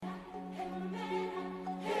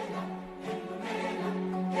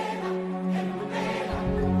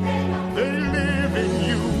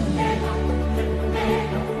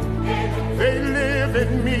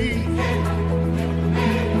and me.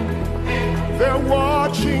 They're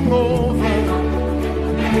watching over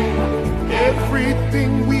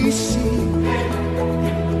everything we see,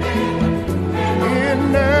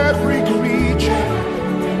 in every creature,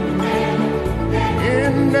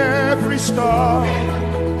 in every star,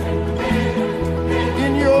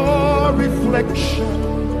 in your reflection,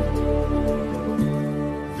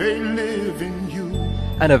 they live in you.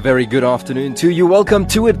 And a very good afternoon to you. Welcome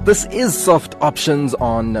to it. This is Soft Options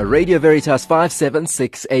on Radio Veritas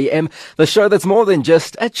 576 AM, the show that's more than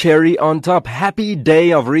just a cherry on top. Happy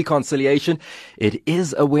day of reconciliation. It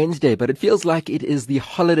is a Wednesday, but it feels like it is the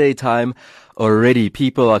holiday time already.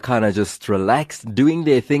 People are kind of just relaxed, doing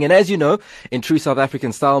their thing. And as you know, in true South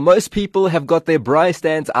African style, most people have got their braai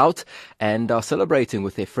stands out and are celebrating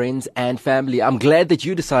with their friends and family. I'm glad that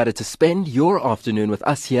you decided to spend your afternoon with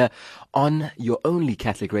us here on your only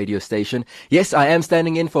Catholic radio station. Yes, I am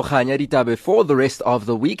standing in for Khanya Ditabe for the rest of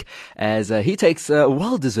the week as he takes a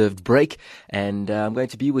well-deserved break, and I'm going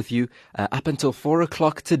to be with you up until 4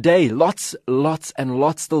 o'clock today. Lots and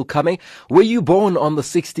lots still coming. Were you born on the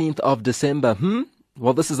 16th of December?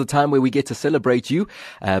 Well, this is the time where we get to celebrate you.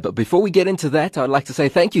 But before we get into that, I'd like to say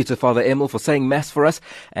thank you to Father Emil for saying Mass for us.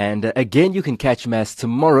 And again, you can catch Mass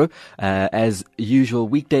tomorrow, as usual,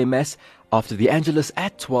 weekday Mass after the Angelus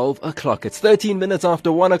at 12 o'clock. It's 13 minutes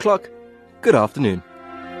after 1 o'clock. Good afternoon.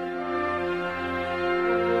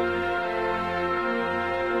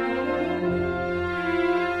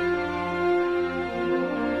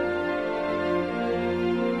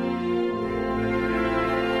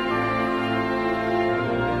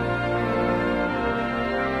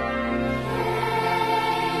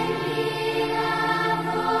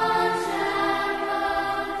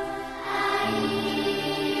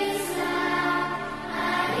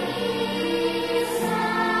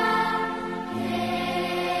 Yeah.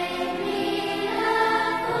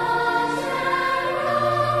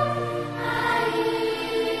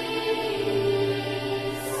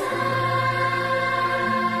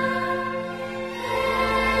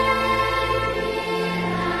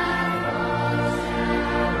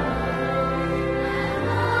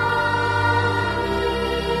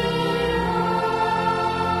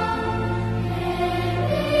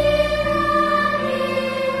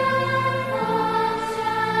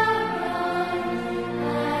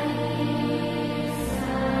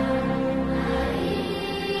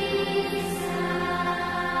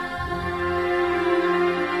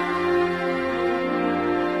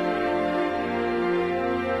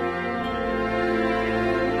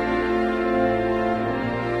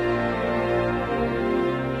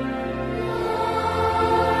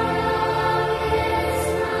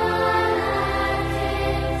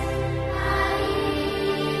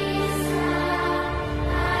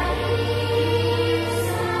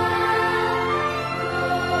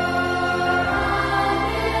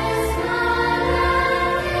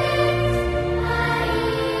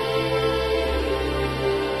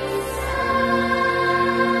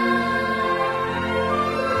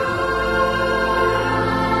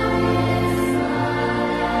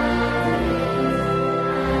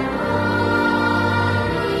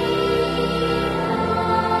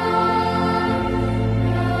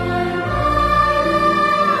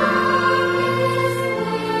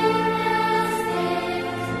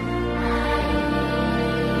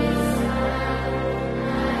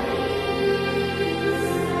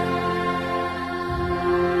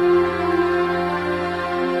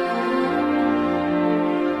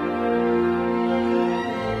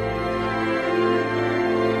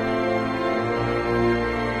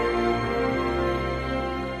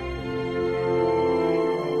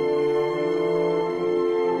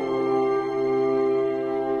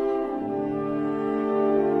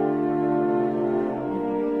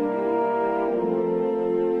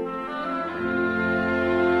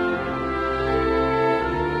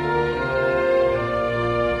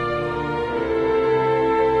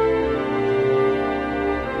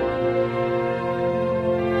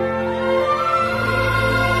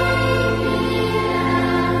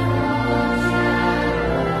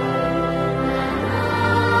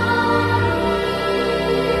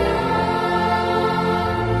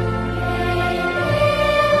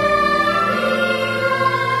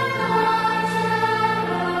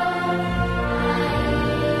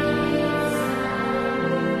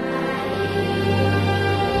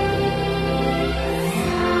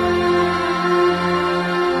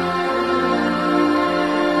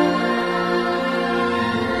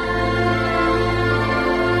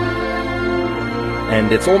 And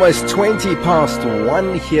it's almost 20 past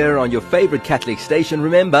 1 here on your favorite Catholic station.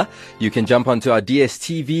 Remember, you can jump onto our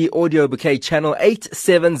DSTV audio bouquet channel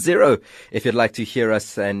 870 if you'd like to hear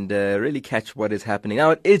us and really catch what is happening.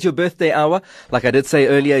 Now, it is your birthday hour. Like I did say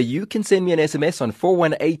earlier, you can send me an SMS on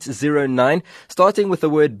 41809, starting with the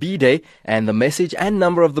word B-Day and the message and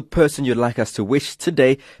number of the person you'd like us to wish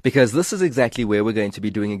today, because this is exactly where we're going to be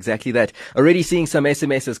doing exactly that. Already seeing some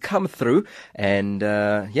SMSs come through, and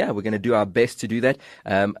we're going to do our best to do that.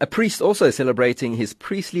 A priest also celebrating his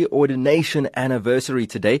priestly ordination anniversary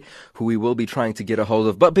today, who we will be trying to get a hold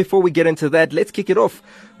of. But before we get into that, let's kick it off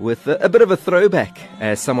with a bit of a throwback.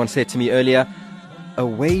 As someone said to me earlier, a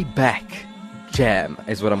way back jam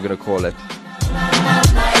is what I'm going to call it.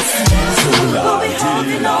 We'll be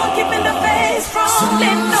holding on, keeping the face from,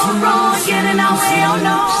 letting no wrong, getting our way, oh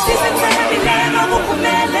no.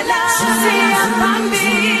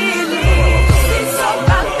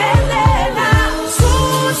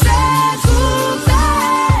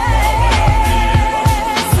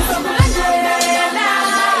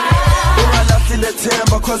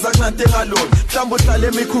 Cause I can't think alone. Mhlambe uhlale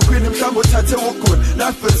emikhukhwini, mhlambe uthathe ugula.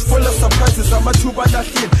 Life is full of surprises, amathuba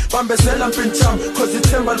lahlile. Bambezela mpintsham, cause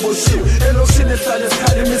ithemba liboshiwe. Eloshini ehlala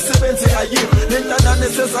esikhali, imisebenzi ayikho. Nentanane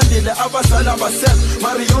sezandile, abazali abasekho.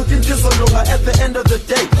 Mari yonke into izolunga at the end of the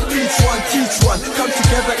day. Each one, teach one, come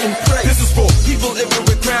together in prayer. This is for people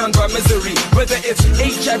everywhere crowned by misery. Whether it's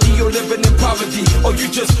HIV or living in poverty, or you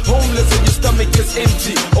just homeless and your stomach is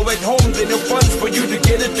empty, or at home there are funds for you to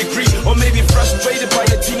get a degree, or maybe frustrated by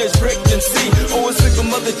a teenage pregnancy, or a single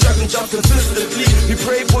mother juggling jobs consistently. We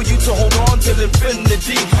pray for you to hold on till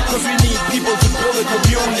infinity, cause we need people to build a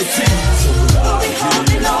community. We'll be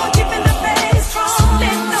holding on, keeping the face from,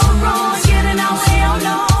 letting no wrong, getting our way, oh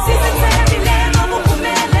no.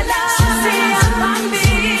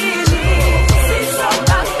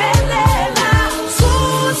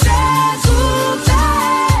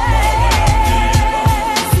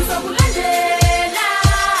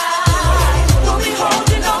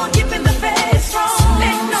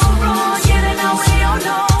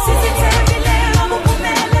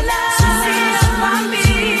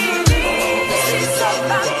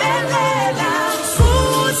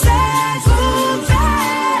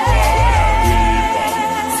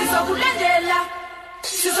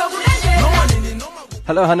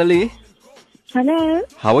 Hello, Hanali. Hello.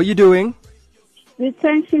 How are you doing? Good,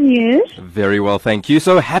 thanks, and you? Very well, thank you.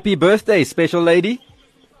 So, happy birthday, special lady.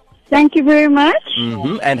 Thank you very much.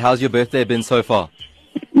 And how's your birthday been so far?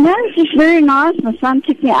 No, it's just very nice. My son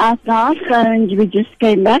took me out now, and we just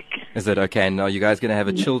came back. Is it okay? And are you guys going to have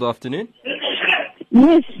a chilled afternoon?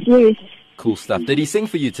 Yes, yes. Cool stuff. Did he sing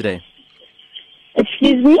for you today?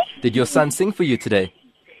 Excuse me? Did your son sing for you today?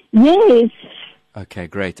 Yes. Okay,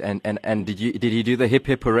 great. And did he do the hip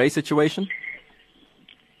hip hooray situation?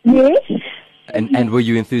 Yes. And were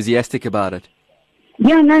you enthusiastic about it?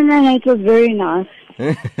 Yeah, no, it was very nice.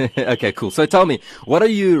 Okay, cool. So tell me, what are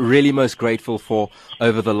you really most grateful for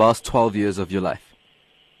over the last 12 years of your life?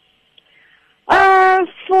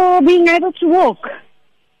 For being able to walk.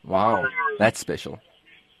 Wow, that's special.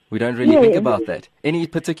 We don't really think about that. Any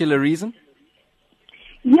particular reason?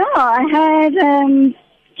 Yeah, I had,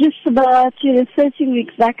 just about 13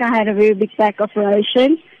 weeks back, I had a very big back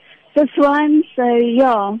operation. This one, so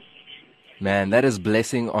yeah. Man, that is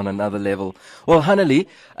blessing on another level. Well, Hanali,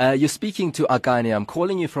 you're speaking to Akani. I'm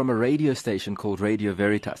calling you from a radio station called Radio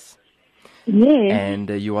Veritas. Yes. And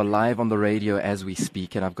you are live on the radio as we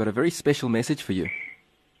speak, and I've got a very special message for you.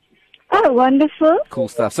 Oh, wonderful. Cool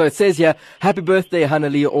stuff. So it says here, happy birthday,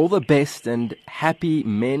 Hanali. All the best and happy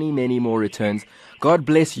many, many more returns. God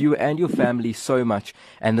bless you and your family so much.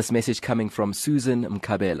 And this message coming from Susan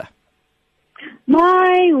Mkabela.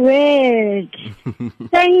 My word.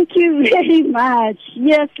 Thank you very much.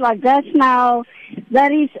 Yes, like that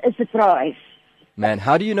is a surprise. Man,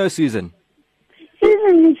 how do you know Susan?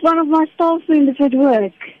 Susan is one of my staff members at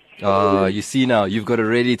work. Oh, you see now, you've got to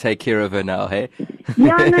really take care of her now, hey?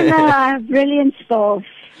 No, I have brilliant staff.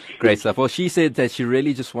 Great stuff. Well, she said that she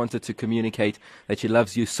really just wanted to communicate that she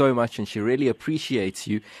loves you so much and she really appreciates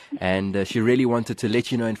you. And she really wanted to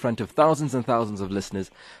let you know in front of thousands and thousands of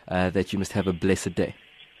listeners that you must have a blessed day.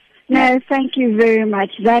 No, thank you very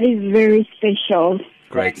much. That is very special.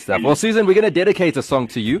 Great stuff. Well, Susan, we're going to dedicate a song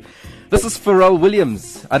to you. This is Pharrell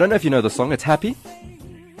Williams. I don't know if you know the song. It's Happy.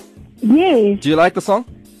 Yes. Do you like the song?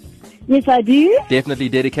 Yes, I do. Definitely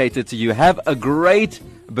dedicated to you. Have a great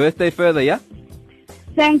birthday further, yeah?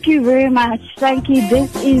 Thank you very much. Thank you.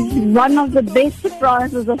 This is one of the best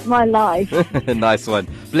surprises of my life. Nice one.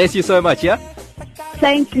 Bless you so much, yeah?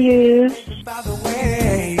 Thank you. By the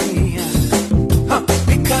way,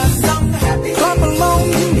 because I'm happy. Clap along.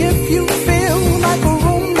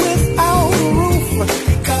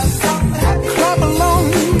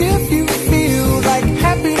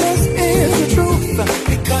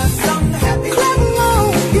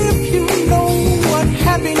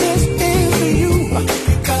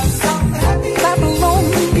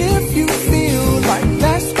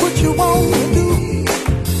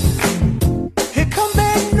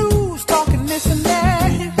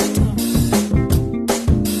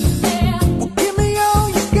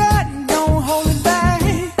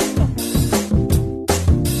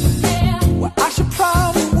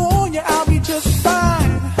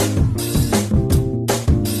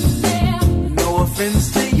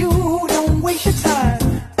 waste your time.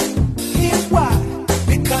 Here's why.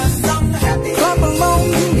 Because I'm happy. Clap along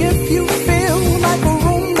if you feel like a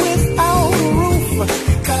room without a roof.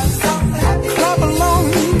 Because I'm happy. Clap along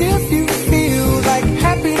if you feel like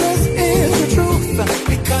happiness is the truth.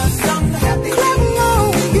 Because I'm happy. Clap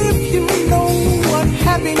along if you know what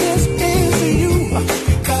happiness is to you.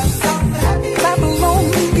 Because I'm happy. Clap along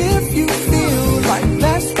if you feel like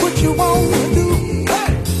that's what you want to do.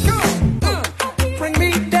 Bring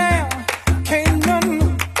me down, can't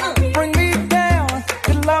none bring me down.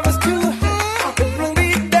 Your love is too high, bring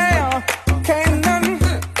me down, can't none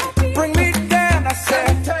bring me down. I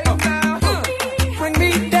said, bring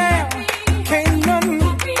me down, can't none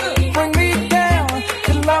bring me down.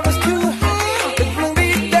 Your love is too high, bring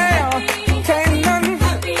me down, can't none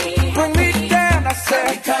bring me down. I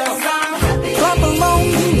said, clap along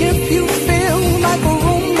if you feel like a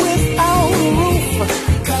room without a roof.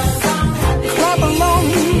 Clap along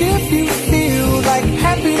if you feel like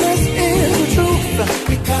happiness is the truth.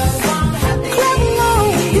 Because I'm happy. Clap along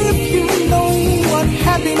if you know what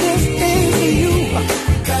happiness is to you.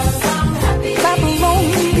 Because I'm happy. Clap along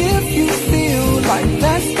if you feel like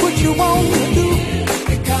that's what you want to do.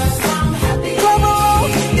 Because I'm happy. Clap along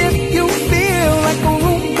if you feel like a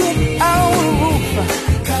room without a roof.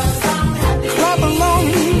 Because I'm happy. Clap along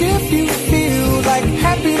if you feel like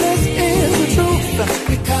happiness is the truth.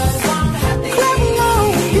 Because I'm happy. Clap along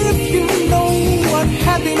if you know what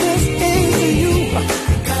happiness is to you.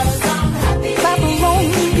 Because I'm happy. Clap along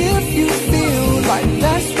if you feel like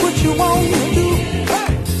that's what you want to do.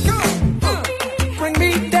 Bring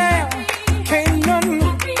me down, can't none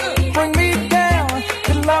bring me down.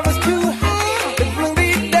 Your love is too high, bring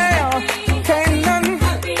me down, can't none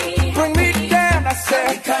bring me down. I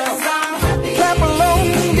said, because I'm happy. Clap along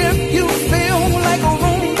if you feel like a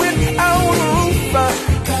room without a roof.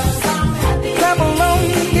 Because I'm happy. Clap along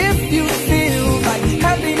if you feel like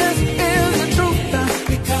happiness is the truth.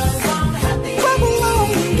 Because I'm happy. Clap along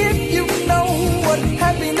if you know what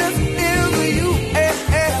happiness is to you. Hey,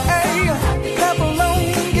 hey, hey. Clap along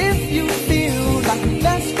if you feel like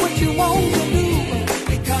that's what you want to do.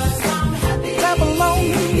 Because I'm happy. Clap along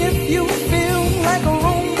if you feel like a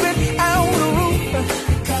room without a roof.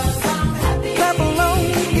 Because I'm happy. Clap along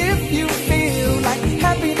if you feel like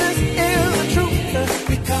happiness is the truth.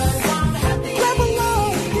 Because I'm happy. Clap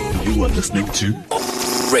along if You are listening to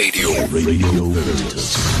Radio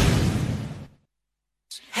Veritas.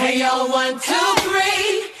 Hey yo, 1, 2,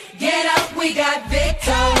 3, get up, we got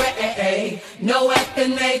victory. No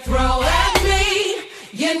weapon they throw at me,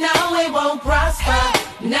 you know it won't prosper.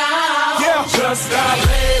 Now, Just got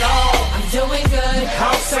laid off. I'm doing good,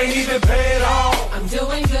 House ain't even paid off. I'm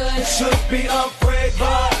doing good, Should be afraid,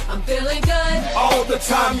 but I'm feeling good, all the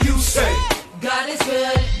time you say, God is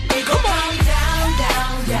good. We gon' come down,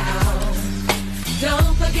 down, down.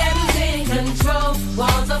 Don't forget who's in control.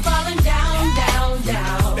 Walls are falling down, down,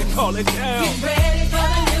 down. call it down. Get ready for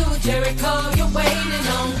the new Jericho. You're waiting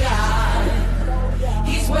on God.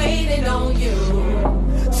 He's waiting on you.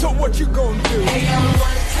 So what you gonna do? Hey, yo,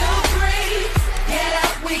 1, 2, 3, get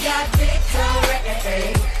up, we got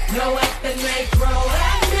victory. No weapon may throw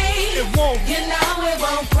at me. It won't. You know it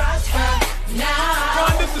won't prosper. Now,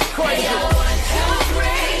 God, this is crazy. hey, yo, 1, 2,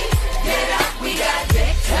 3, get up, we got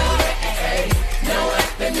victory. No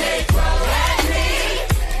weapon may throw at me.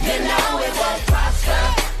 You know it won't prosper.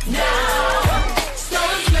 Now,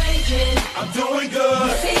 storms raging. I'm doing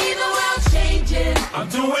good. See the world changing. I'm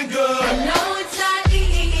doing I good. know it's not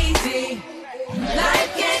easy.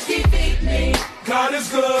 Life can't defeat me. God is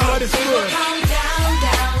good. God is We will good. come down,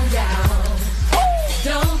 down, down.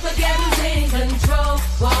 Don't forget who's in control.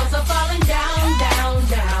 Walls are falling down, down,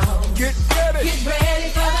 down. Get ready. Get ready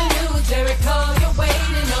for the new Jericho. You're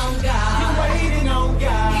waiting on God. waiting on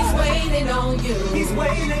God. He's waiting on you. He's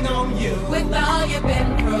waiting on you. With all you've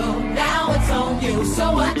been through, now it's on you.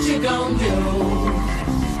 So what you gonna do?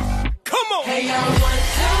 Come on. Hey, yo, 1,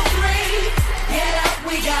 2, 3, get up,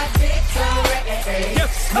 we got victory.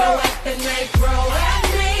 Yes, sir. No weapon may throw at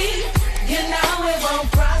me. You know it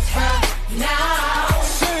won't prosper. Now,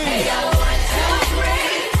 hey, yo, 1, 2,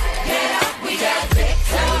 3, get up, we got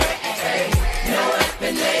victory. No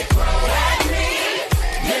weapon may throw at me.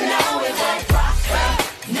 You know it won't prosper.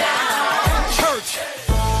 Now, Church.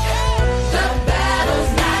 the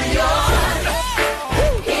battle's not yours.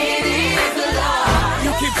 It is the Lord.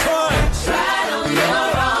 You keep trying. Try it on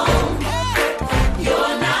your own.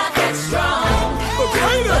 You're not that strong. But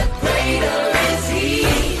greater. Greater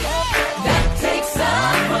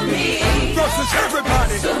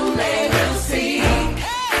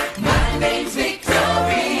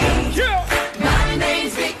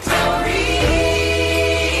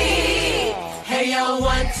Hey yo,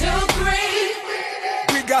 1, 2,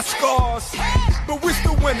 3. We got scars, but we're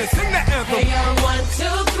still winners. Sing the anthem. Hey yo, 1,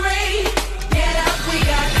 2, 3. Get up, we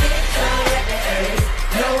got victory.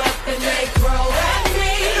 No weapon may grow at me.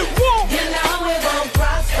 It won't. You know it won't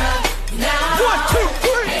prosper. Now. 1, 2,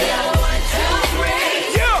 3. Hey yo, 1, 2,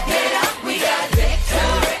 3. Yeah. Get up, we got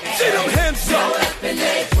victory. See them hands No up. weapon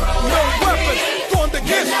may grow No at weapon me. formed You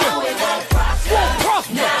against know you it won't prosper. won't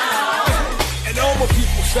prosper. And all my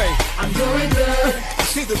people say, I'm doing good.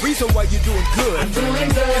 see, the reason why you're doing good I'm doing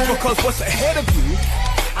is good. because what's ahead of you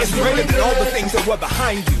is greater than all the things that were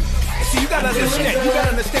behind you. See, you gotta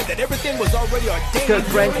understand that everything was already ordained. Kirk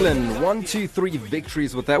Franklin, 1, 2, 3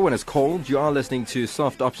 victories with that one is called. You are listening to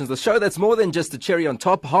Soft Options, the show that's more than just a cherry on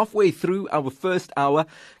top. Halfway through our first hour,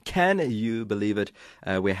 can you believe it?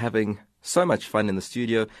 We're having so much fun in the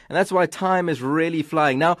studio, and that's why time is really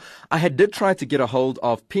flying. Now, I did try to get a hold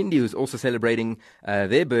of Pindi, who's also celebrating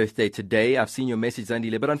their birthday today. I've seen your message,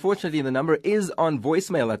 Zandile, but unfortunately the number is on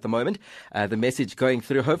voicemail at the moment. The message going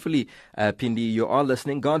through. Hopefully, Pindi, you are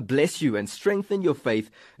listening. God bless you and strengthen your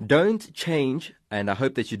faith. Don't change, and I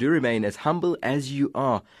hope that you do remain as humble as you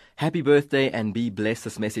are. Happy birthday and be blessed.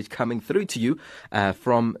 This message coming through to you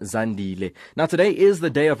from Zandile. Now, today is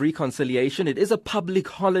the Day of Reconciliation. It is a public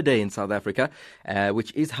holiday in South Africa,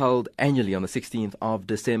 which is held annually on the 16th of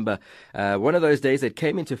December. One of those days that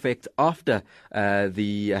came into effect after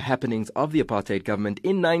the happenings of the apartheid government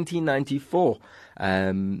in 1994.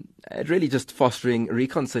 Really just fostering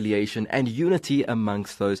reconciliation and unity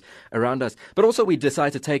amongst those around us. But also we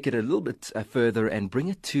decided to take it a little bit further and bring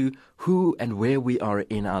it to who and where we are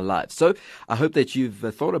in our lives. So I hope that you've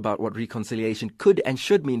thought about what reconciliation could and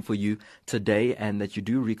should mean for you today, and that you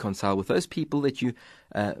do reconcile with those people that you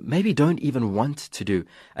maybe don't even want to do.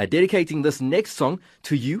 Dedicating this next song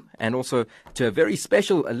to you and also to a very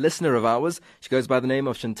special listener of ours. She goes by the name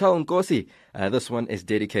of Chantal Nkosi. This one is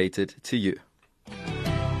dedicated to you.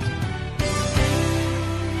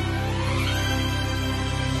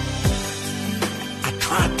 I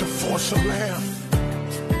tried to force a laugh,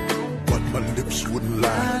 but my lips wouldn't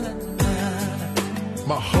lie.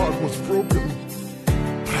 My heart was broken,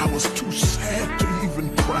 but I was too sad to even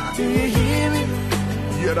cry.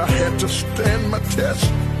 Yet I had to stand my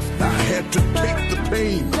test. I had to take the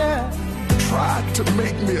pain. Tried to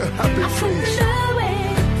make me a happy face.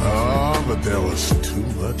 Oh, but there was too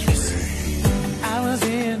much rain. I was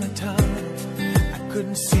in a tunnel, I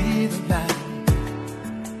couldn't see the light.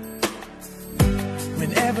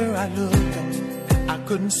 Whenever I looked up, I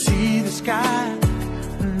couldn't see the sky.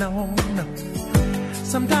 No, no.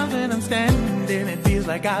 Sometimes when I'm standing, it feels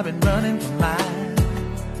like I've been running for miles.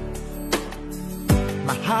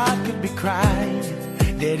 My heart could be crying,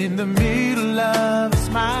 dead in the middle of a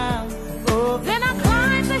smile. Oh. Then I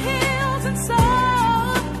climbed the hills and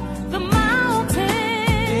saw the mountains.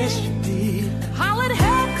 Yes, you did. How it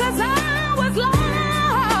helped 'cause I was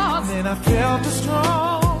lost. Then I felt a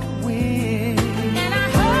strong wind. And I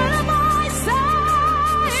heard a voice say,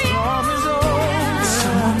 Storm is over.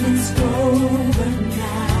 Storm is over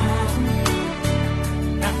now.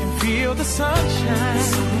 I can feel the sunshine.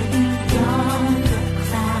 Beyond the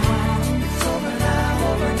clouds. Over now,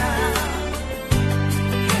 over now.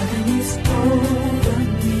 Heaven is over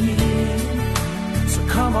me. So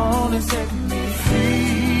come on and set me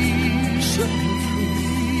free. Set me free.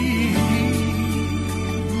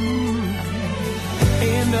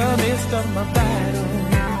 In the midst of my battle,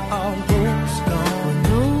 all hope's gone.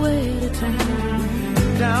 Nowhere to turn.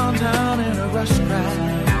 Downtown in a rush crowd,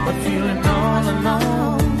 but feeling all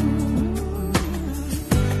alone.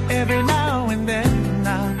 Every now and then I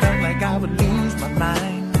felt like I would lose my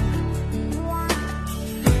mind.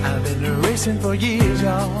 I've been racing for years,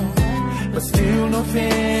 y'all, but still no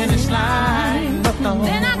finish line. But no.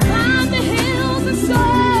 Then I climbed the hills and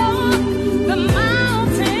saw the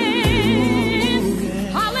mountains.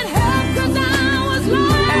 All it helped 'cause I was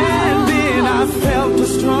lost. And then I felt a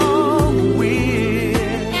strong wind.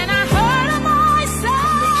 And I heard a voice say,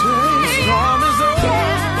 The storm is over.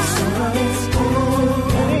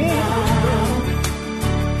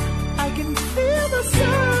 I can feel the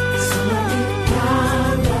sun.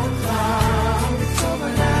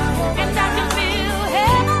 And I can feel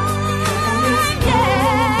heaven.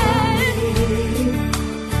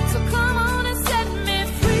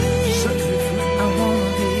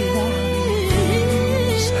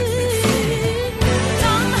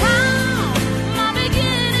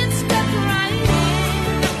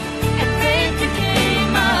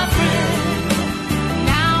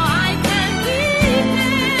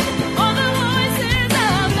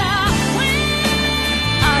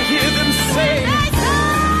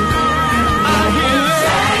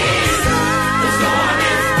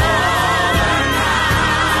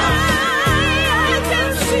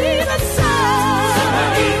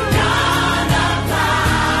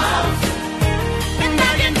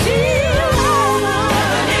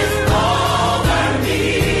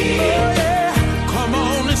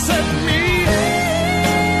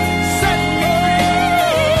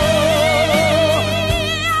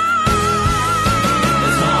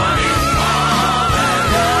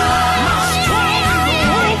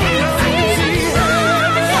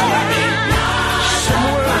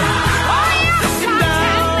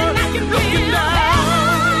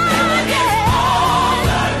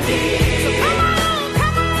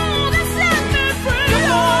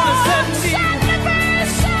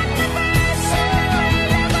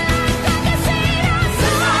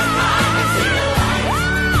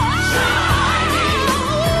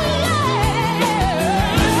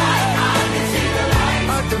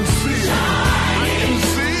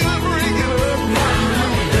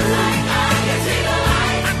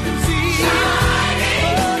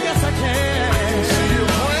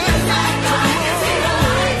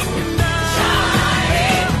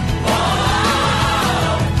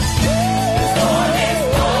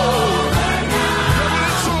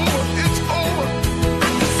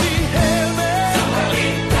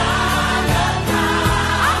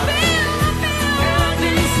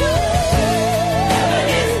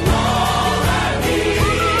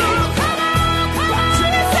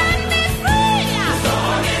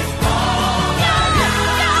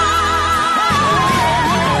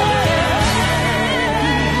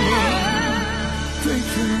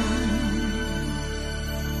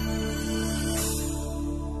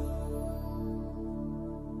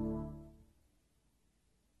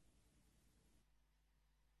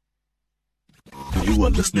 You are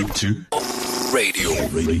listening to Radio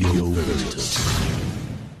Veritas.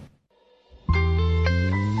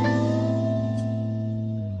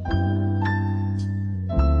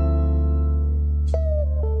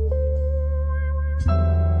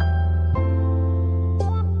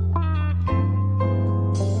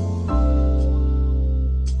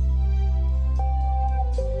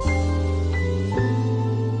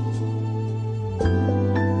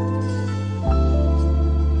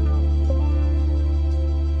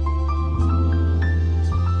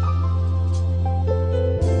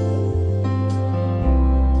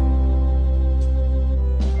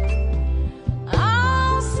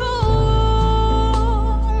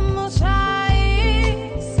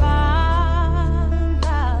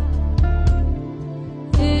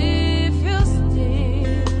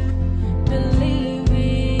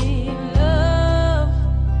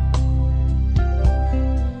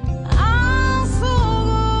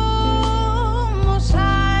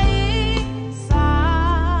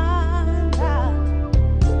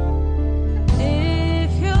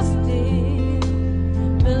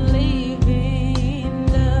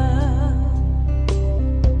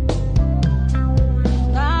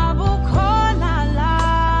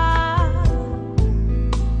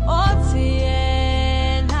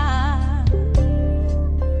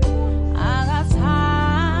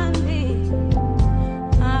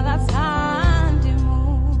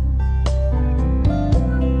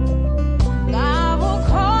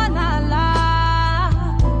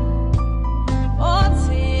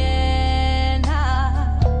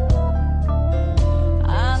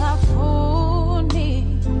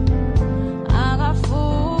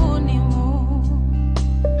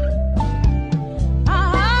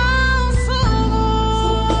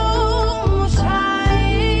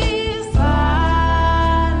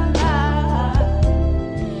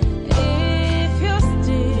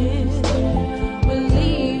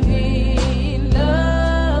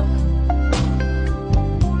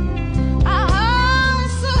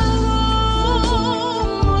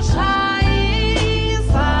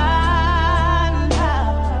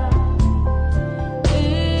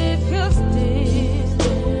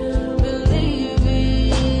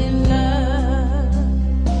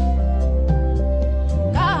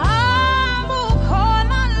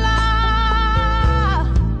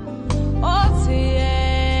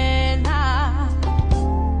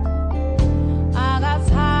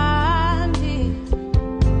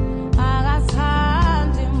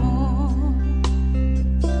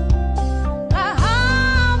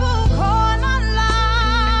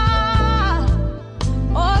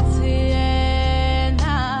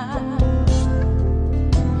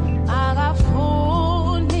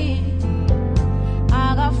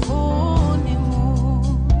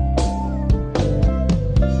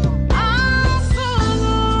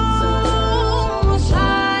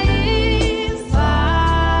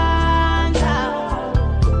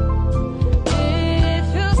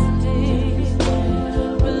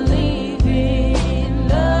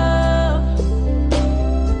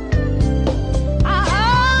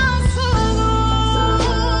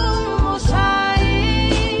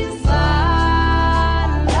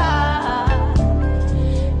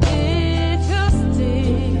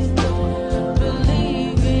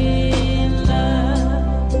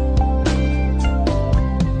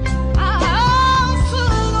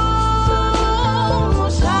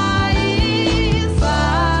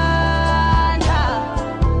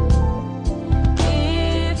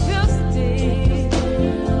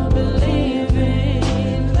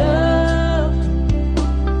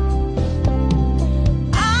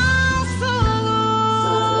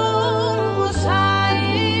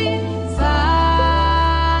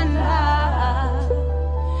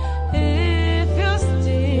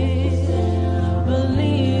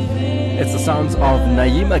 Sounds of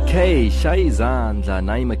Naima K, Shayzandla.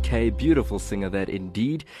 Naima K, beautiful singer that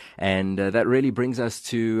indeed. And that really brings us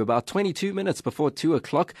to about 22 minutes before 2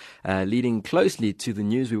 o'clock, leading closely to the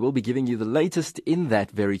news. We will be giving you the latest in that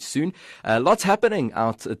very soon. Lots happening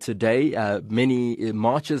out today, many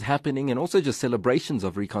marches happening and also just celebrations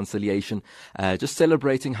of reconciliation, just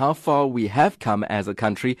celebrating how far we have come as a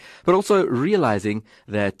country, but also realizing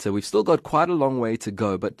that we've still got quite a long way to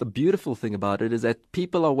go. But the beautiful thing about it is that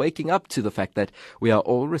people are waking up to the fact fact that we are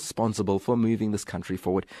all responsible for moving this country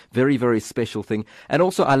forward. Very, very special thing. And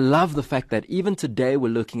also, I love the fact that even today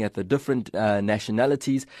we're looking at the different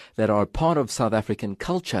nationalities that are part of South African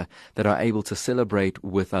culture that are able to celebrate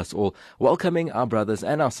with us all, welcoming our brothers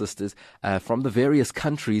and our sisters from the various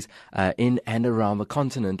countries in and around the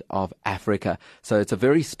continent of Africa. So it's a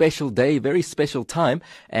very special day, very special time,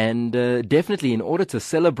 and definitely in order to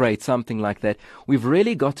celebrate something like that, we've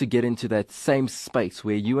really got to get into that same space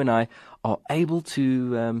where you and I are able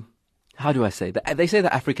to, how do I say that? They say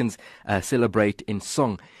that Africans celebrate in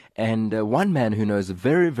song, and one man who knows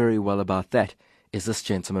very, very well about that is this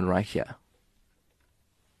gentleman right here.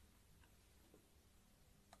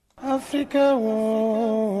 Africa,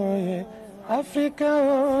 oh, yeah. Africa,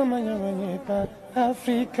 oh, manya,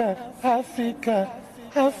 Africa, Africa,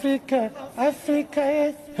 Africa, Africa.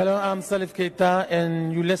 Yeah. Hello, I'm Salif Keita,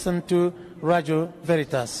 and you listen to Radio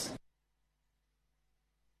Veritas.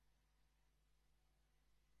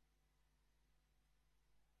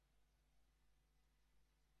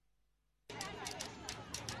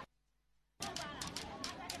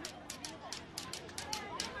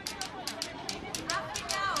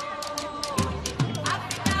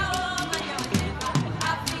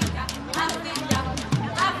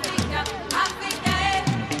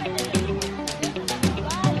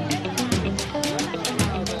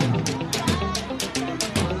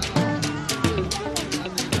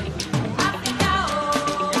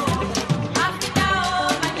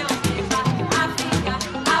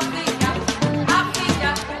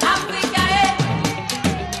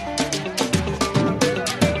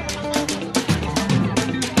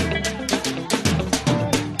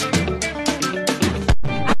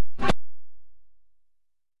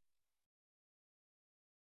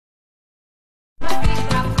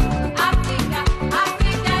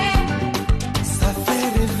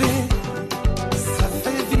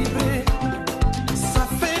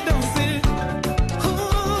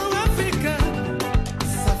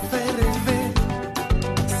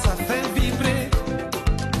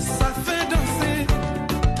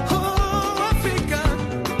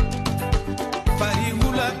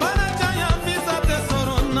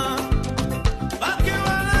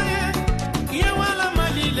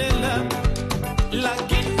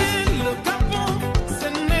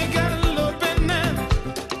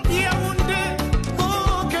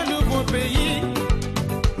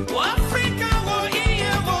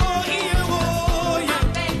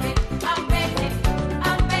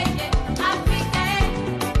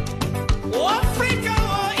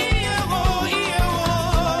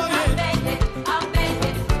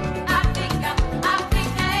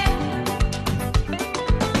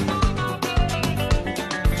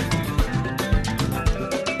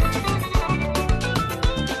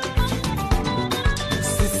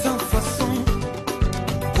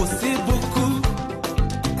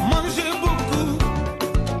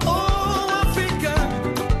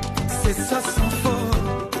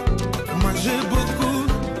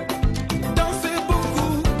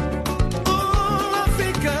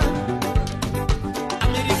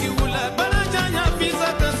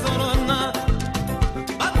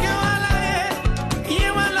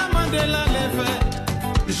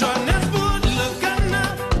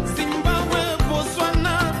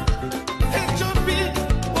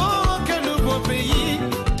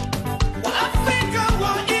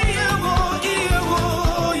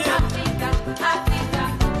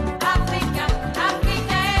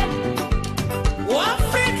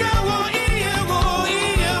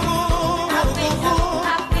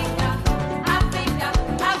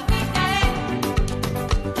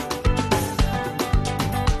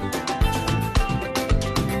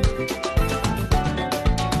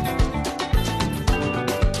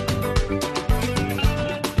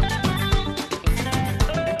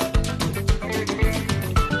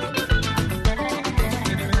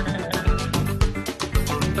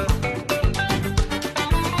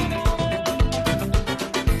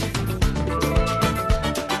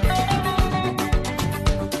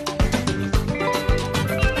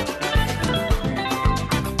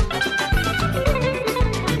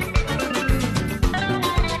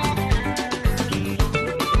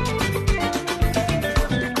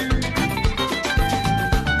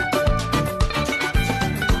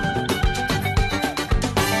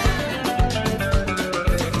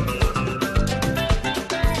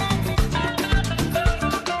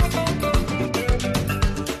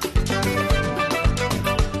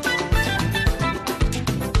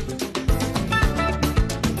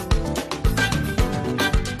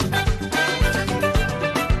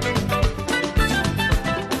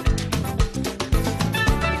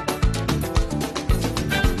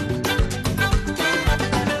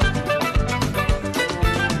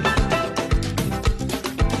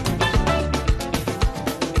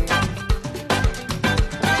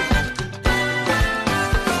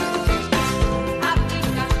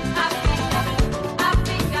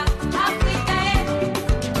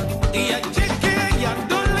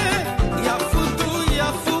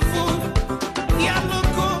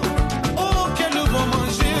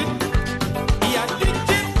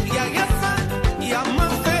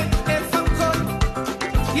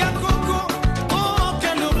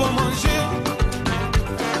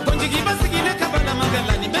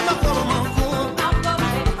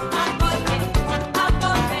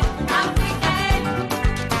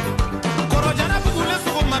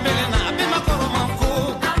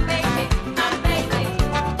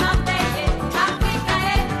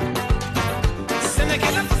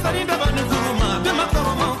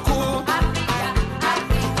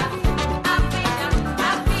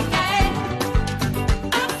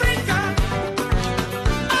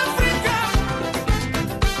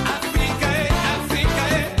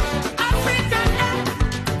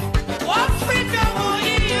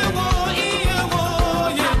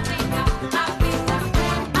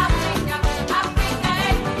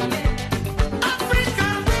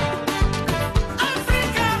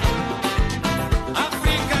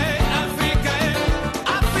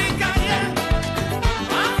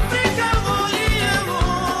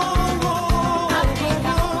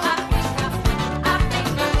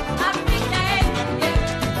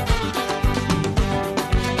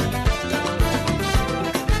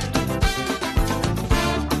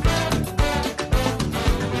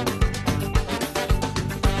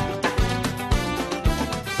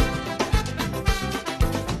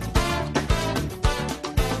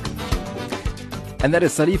 And that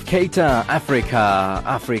is Salif Keita, Africa,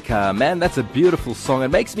 Africa. Man, that's a beautiful song. It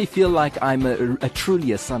makes me feel like I'm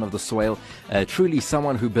truly a son of the soil, truly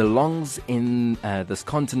someone who belongs in this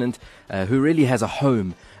continent, who really has a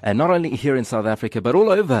home. Not only here in South Africa, but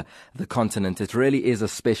all over the continent. It really is a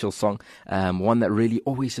special song, one that really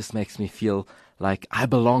always just makes me feel like I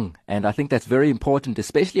belong. And I think that's very important,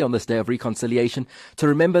 especially on this day of reconciliation, to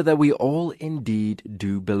remember that we all indeed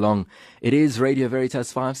do belong. It is Radio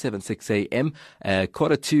Veritas 576 AM.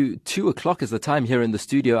 2 o'clock is the time here in the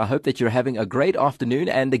studio. I hope that you're having a great afternoon.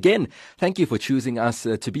 And again, thank you for choosing us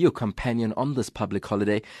to be your companion on this public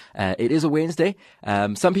holiday. It is a Wednesday.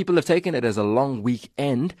 Some people have taken it as a long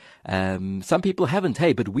weekend. Some people haven't,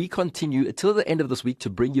 hey, but we continue until the end of this week to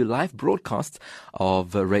bring you live broadcasts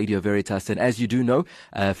of Radio Veritas. And as you do know,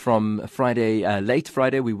 from Friday, late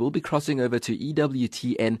Friday, we will be crossing over to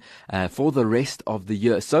EWTN for the rest of the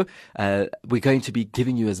year. So we're going to be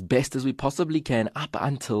giving you as best as we possibly can up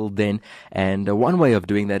until then. And one way of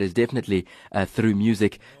doing that is definitely through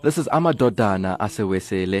music. This is Amadodana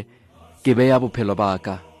Asewesele, Gibeya Bophelo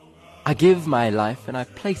Baka. I give my life and I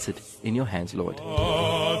place it in your hands, Lord.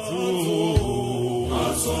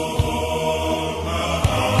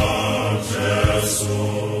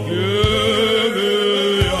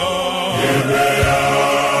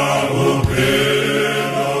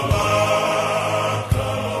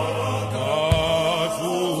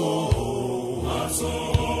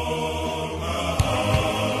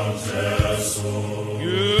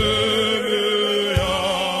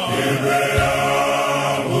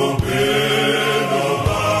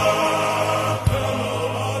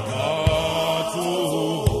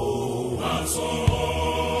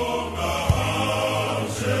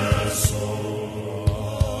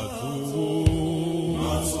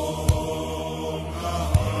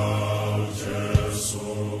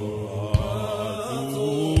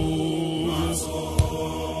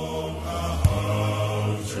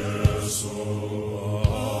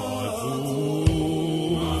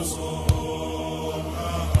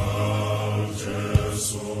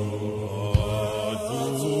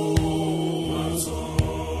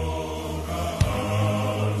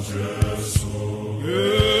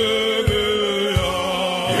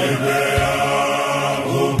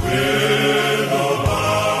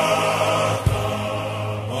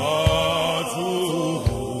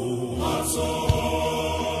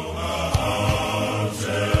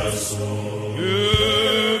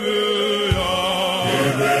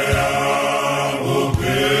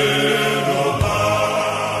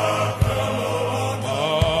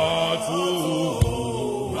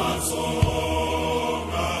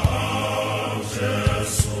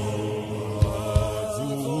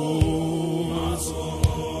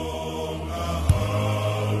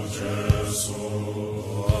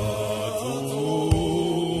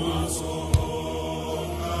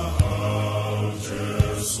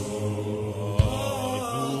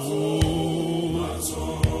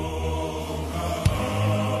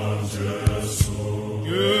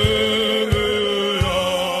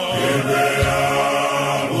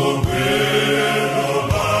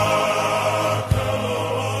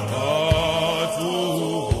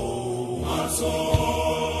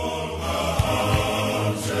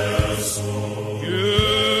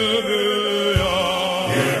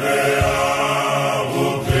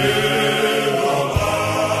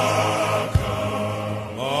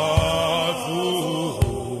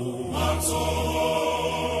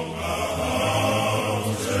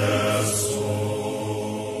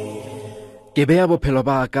 Ke beha bophelo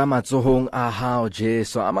ba ka matsohong a hao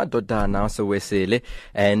Jesu amadoda na sewesele.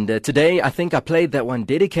 And today I think I played that one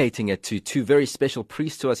dedicating it to two very special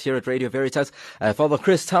priests to us here at Radio Veritas. Father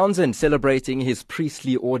Chris Townsend celebrating his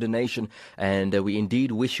priestly ordination, and we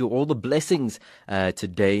indeed wish you all the blessings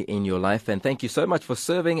today in your life, and thank you so much for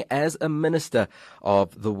serving as a minister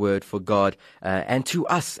of the word for God and to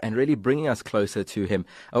us, and really bringing us closer to him.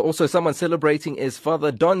 Also someone celebrating is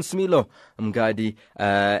Father Don Smilo Mgadi,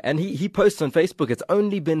 and he posts on Facebook, it's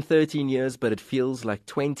only been 13 years, but it feels like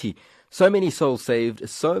 20. So many souls saved,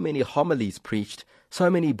 so many homilies preached, so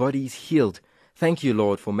many bodies healed. Thank you,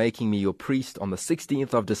 Lord, for making me your priest on the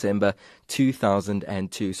 16th of December,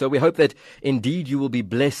 2002. So we hope that indeed you will be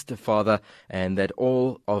blessed, Father, and that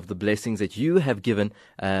all of the blessings that you have given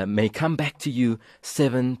may come back to you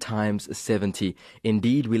 7 times 70.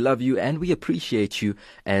 Indeed, we love you and we appreciate you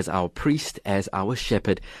as our priest, as our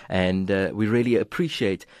shepherd, and we really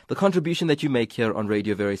appreciate the contribution that you make here on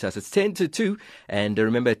Radio Veritas. It's 10 to 2, and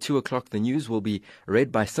remember, at 2 o'clock, the news will be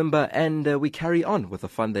read by Simba, and we carry on with the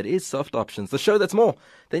fun that is Soft Options, the show that's more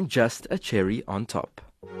than just a cherry on top.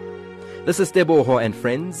 This is Teboho and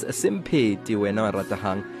Friends, Simpe Tiwena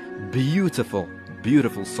Ratahang. Beautiful,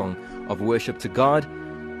 beautiful song of worship to God.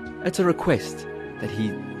 It's a request that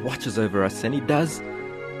He watches over us, and He does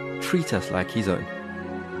treat us like His own.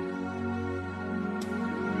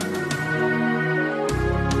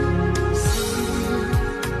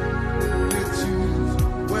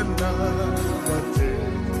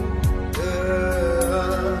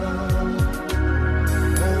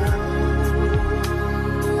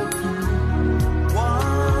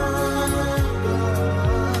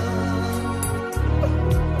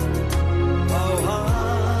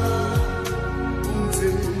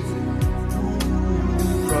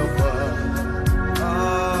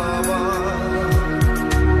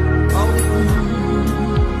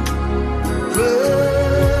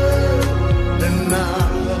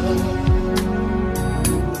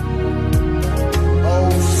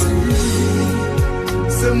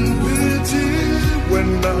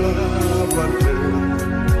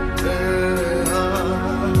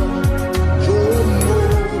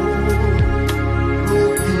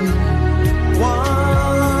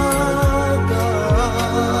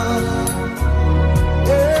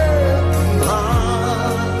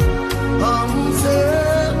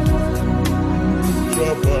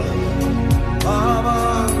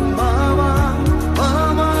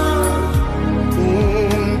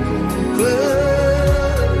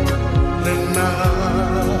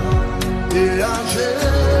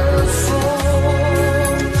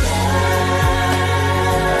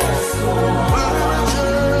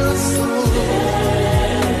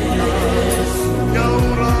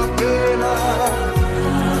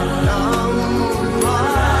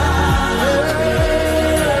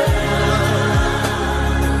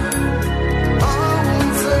 Oh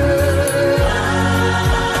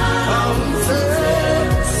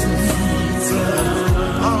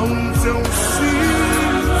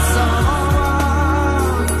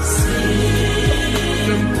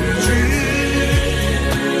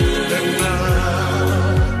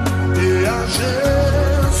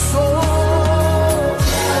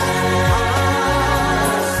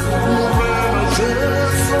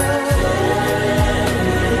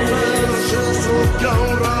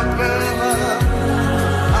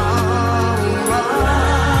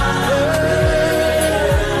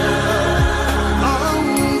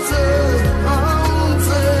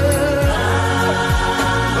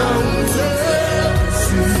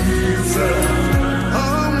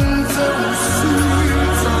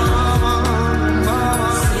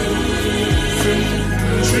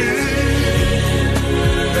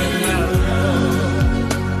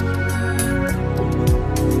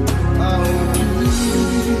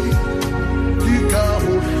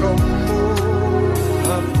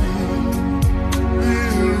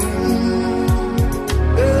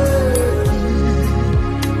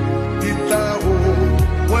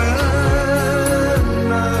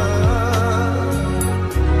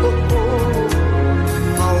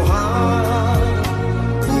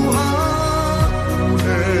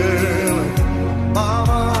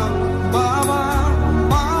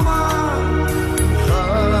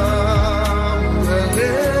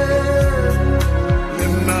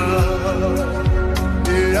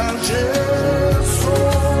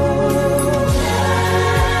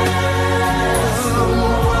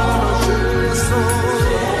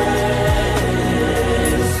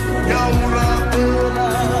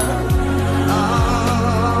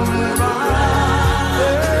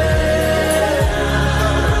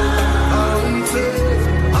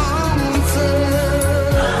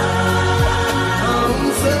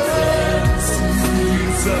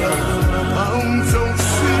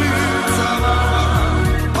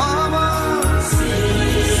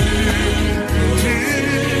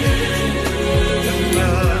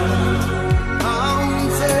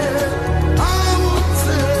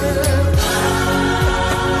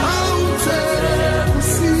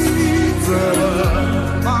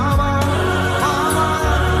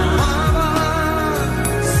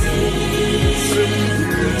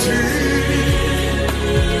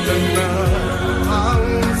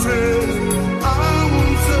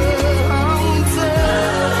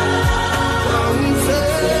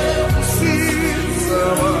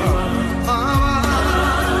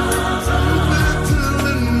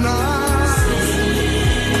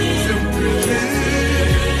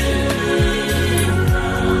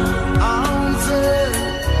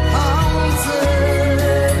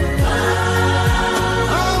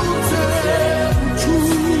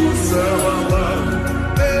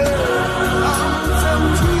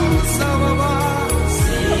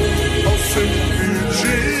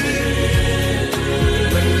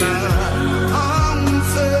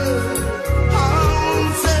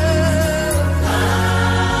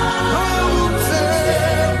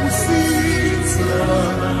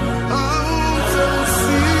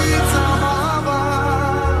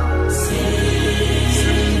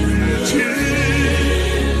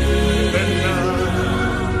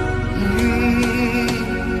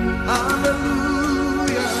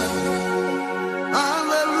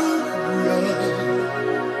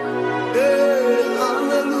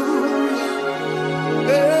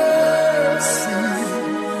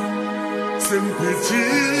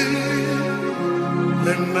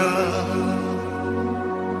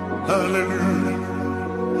Hallelujah.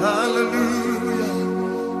 Hallelujah.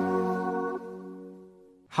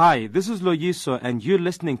 Hi, this is Loyiso, and you're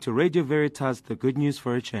listening to Radio Veritas, the good news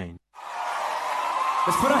for a change.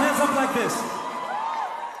 Let's put our hands up like this.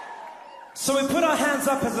 So we put our hands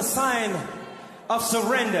up as a sign of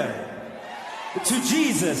surrender to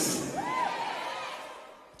Jesus.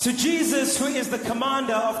 To Jesus, who is the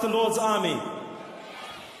commander of the Lord's army.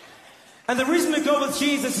 And the reason we go with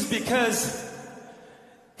Jesus is because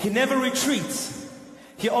he never retreats.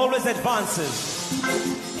 He always advances.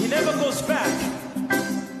 He never goes back.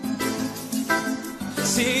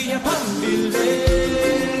 See pambile,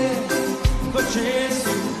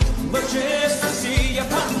 Jesu, see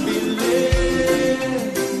pambile,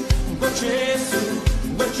 Jesu,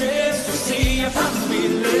 see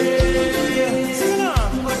pambile. Sing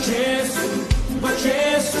along,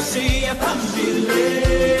 Jesu, see pambile,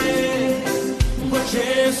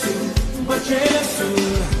 Jesu,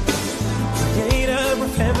 Creator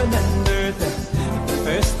of heaven and earth, the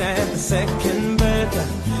first and the second birth.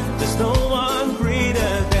 There's no one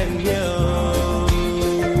greater than you.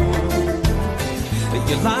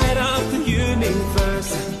 You light up the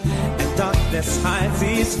universe, and darkness hides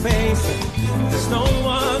his face. There's no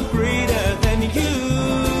one greater than you.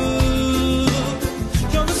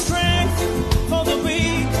 You're the strength for the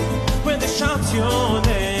weak when they shout your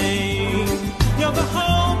name. You're the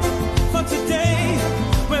hope for today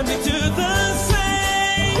when we do the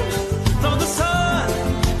same. Though the sun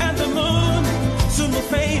and the moon soon will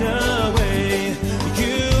fade away,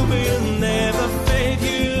 you will never fade,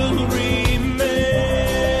 you remain.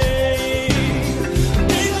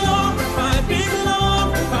 Be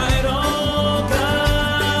glorified, oh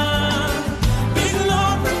God. Be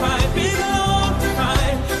glorified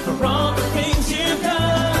for all the things you've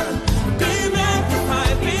done. Be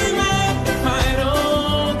magnified,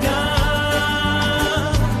 oh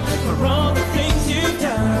God, for all the things you've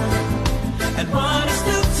done and what is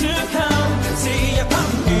still to come. See a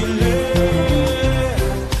pambile,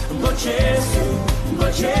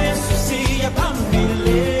 Jesu, see a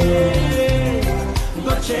pambile,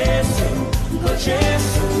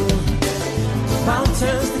 Jesu. The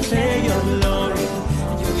mountains declare your glory,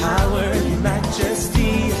 your power, your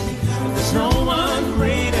majesty. There's no one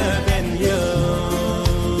greater than you.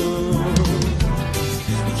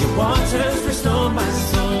 Your waters restore my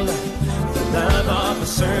soul, the love of a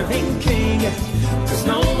serving king. There's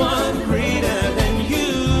no one greater than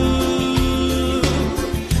you.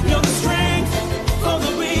 You're the strength for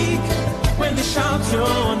the weak when they shout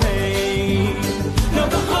your name. You're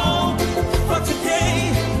the hope for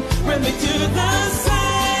today when they do the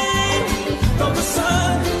same. Though the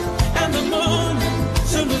sun and the moon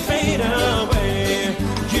soon will fade away,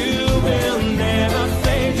 you will never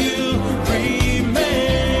fade, you remain.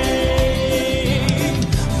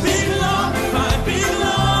 Be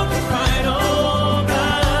glorified, oh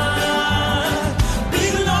God. Be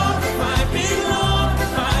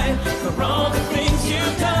glorified for all the things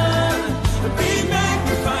you've done. Be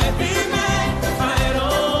magnified,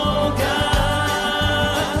 oh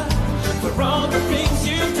God, for all the things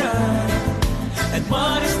you've done and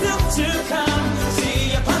what is still to come.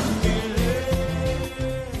 See a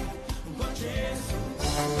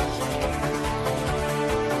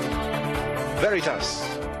Veritas.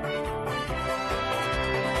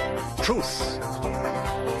 Truth.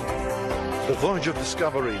 The voyage of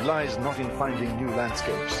discovery lies not in finding new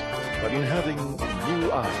landscapes, but in having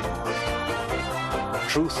new eyes.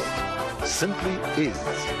 Truth simply is.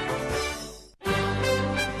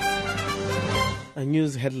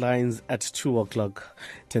 News headlines at 2 o'clock.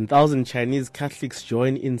 10,000 Chinese Catholics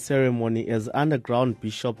join in ceremony as underground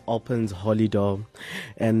bishop opens holy door.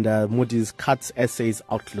 And Moody's cuts essays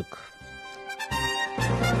outlook.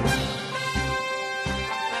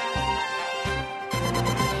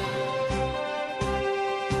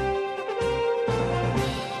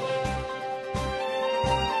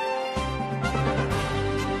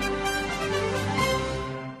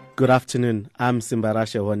 Good afternoon. I'm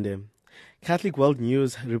Simbarashe Wonde. Catholic World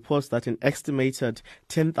News reports that an estimated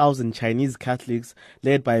 10,000 Chinese Catholics,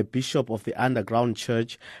 led by a bishop of the underground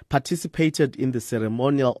church, participated in the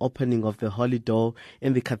ceremonial opening of the Holy Door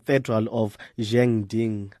in the Cathedral of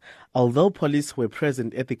Zhengding. Although police were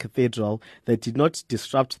present at the cathedral, they did not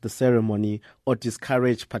disrupt the ceremony or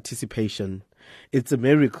discourage participation. It's a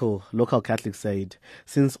miracle, local Catholics said,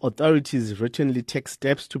 since authorities routinely take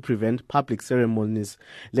steps to prevent public ceremonies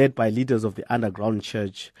led by leaders of the underground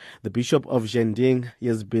church. The Bishop of Zhending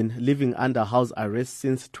has been living under house arrest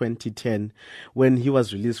since 2010, when he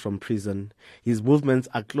was released from prison. His movements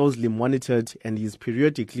are closely monitored and he is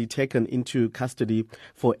periodically taken into custody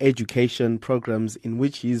for education programs in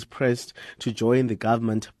which he is pressed to join the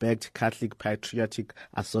government-backed Catholic Patriotic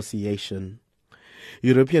Association.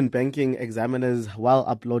 European banking examiners, while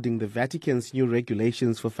uploading the Vatican's new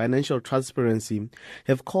regulations for financial transparency,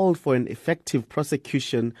 have called for an effective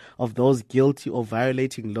prosecution of those guilty of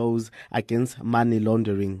violating laws against money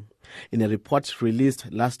laundering. In a report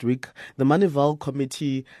released last week, the Manival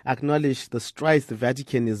Committee acknowledged the strides the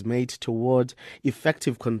Vatican has made toward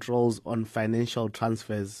effective controls on financial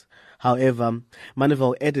transfers. However,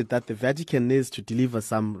 Manival added that the Vatican needs to deliver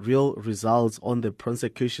some real results on the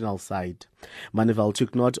prosecutional side. Manival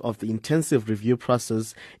took note of the intensive review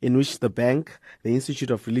process in which the bank, the Institute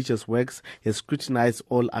of Religious Works, has scrutinized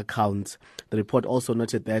all accounts. The report also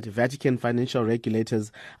noted that Vatican financial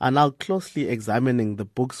regulators are now closely examining the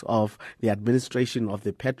books of the administration of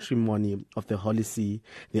the patrimony of the Holy See,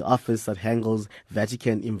 the office that handles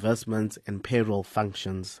Vatican investments and payroll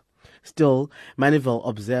functions. Still, Manival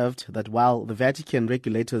observed that while the Vatican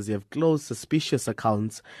regulators have closed suspicious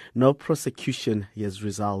accounts, no prosecution has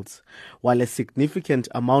results. While a significant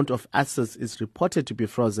amount of assets is reported to be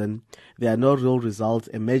frozen, there are no real results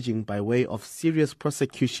emerging by way of serious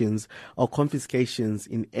prosecutions or confiscations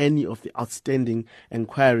in any of the outstanding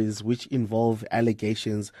inquiries which involve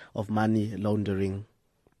allegations of money laundering.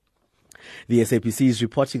 The SAPC is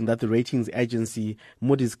reporting that the ratings agency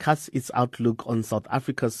Moody's cuts its outlook on South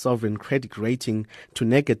Africa's sovereign credit rating to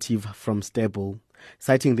negative from stable,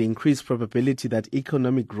 citing the increased probability that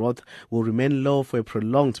economic growth will remain low for a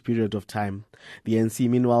prolonged period of time. The ANC,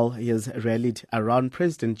 meanwhile, has rallied around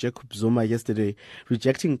President Jacob Zuma yesterday,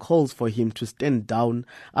 rejecting calls for him to stand down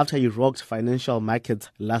after he rocked financial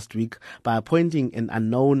markets last week by appointing an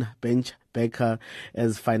unknown Bench Becker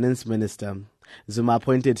as finance minister. Zuma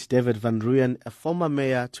appointed David Van Rooyen, a former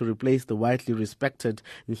mayor, to replace the widely respected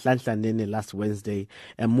Nhlanhla Nene last Wednesday,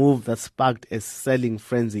 a move that sparked a selling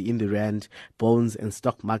frenzy in the rand, bonds and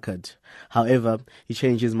stock market. However, he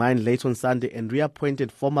changed his mind late on Sunday and reappointed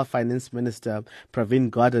former Finance Minister Pravin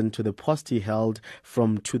Gordhan to the post he held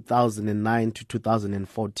from 2009 to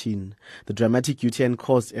 2014. The dramatic U-turn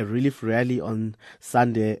caused a relief rally on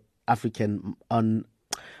Sunday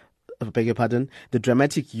The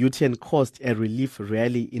dramatic U-turn caused a relief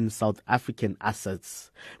rally in South African assets.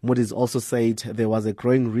 Moody's also said there was a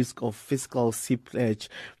growing risk of fiscal slippage,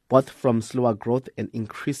 both from slower growth and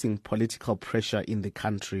increasing political pressure in the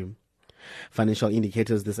country. Financial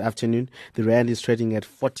indicators this afternoon: the rand is trading at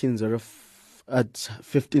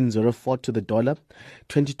 15.04 to the dollar,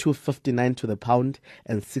 22.59 to the pound,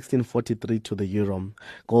 and 16.43 to the euro.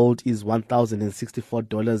 Gold is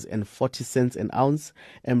 $1,064.40 an ounce,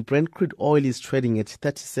 and Brent crude oil is trading at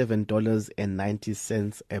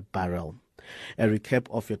 $37.90 a barrel. A recap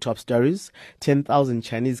of your top stories: 10,000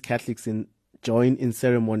 Chinese Catholics join in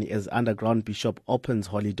ceremony as underground bishop opens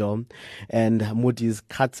Holy Dome, and Moody's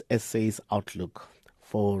cuts essays outlook.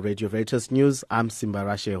 For Radio Veritas News, I'm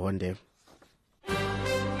Simbarashe Honde.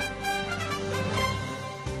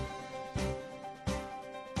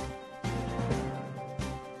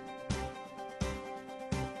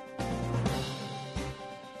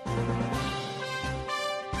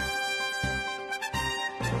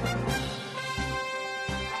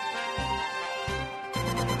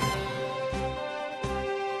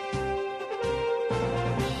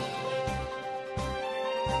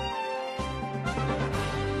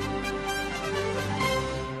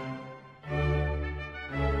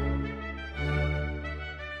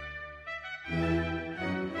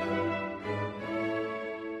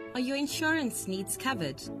 Your insurance needs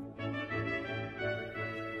covered.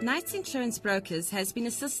 Knights Insurance Brokers has been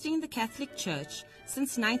assisting the Catholic Church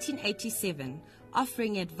since 1987,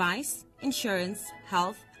 offering advice, insurance,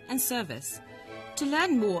 health, and service. To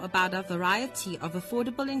learn more about our variety of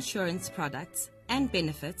affordable insurance products and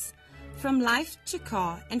benefits, from life to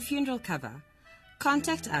car and funeral cover,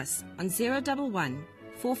 contact us on 011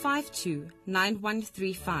 452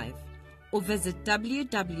 9135 or visit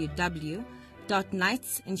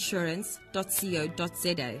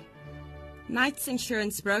www.knightsinsurance.co.za. Knights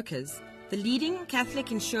Insurance Brokers, the leading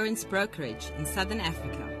Catholic insurance brokerage in Southern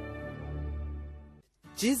Africa.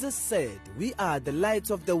 Jesus said, "We are the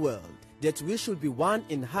light of the world, that we should be one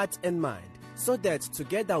in heart and mind, so that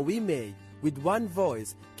together we may, with one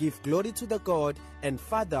voice, give glory to the God and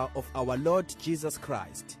Father of our Lord Jesus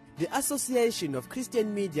Christ." The Association of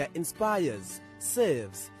Christian Media inspires,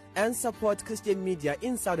 serves, and supports Christian media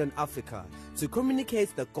in Southern Africa to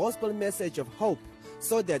communicate the gospel message of hope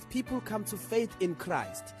so that people come to faith in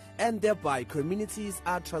Christ and thereby communities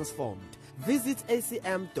are transformed. Visit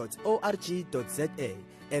acm.org.za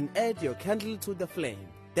and add your candle to the flame.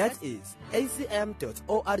 That is acm.org.za.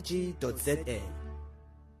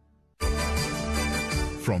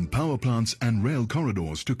 From power plants and rail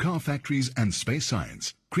corridors to car factories and space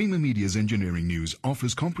science, Creamer Media's Engineering News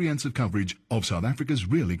offers comprehensive coverage of South Africa's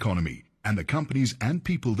real economy and the companies and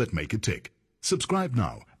people that make it tick. Subscribe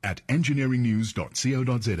now at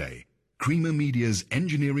engineeringnews.co.za. Creamer Media's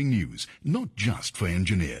Engineering News, not just for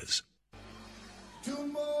engineers.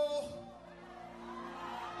 Come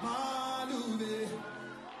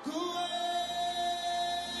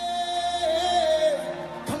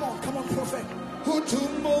on, prophet.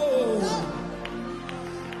 Hutumbo,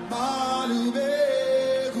 malube,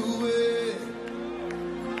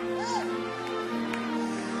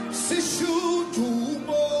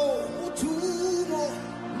 sishutumbo, tumo,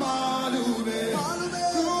 malube,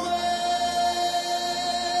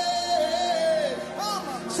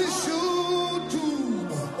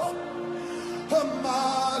 sishutumbo,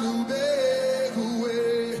 malube.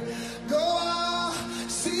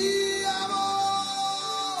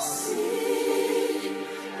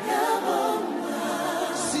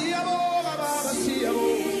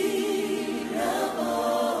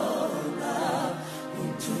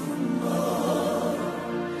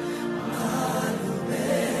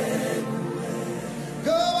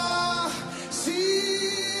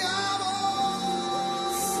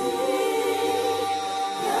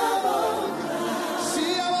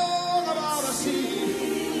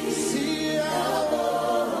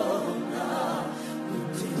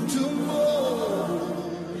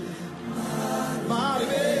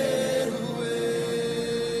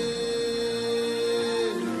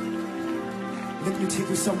 Let me take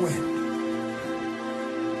you somewhere.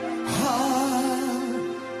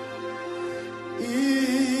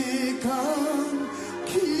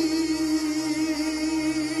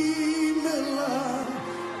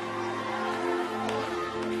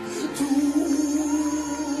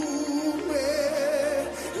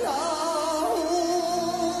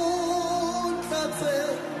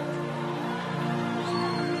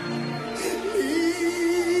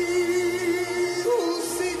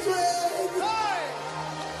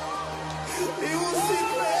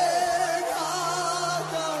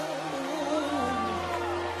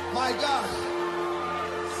 My God.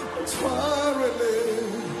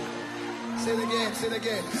 Say it again, say it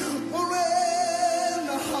again.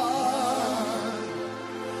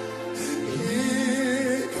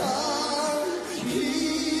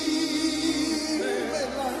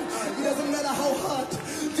 It doesn't matter how hard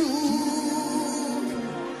do.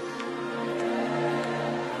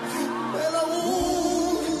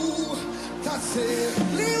 That's it.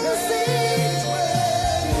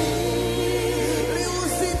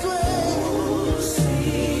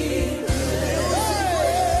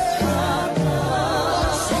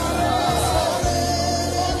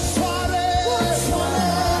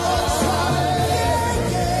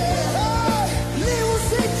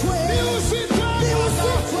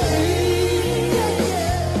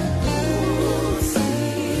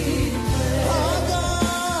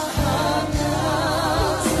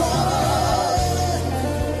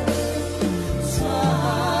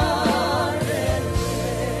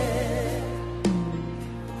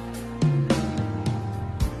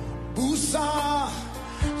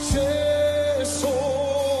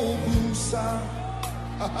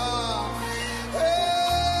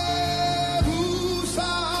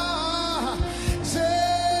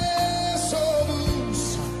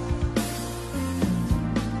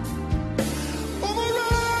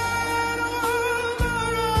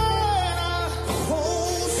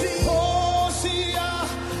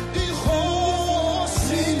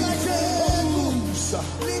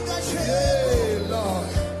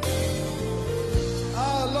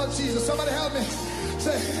 Jesus, somebody help me.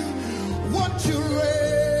 Say, won't you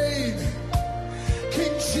reign,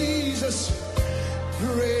 King Jesus,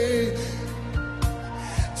 reign.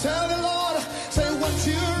 Tell the Lord, say, won't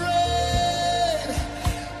you reign,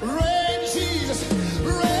 reign Jesus,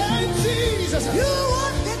 reign Jesus. You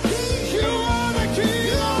are the King, you are the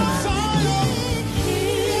King of Zion,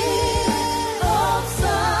 King of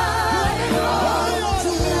Zion.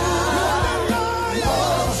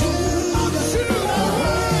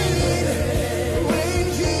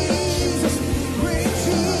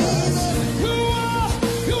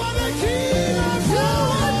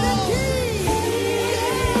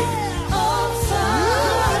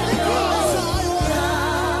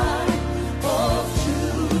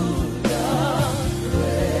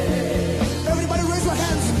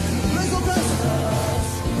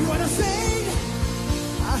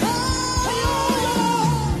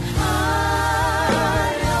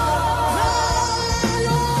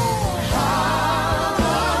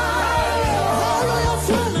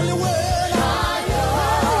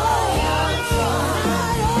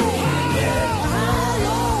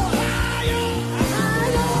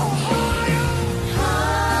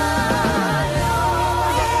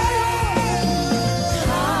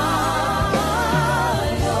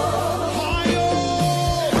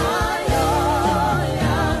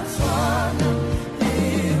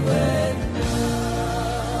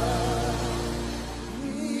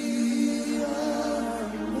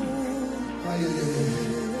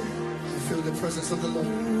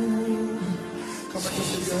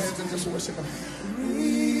 Just worship him.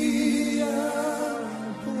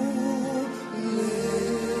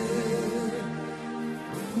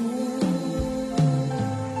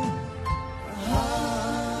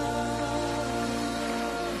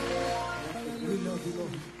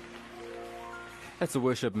 That's a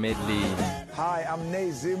worship medley. Hi, I'm Nay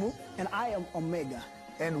Zimu. And I am Omega.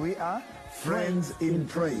 And we are Friends in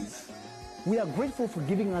Praise. We are grateful for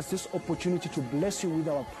giving us this opportunity to bless you with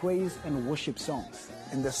our praise and worship songs.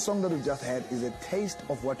 And the song that we just heard is a taste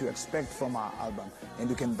of what to expect from our album. And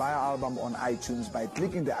you can buy our album on iTunes by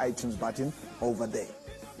clicking the iTunes button over there.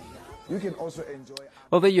 You can also enjoy...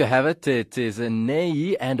 Well, there you have it. It is a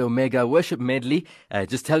Nei and Omega worship medley.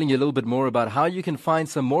 Just telling you a little bit more about how you can find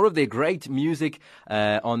some more of their great music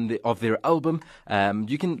of their album.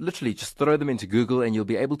 You can literally just throw them into Google and you'll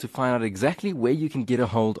be able to find out exactly where you can get a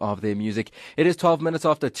hold of their music. It is 12 minutes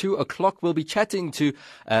after 2 o'clock. We'll be chatting to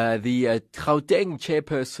the Gauteng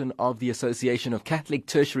chairperson of the Association of Catholic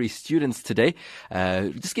Tertiary Students today,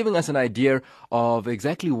 just giving us an idea of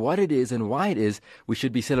exactly what it is and why it is we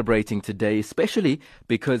should be celebrating today, especially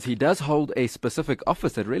because he does hold a specific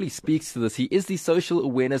office that really speaks to this. He is the Social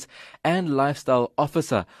Awareness and Lifestyle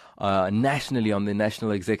Officer nationally on the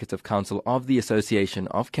National Executive Council of the Association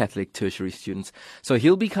of Catholic Tertiary Students. So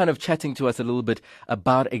he'll be kind of chatting to us a little bit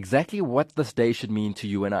about exactly what this day should mean to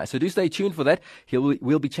you and I. So do stay tuned for that.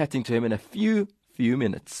 We'll be chatting to him in a few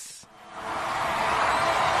minutes.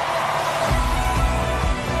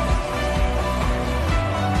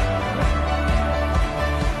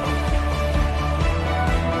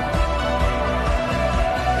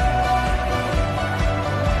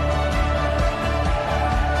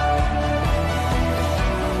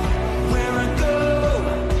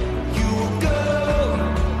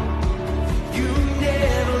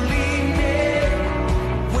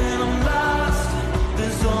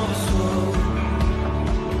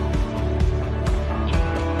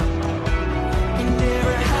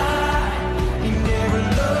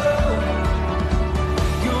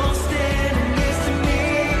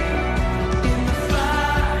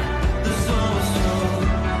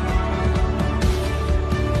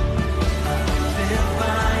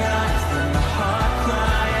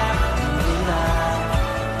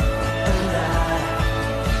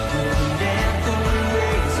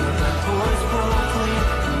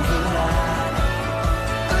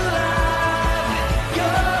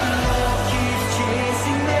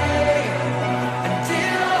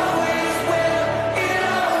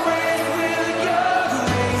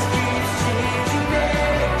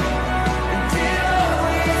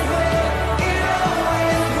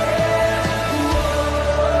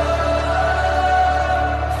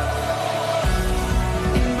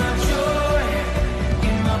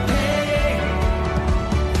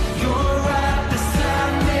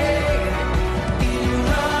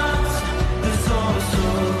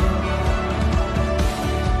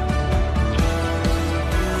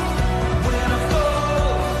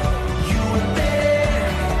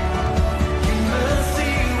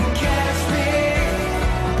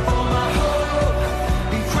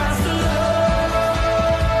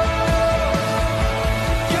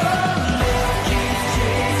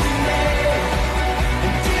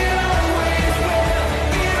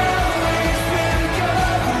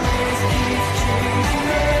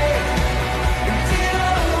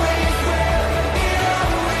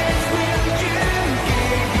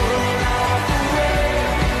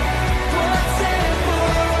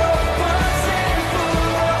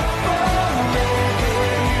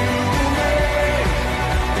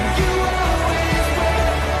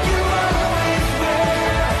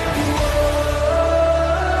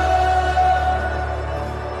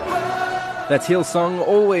 That's Hillsong,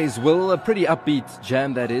 Always Will, a pretty upbeat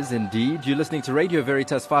jam that is indeed. You're listening to Radio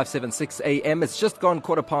Veritas 576 AM. It's just gone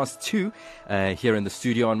 2:15 here in the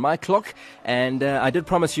studio on my clock. And I did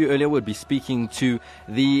promise you earlier we'd be speaking to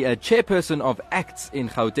the chairperson of ACTS in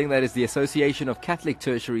Gauteng, that is the Association of Catholic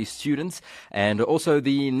Tertiary Students, and also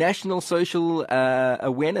the National Social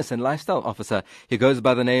Awareness and Lifestyle Officer. He goes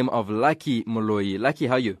by the name of Lucky Moloi. Lucky,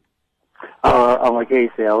 how are you? I'm okay,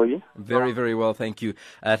 sir. How are you? Very, very well, thank you.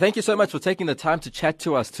 Thank you so much for taking the time to chat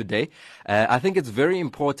to us today. I think it's very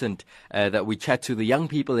important that we chat to the young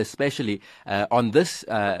people, especially on this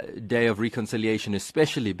day of reconciliation,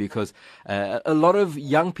 especially because a lot of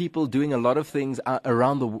young people doing a lot of things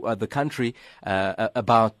around the country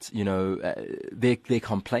about, their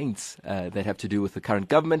complaints that have to do with the current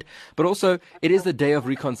government, but also it is the day of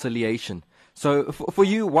reconciliation. So for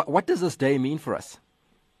you, what does this day mean for us?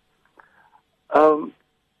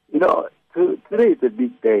 Today is a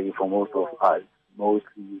big day for most of us,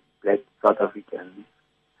 mostly Black South Africans.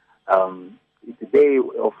 it's a day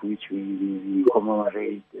of which we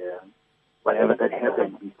commemorate whatever that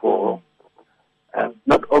happened before.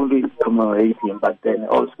 Not only commemorating, but then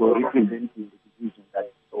also representing the division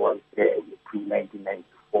that was there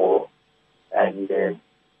pre-1994 and the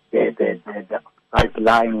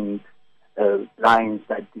lines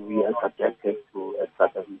that we are subjected to as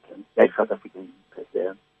South Africans, like South African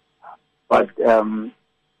people. But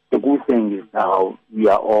the good thing is now we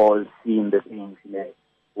are all seeing the things in a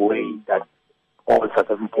way that all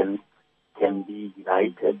South Africans can be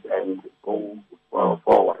united and go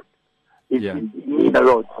forward. It means a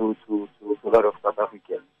lot to a lot of South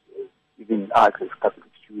Africans, even us as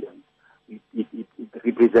Catholic students. It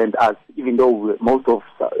represents us, even though most of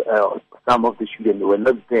some of the students were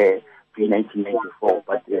not there pre-1994,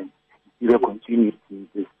 but still a continuity.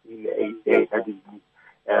 There's still a day that is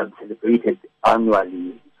celebrated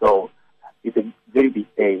annually. So it's a very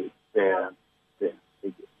big day.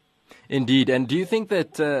 Indeed. And do you think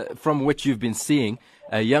that from what you've been seeing,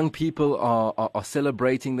 young people are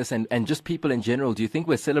celebrating this and just people in general, do you think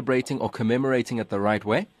we're celebrating or commemorating it the right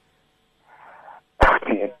way?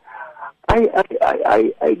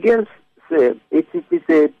 I guess it's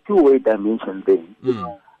a two-way dimension thing.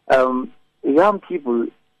 Young people,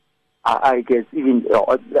 I guess, even,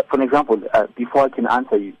 for example, before I can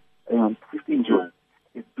answer you, 15 June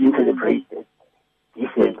is being celebrated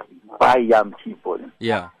differently by young people.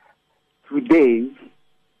 Yeah. Today,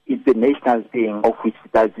 it's the national thing of which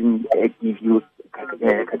doesn't give you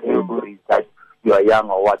categories that you are young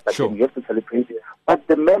or what, but then you have to celebrate it. But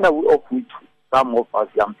the manner of which some of us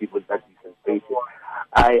young people that we celebrate it,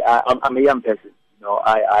 I'm a young person.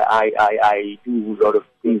 I do a lot of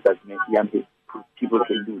things that young people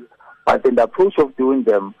can do. But then the approach of doing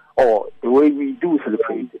them, or the way we do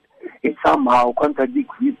celebrate it, it somehow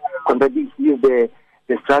contradicts with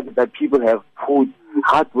the struggle that people have put,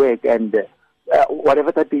 hard work and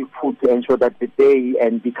whatever that they put to ensure that the day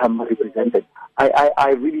and become represented.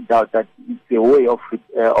 I really doubt that it's a way of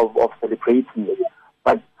celebrating it.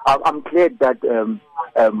 But I'm glad that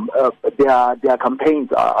there are campaigns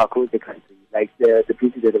across the country, like the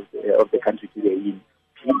president of the country today in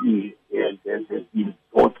PE has been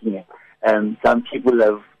talking, and some people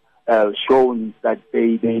have shown that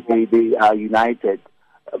they are united,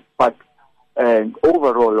 but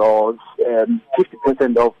overall,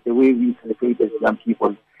 50% of the way we celebrate as young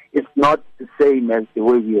people is not the same as the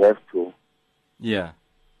way we have to. Yeah.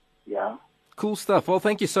 Yeah. Cool stuff. Well,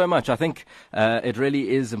 thank you so much. I think it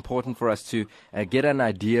really is important for us to get an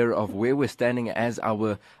idea of where we're standing as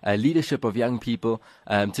our leadership of young people.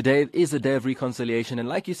 Today is a day of reconciliation. And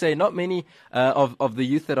like you say, not many of the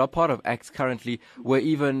youth that are part of ACTS currently were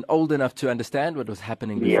even old enough to understand what was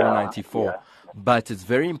happening before 94. Yeah. But it's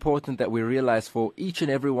very important that we realize for each and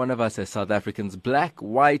every one of us as South Africans, black,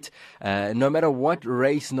 white, no matter what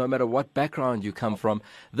race, no matter what background you come from,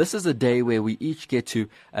 this is a day where we each get to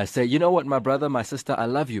say, you know what, my brother, my sister, I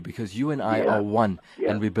love you because you and I are one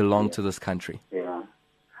and we belong to this country. Yeah.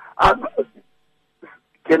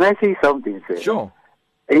 Can I say something, sir? Sure.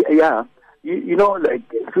 Yeah. You know, like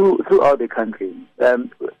throughout the country,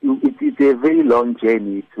 it's a very long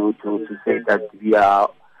journey to say that we are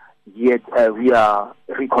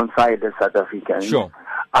reconciled as South Africans. Sure.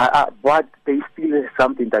 But there still is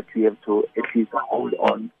something that we have to at least hold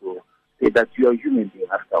on to, say that we are human beings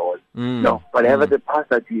after all. No, whatever the past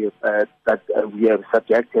that we have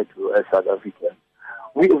subjected to as South Africans,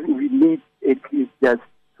 we need at least just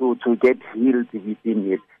to get healed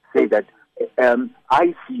within it. Say that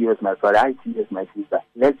I see you as my brother, I see you as my sister.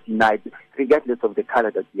 Let's unite, regardless of the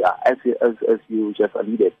color that we are, as you just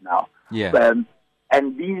alluded now. Yeah.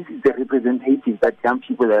 And these are the representatives that young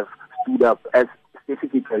people have stood up as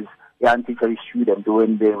specific as the anti-terror students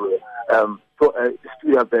when they were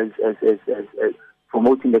stood up as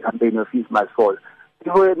promoting the campaign of Peace Must Fall.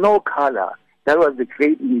 There were no color. That was the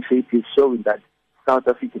great initiative showing that South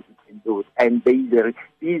Africans can do it. And these are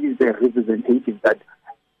the representatives that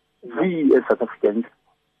we as South Africans,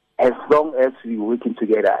 as long as we working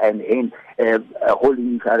together and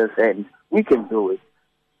holding each other's hands, we can do it.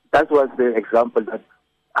 That was the example that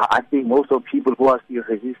I think most of people who are still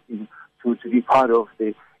resisting to be part of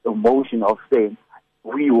the motion of saying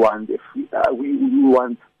we want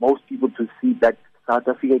most people to see that South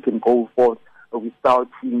Africa can go forth without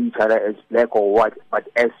seeing each other as black or white, but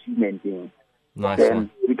as human beings. Nice then one.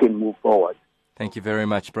 we can move forward. Thank you very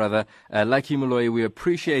much, brother. Like you, Moloi, we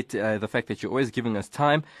appreciate the fact that you're always giving us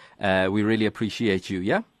time. We really appreciate you,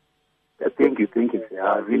 yeah? Thank you, sir.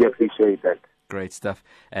 I really appreciate that. Great stuff.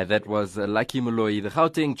 That was Lucky Moloi, the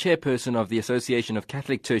Gauteng chairperson of the Association of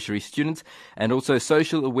Catholic Tertiary Students and also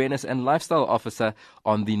Social Awareness and Lifestyle Officer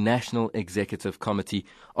on the National Executive Committee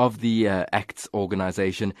of the ACTS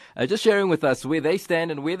organization. Just sharing with us where they stand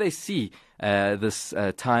and where they see this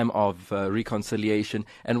time of reconciliation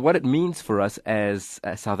and what it means for us as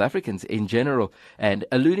South Africans in general, and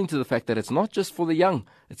alluding to the fact that it's not just for the young,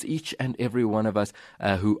 it's each and every one of us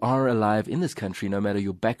who are alive in this country, no matter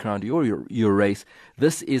your background or your race.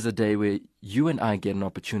 This is a day where you and I get an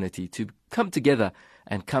opportunity to come together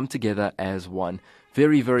and come together as one.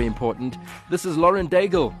 Very, very important. This is Lauren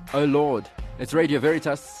Daigle, Oh Lord. It's Radio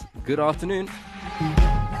Veritas. Good afternoon.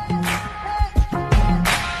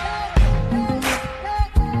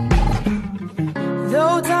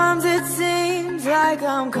 Though times it seems like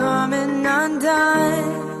I'm coming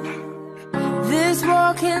undone, this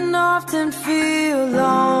walk can often feel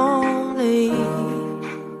lonely.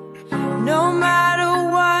 No matter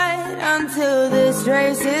what, until this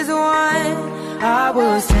race is won, I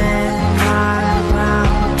will stand my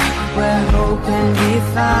ground where hope can be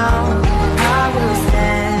found. I will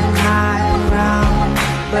stand my ground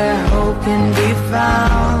where hope can be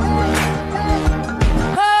found. Found.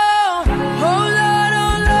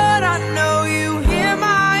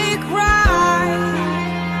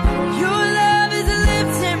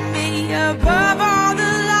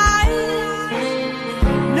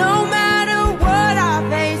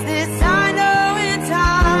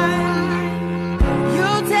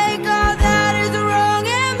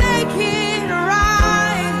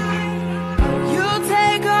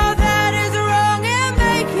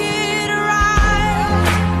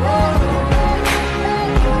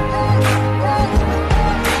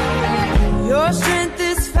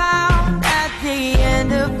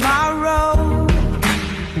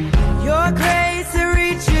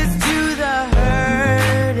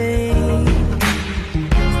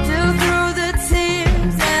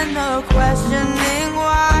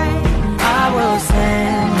 I will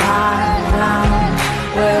stand my ground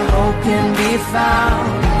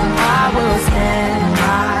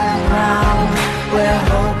where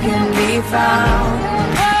hope can be found.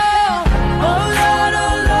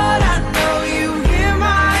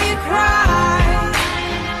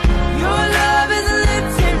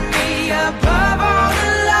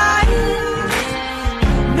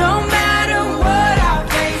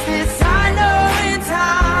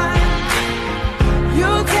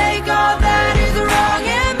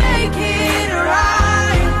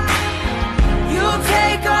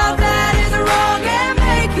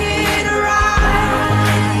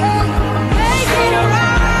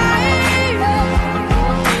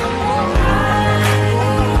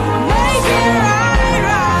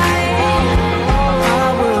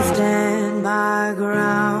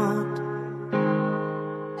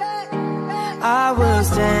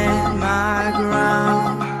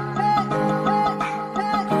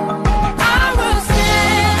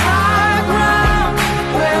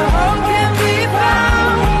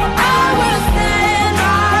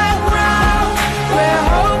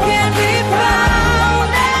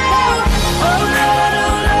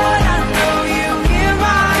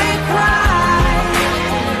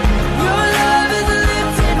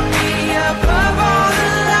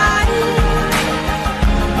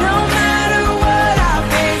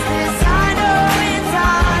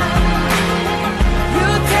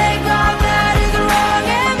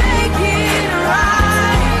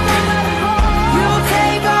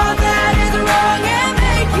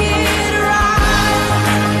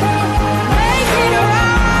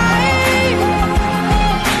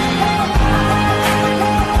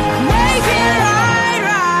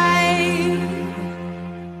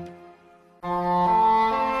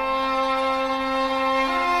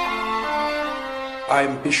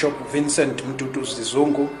 I'm Bishop Vincent Mtutu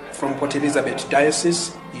Zizungu from Port Elizabeth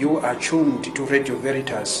Diocese. You are tuned to Radio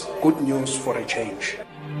Veritas. Good news for a change.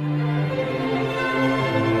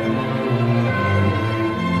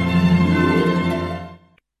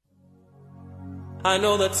 I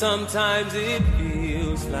know that sometimes it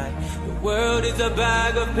feels like the world is a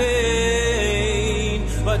bag of pain,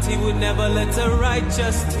 but he would never let a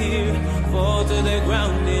righteous tear fall to the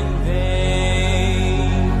ground in vain.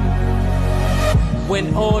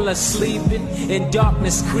 When all are sleeping and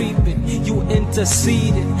darkness creeping, you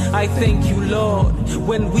interceded. I thank you, Lord.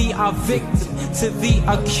 When we are victim to the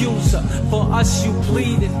accuser, for us you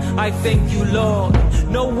pleaded. I thank you, Lord.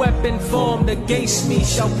 No weapon formed against me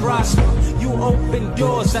shall prosper. You open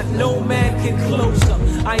doors that no man can close up.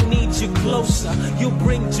 I need you closer. You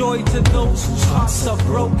bring joy to those whose hearts are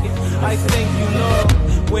broken. I thank you,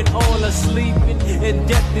 Lord. when all are sleeping and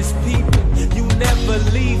death is peeping. You never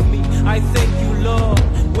leave me. I thank you, Lord,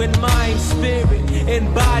 when mind, spirit,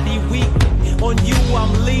 and body weaken. On you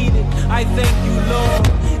I'm leaning. I thank you, Lord.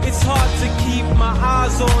 It's hard to keep my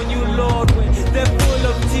eyes on you, Lord, when they're full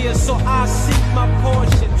of tears, so I seek my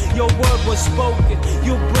portion. Your word was spoken.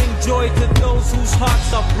 You bring joy to those whose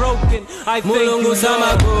hearts are broken. I thank you, Lord.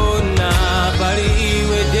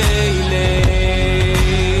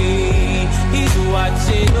 He's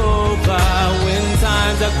watching over when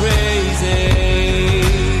times are crazy.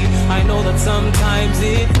 I know that sometimes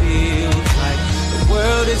it feels like the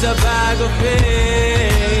world is a bag of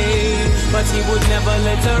pain, but he would never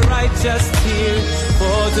let a righteous tear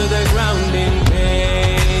fall to the ground in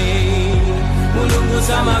pain. Mulungu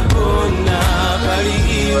samakona bali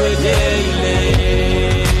iwe daily.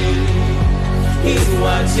 He's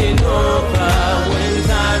watching over when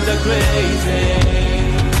times are crazy.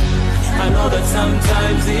 I know that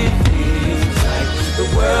sometimes it feels like the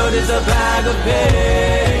world is a bag of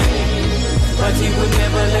pain, but he would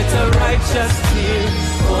never let a righteous tear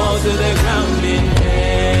fall to the ground in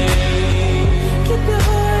pain. Keep your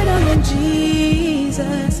heart on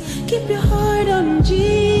Jesus. Keep your heart on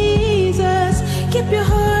Jesus. Keep your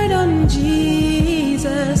heart on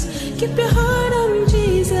Jesus. Keep your heart on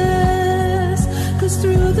Jesus. 'Cause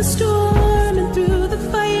through the storm and through the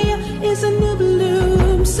fire is a new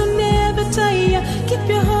bloom, so never tire. Keep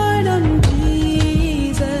your heart on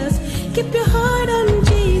Jesus. Keep your heart on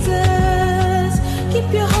Jesus. Keep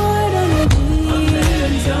your heart on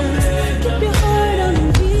Jesus. Keep your heart on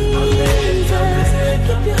Jesus.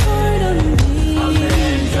 Keep your heart on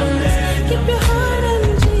Jesus. Keep your heart on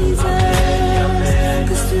Jesus.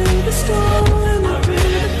 'Cause through the storm and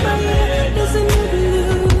through the fire there's a new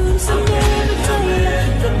bloom, so never tire.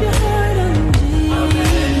 Keep your heart on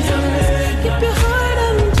Jesus. Keep your heart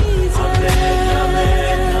on Jesus.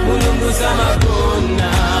 Mulungu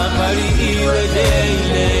samakona bali iwe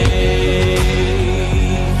daily.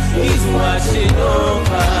 He's watching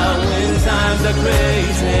over when times are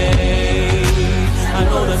crazy. I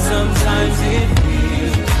know that sometimes it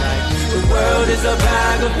feels like the world is a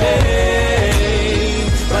bag of pain,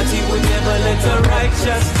 but he would never let a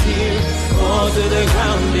righteous tear fall to the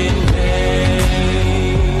ground in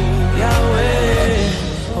vain. Yahweh,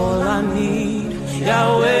 all I need.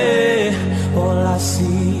 Yahweh, all I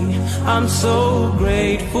see. I'm so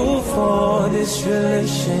grateful for this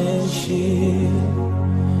relationship.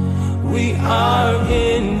 We are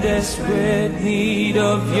in desperate need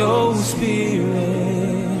of your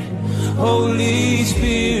spirit. Holy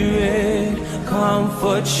Spirit,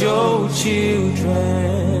 comfort your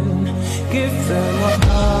children. Give them a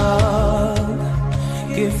hug,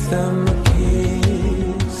 give them a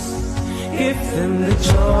kiss, give them the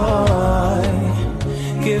joy,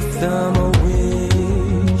 give them a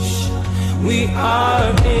wish. We are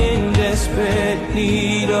in desperate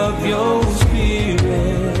need of your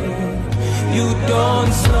spirit. You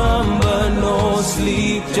don't slumber nor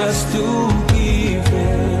sleep just to give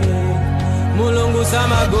it. Mulungu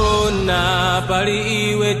samagona pali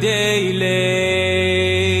iwe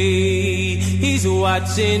daily. He's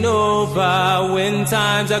watching over when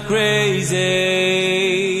times are crazy.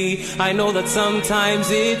 I know that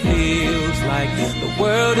sometimes it feels like the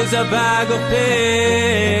world is a bag of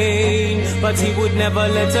pain, but he would never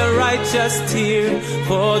let a righteous tear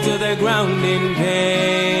fall to the ground in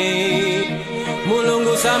vain.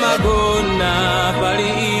 Mulungu samagona pali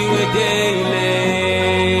iwe daily.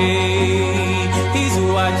 He's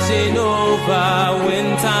watching over when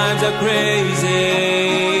times are crazy.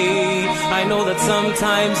 I know that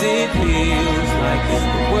sometimes it feels like the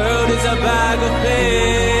world is a bag of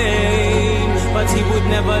pain, but he would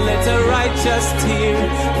never let a righteous tear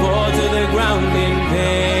fall to the ground in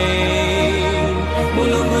vain.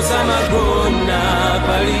 Mulungu samagona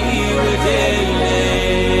pali iwe daily.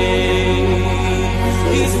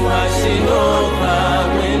 He's watching over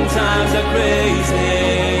when times are crazy.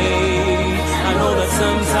 I know that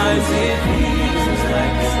sometimes it feels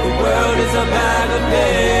like the world is a bag of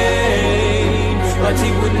pain, but he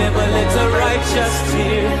would never let a righteous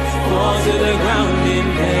tear fall to the ground in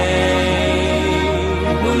vain.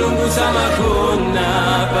 Mulungu samakona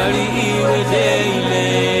pali iwe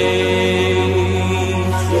daily.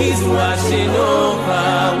 He's watching over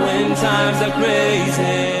when times are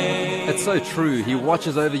crazy. It's so true. He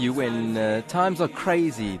watches over you when times are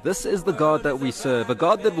crazy. This is the God that we serve, a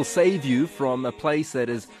God that will save you from a place that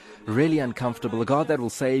is really uncomfortable, a God that will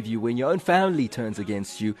save you when your own family turns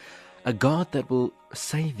against you, a God that will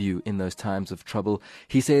save you in those times of trouble.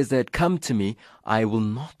 He says that, come to me, I will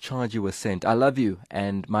not charge you a cent. I love you,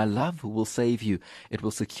 and my love will save you. It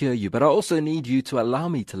will secure you. But I also need you to allow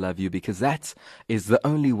me to love you, because that is the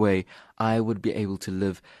only way I would be able to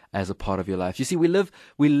live as a part of your life. You see, we live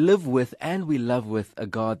with and we love with a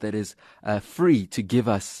God that is free to give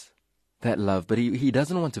us that love, but he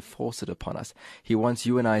doesn't want to force it upon us. He wants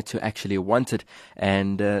you and I to actually want it,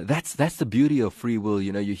 and that's the beauty of free will.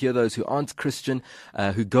 You know, you hear those who aren't Christian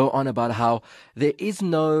who go on about how there is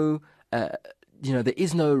no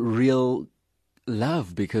real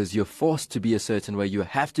love because you're forced to be a certain way. You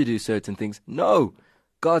have to do certain things. No,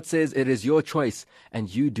 God says it is your choice,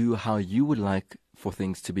 and you do how you would like for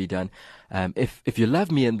things to be done. If you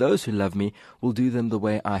love me, and those who love me will do them the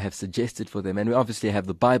way I have suggested for them. And we obviously have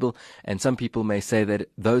the Bible, and some people may say that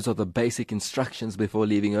those are the basic instructions before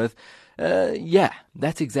leaving earth. Yeah,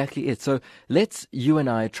 that's exactly it. So let's, you and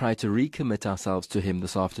I, try to recommit ourselves to Him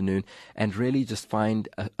this afternoon and really just find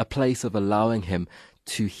a place of allowing Him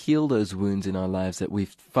to heal those wounds in our lives that we've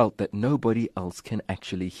felt that nobody else can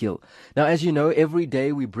actually heal. Now, as you know, every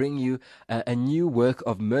day we bring you a new work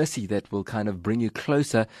of mercy that will kind of bring you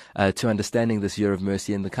closer to understanding this year of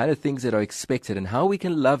mercy and the kind of things that are expected and how we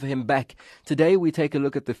can love Him back. Today we take a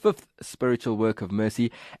look at the 5th spiritual work of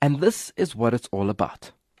mercy, and this is what it's all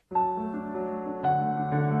about.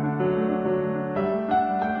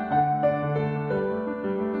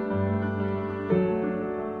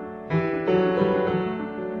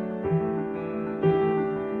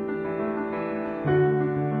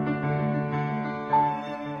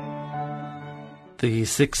 The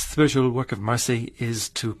 6th spiritual work of mercy is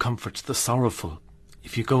to comfort the sorrowful.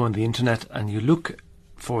 If you go on the internet and you look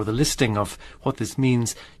for the listing of what this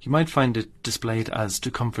means, you might find it displayed as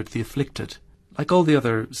to comfort the afflicted. Like all the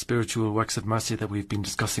other spiritual works of mercy that we've been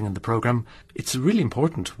discussing in the programme, it's a really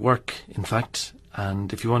important work, in fact,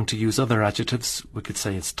 and if you want to use other adjectives, we could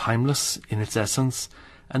say it's timeless in its essence,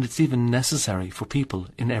 and it's even necessary for people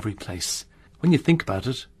in every place. When you think about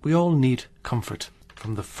it, we all need comfort.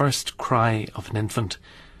 From the first cry of an infant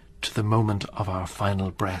to the moment of our final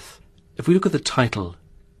breath. If we look at the title,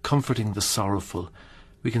 Comforting the Sorrowful,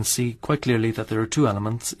 we can see quite clearly that there are two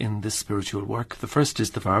elements in this spiritual work. The first is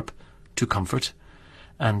the verb, to comfort,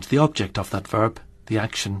 and the object of that verb, the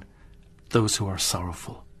action, those who are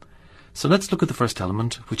sorrowful. So let's look at the first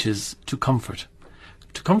element, which is to comfort.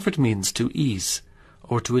 To comfort means to ease,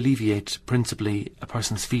 or to alleviate principally a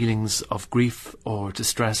person's feelings of grief or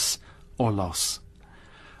distress or loss.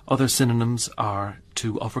 Other synonyms are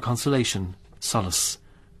to offer consolation, solace,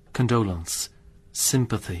 condolence,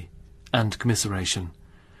 sympathy, and commiseration.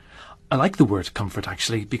 I like the word comfort,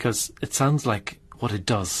 actually, because it sounds like what it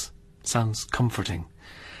does. It sounds comforting.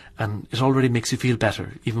 And it already makes you feel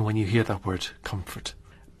better, even when you hear that word, comfort.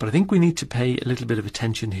 But I think we need to pay a little bit of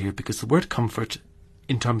attention here, because the word comfort,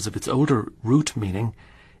 in terms of its older root meaning,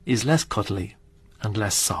 is less cuddly and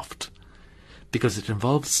less soft, because it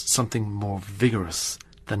involves something more vigorous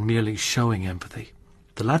than merely showing empathy.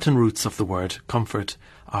 The Latin roots of the word comfort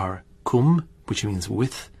are cum, which means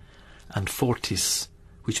with, and fortis,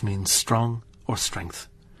 which means strong or strength.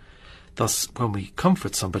 Thus, when we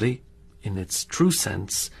comfort somebody, in its true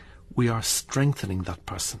sense, we are strengthening that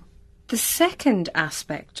person. The second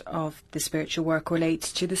aspect of the spiritual work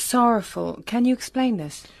relates to the sorrowful. Can you explain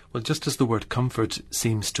this? Well, just as the word comfort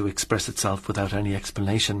seems to express itself without any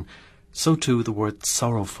explanation, so too the word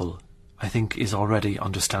sorrowful, I think, is already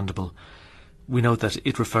understandable. We know that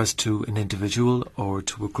it refers to an individual or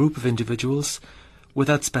to a group of individuals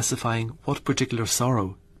without specifying what particular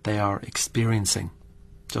sorrow they are experiencing.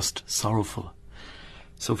 Just sorrowful.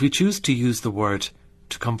 So if we choose to use the word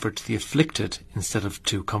to comfort the afflicted instead of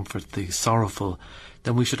to comfort the sorrowful,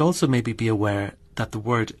 then we should also maybe be aware that the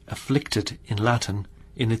word afflicted in Latin,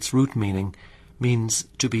 in its root meaning, means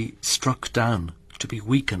to be struck down, to be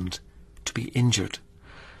weakened, to be injured.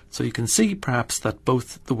 So you can see perhaps that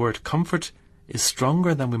both the word comfort is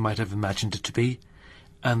stronger than we might have imagined it to be,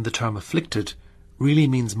 and the term afflicted really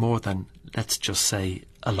means more than, let's just say,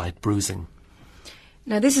 a light bruising.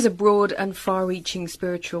 Now, this is a broad and far-reaching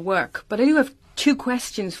spiritual work, but I do have two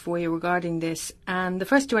questions for you regarding this. And the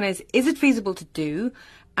first one is it feasible to do,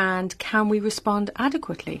 and can we respond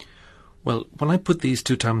adequately? Well, when I put these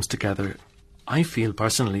two terms together, I feel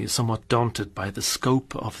personally somewhat daunted by the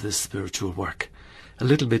scope of this spiritual work. A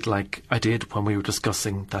little bit like I did when we were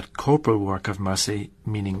discussing that corporal work of mercy,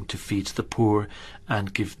 meaning to feed the poor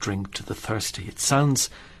and give drink to the thirsty. It sounds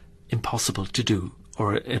impossible to do,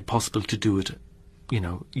 or impossible to do it,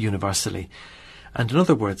 universally. And in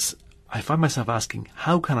other words, I find myself asking,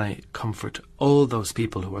 how can I comfort all those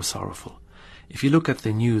people who are sorrowful? If you look at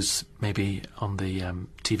the news, maybe on the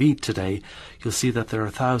TV today, you'll see that there are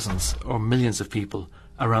thousands or millions of people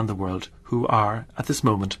around the world who are, at this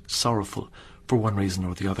moment, sorrowful for one reason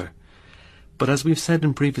or the other. But as we've said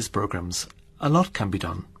in previous programmes, a lot can be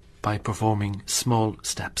done by performing small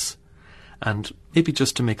steps. And maybe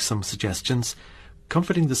just to make some suggestions,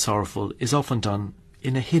 comforting the sorrowful is often done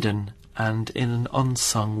in a hidden and in an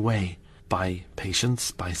unsung way, by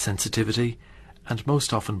patience, by sensitivity, and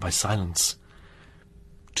most often by silence.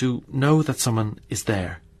 To know that someone is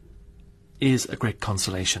there is a great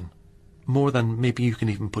consolation, more than maybe you can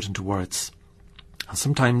even put into words. And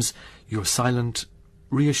sometimes your silent,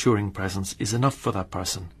 reassuring presence is enough for that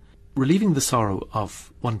person. Relieving the sorrow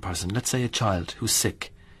of one person, let's say a child who's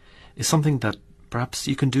sick, is something that perhaps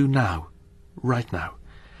you can do now, right now.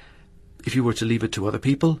 If you were to leave it to other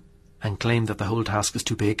people and claim that the whole task is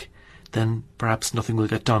too big, then perhaps nothing will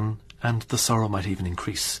get done and the sorrow might even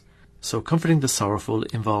increase. So comforting the sorrowful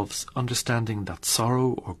involves understanding that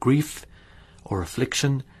sorrow or grief or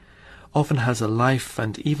affliction often has a life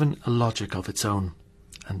and even a logic of its own.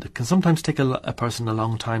 And it can sometimes take a person a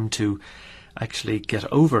long time to actually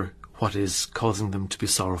get over what is causing them to be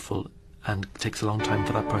sorrowful, and it takes a long time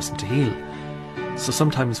for that person to heal. So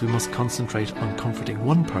sometimes we must concentrate on comforting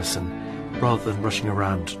one person rather than rushing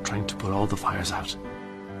around trying to put all the fires out.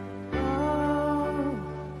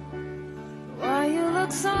 Why you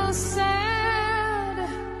look so sad?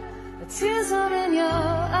 The tears are in your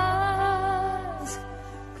eyes.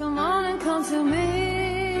 Come on and come to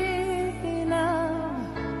me now.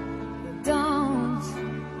 Don't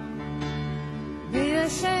be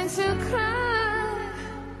ashamed to cry.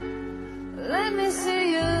 Let me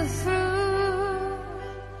see you through.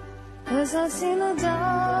 'Cause I've seen the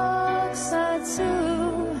dark side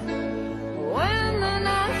too. When the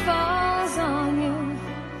night falls on you,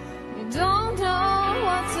 you don't know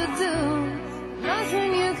what to do.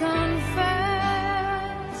 Nothing you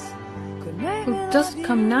confess could make me. Well, does it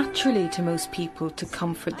come naturally to most people to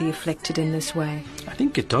comfort the afflicted in this way? I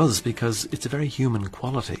think it does, because it's a very human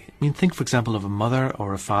quality. I mean, think, for example, of a mother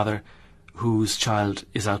or a father whose child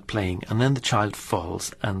is out playing, and then the child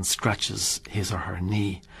falls and scratches his or her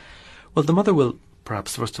knee. Well, the mother will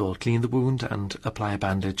perhaps first of all clean the wound and apply a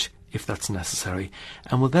bandage if that's necessary,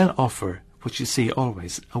 and will then offer, what you see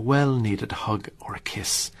always, a well-needed hug or a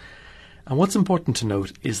kiss. And what's important to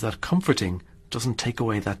note is that comforting doesn't take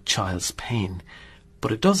away that child's pain,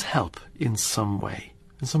 but it does help in some way,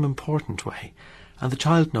 in some important way, and the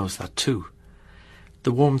child knows that too.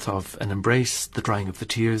 The warmth of an embrace, the drying of the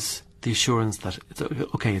tears, the assurance that it's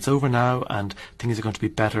okay, it's over now and things are going to be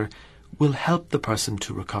better, will help the person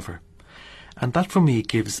to recover. And that for me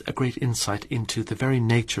gives a great insight into the very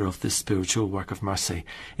nature of this spiritual work of mercy.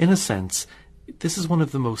 In a sense, this is one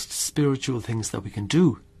of the most spiritual things that we can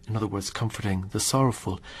do. In other words, comforting the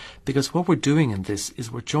sorrowful. Because what we're doing in this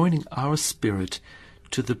is we're joining our spirit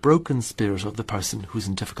to the broken spirit of the person who's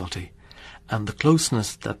in difficulty. And the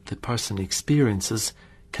closeness that the person experiences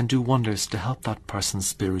can do wonders to help that person's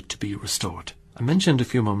spirit to be restored. I mentioned a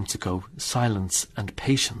few moments ago silence and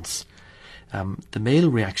patience. The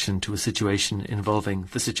male reaction to a situation involving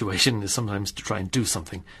the situation is sometimes to try and do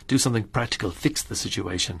something practical, fix the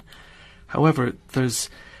situation. However, there's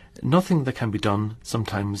nothing that can be done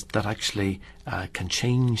sometimes that actually can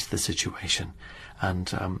change the situation.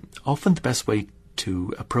 And often the best way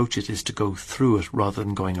to approach it is to go through it rather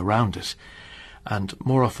than going around it. And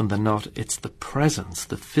more often than not, it's the presence,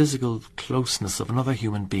 the physical closeness of another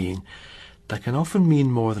human being that can often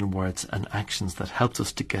mean more than words and actions that helps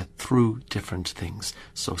us to get through different things.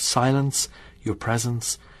 So silence, your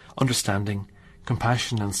presence, understanding,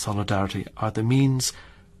 compassion and solidarity are the means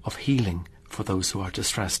of healing for those who are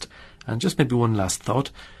distressed. And just maybe one last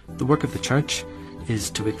thought. The work of the church is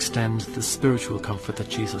to extend the spiritual comfort that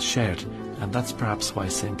Jesus shared. And that's perhaps why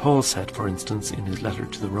St. Paul said, for instance, in his letter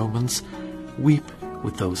to the Romans, weep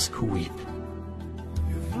with those who weep.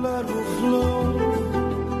 Your blood will flow.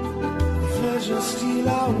 Pleasure still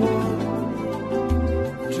I want,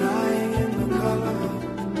 drying in the color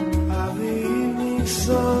of the evening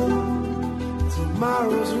sun.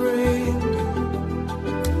 Tomorrow's rain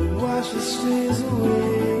will wash the stains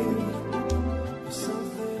away.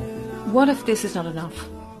 What if this is not enough?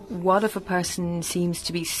 What if a person seems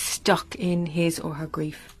to be stuck in his or her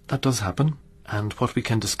grief? That does happen. And what we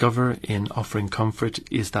can discover in offering comfort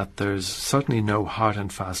is that there's certainly no hard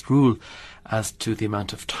and fast rule as to the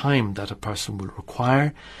amount of time that a person will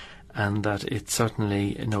require, and that it's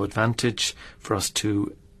certainly no advantage for us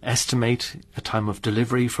to estimate a time of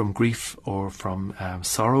delivery from grief or from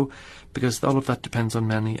sorrow, because all of that depends on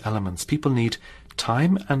many elements. People need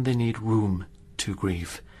time and they need room to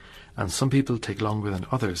grieve. And some people take longer than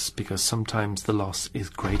others because sometimes the loss is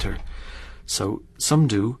greater. So some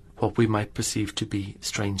do what we might perceive to be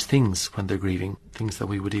strange things when they're grieving, things that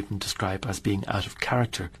we would even describe as being out of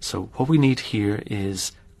character. So what we need here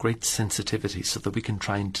is great sensitivity so that we can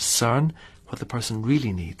try and discern what the person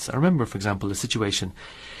really needs. I remember, for example, a situation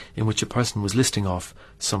in which a person was listing off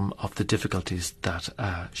some of the difficulties that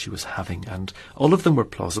she was having, and all of them were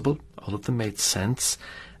plausible, all of them made sense,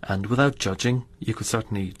 and without judging, you could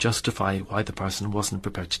certainly justify why the person wasn't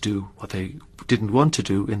prepared to do what they didn't want to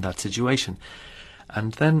do in that situation.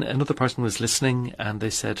 And then another person was listening, and they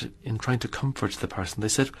said, in trying to comfort the person, they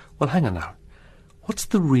said, well, hang on now, what's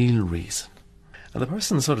the real reason? And the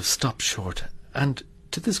person sort of stopped short, and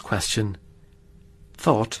to this question,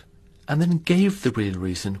 thought, and then gave the real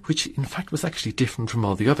reason, which in fact was actually different from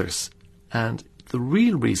all the others. And the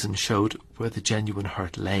real reason showed where the genuine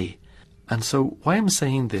hurt lay. And so why I'm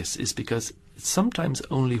saying this is because it's sometimes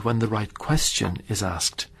only when the right question is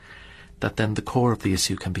asked that then the core of the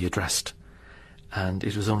issue can be addressed. And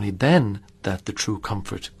it was only then that the true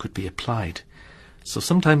comfort could be applied. So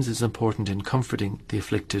sometimes it's important in comforting the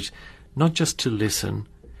afflicted not just to listen,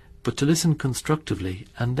 but to listen constructively,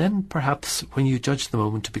 and then perhaps when you judge the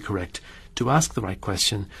moment to be correct, to ask the right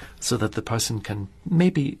question so that the person can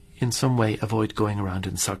maybe in some way avoid going around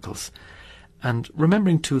in circles. And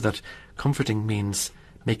remembering too that comforting means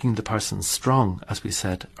making the person strong, as we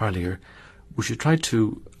said earlier. We should try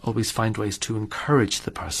to always find ways to encourage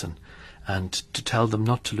the person and to tell them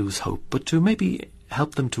not to lose hope, but to maybe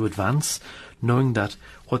help them to advance, knowing that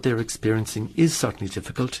what they're experiencing is certainly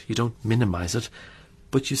difficult. You don't minimize it,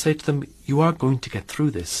 but you say to them, you are going to get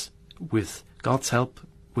through this with God's help,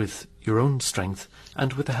 with your own strength,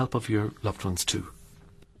 and with the help of your loved ones too.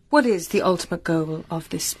 What is the ultimate goal of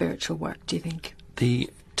this spiritual work, do you think? The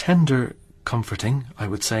tender comforting, I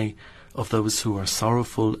would say, of those who are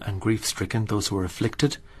sorrowful and grief-stricken, those who are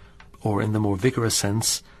afflicted, or in the more vigorous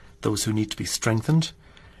sense, those who need to be strengthened,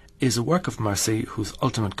 is a work of mercy whose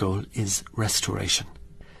ultimate goal is restoration.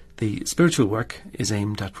 The spiritual work is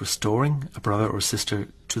aimed at restoring a brother or sister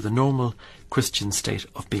to the normal Christian state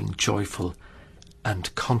of being joyful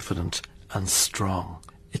and confident and strong.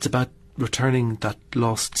 It's about returning that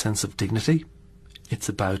lost sense of dignity. It's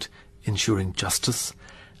about ensuring justice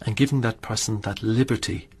and giving that person that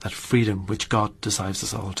liberty, that freedom which God desires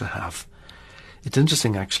us all to have. It's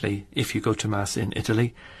interesting, actually, if you go to Mass in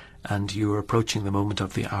Italy and you're approaching the moment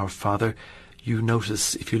of the Our Father, you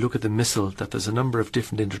notice, if you look at the Missal, that there's a number of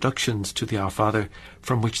different introductions to the Our Father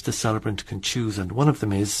from which the celebrant can choose, and one of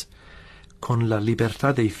them is Con la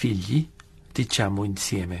libertà dei figli diciamo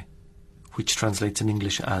insieme, which translates in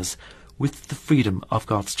English as with the freedom of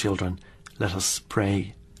God's children, let us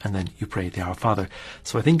pray, and then you pray the Our Father.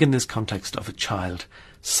 So I think in this context of a child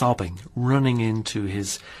sobbing, running into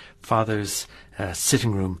his father's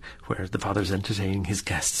sitting room where the father's entertaining his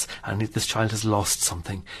guests, and this child has lost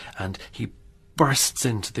something, and he bursts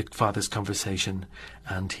into the father's conversation,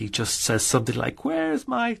 and he just says something like, "Where's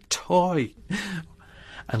my toy?"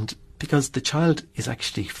 And because the child is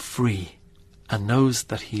actually free and knows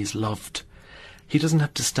that he is loved, he doesn't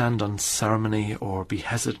have to stand on ceremony or be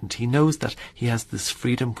hesitant. He knows that he has this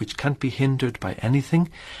freedom which can't be hindered by anything,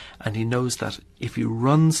 and he knows that if he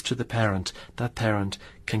runs to the parent, that parent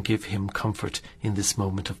can give him comfort in this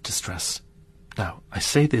moment of distress. Now, I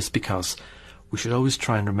say this because we should always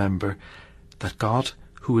try and remember that God,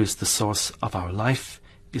 who is the source of our life,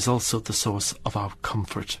 is also the source of our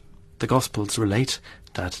comfort. The Gospels relate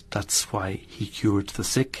that that's why he cured the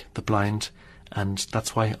sick, the blind, and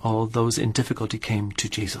that's why all those in difficulty came to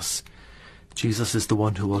Jesus. Jesus is the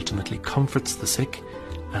one who ultimately comforts the sick,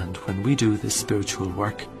 and when we do this spiritual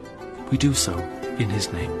work, we do so in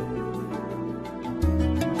his name.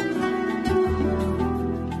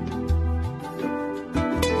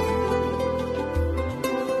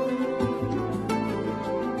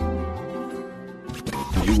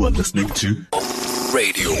 You are listening to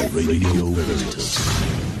Radio Veritas.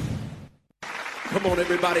 Come on,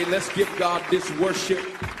 everybody, let's give God this worship.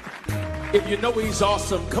 If you know he's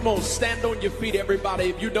awesome, come on, stand on your feet, everybody.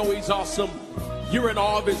 If you know he's awesome, you're in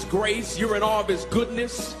awe of his grace, you're in awe of his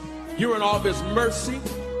goodness, you're in awe of his mercy,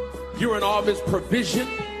 you're in awe of his provision.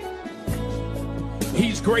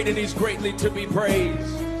 He's great and he's greatly to be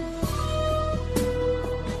praised.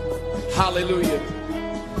 Hallelujah.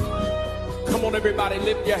 Come on, everybody,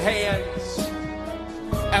 lift your hands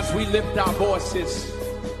as we lift our voices.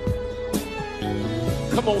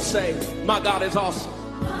 Come on, say, my God is awesome.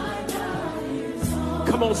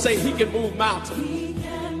 Come on, say, he can move mountains.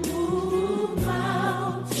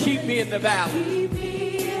 Keep me in the valley.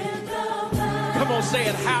 Come on, say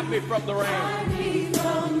it, hide me from the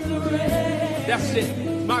rain. That's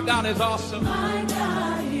it. My God is awesome.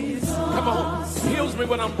 Come on. Heals me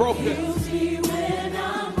when I'm broken.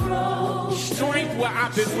 Strength where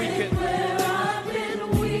I've been weakened.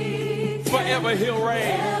 Forever he'll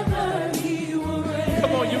reign.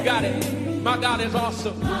 Come on, you got it. My God is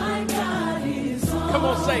awesome. Come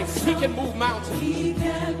on, say, he can move mountains.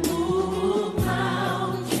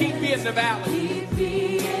 Keep me in the valley.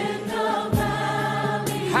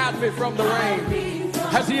 Hide me from the rain.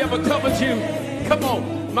 Has he ever covered you? Come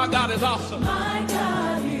on, my God is awesome.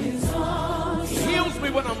 Heals me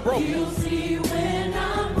when I'm broken.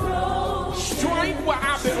 Strength where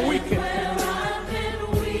I've been weakened.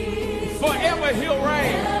 Forever he'll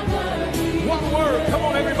reign. One word, come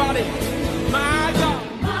on everybody. My God.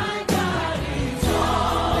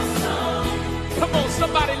 Come on,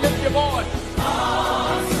 somebody lift your voice.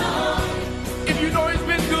 If you know he's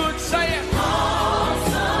been good, say it.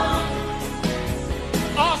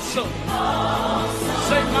 Awesome.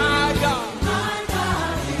 Say, my God.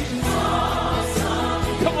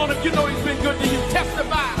 Come on, if you know he's been good to you,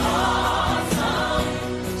 testify.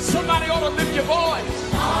 Somebody ought to lift your voice.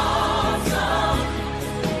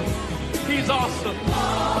 He's awesome.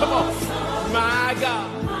 Come on. My God.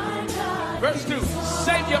 Verse 2.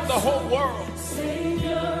 Savior of the whole world.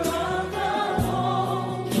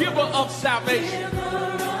 Giver of salvation.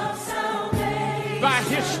 By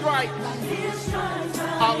his stripes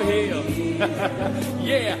I'm healed.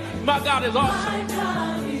 Yeah, my God is awesome.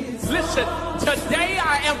 Listen, today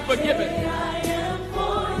I am forgiven.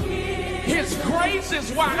 His grace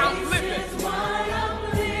is why I'm living.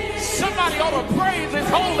 Somebody ought to praise his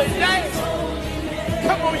holy name.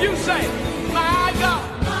 Come on, you say, my God.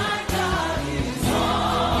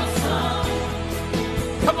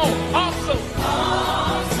 Come on, awesome.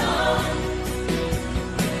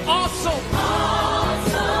 Awesome.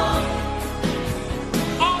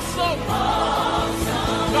 Awesome.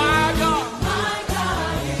 My God.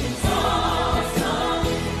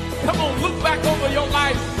 Come on, look back over your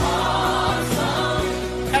life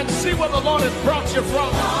and see where the Lord has brought you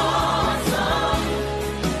from.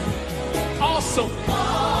 Awesome.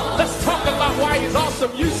 Let's talk about why he's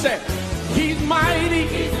awesome. You said, he's mighty.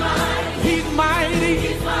 He's mighty. He's mighty.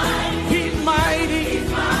 He's mighty. He's mighty.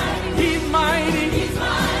 He's mighty. He's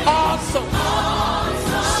mighty. Awesome.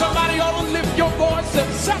 Somebody ought to lift your voice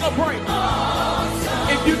and celebrate.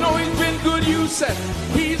 If you know he's been good, you say,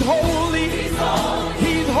 he's holy. He's holy.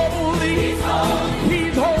 He's holy. He's holy.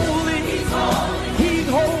 He's holy. He's holy. He's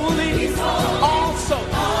holy. He's holy. Awesome.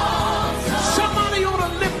 Somebody ought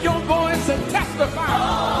to lift your voice and testify.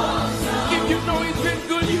 If you know he's been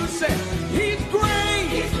good, you say, he's great.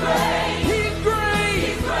 He's great. He's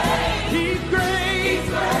great. He's great. He's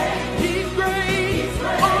great. He's great.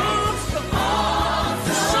 Awesome.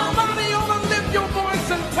 Somebody ought to lift your voice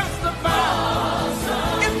and testify.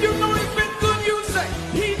 If you know he's been good, you say,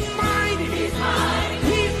 he's mighty. He's mighty.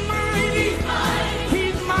 He's mighty.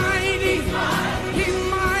 He's mighty. He's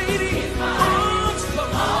mighty.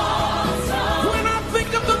 Awesome. When I think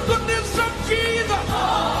of the goodness of Jesus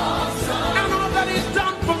and all that he's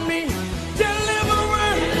done for me,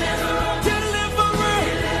 deliverer, deliverer,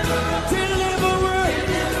 deliverer,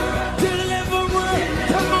 deliverer.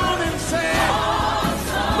 Come on and say it.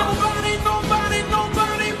 Nobody, nobody,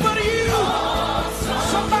 nobody but you.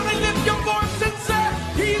 Somebody lift your voice and say,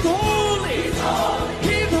 he's holy. He's holy.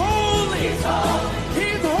 He's holy.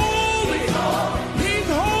 He's holy. He's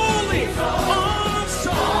holy.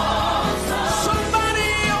 Awesome. Somebody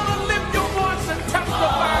ought to lift your voice and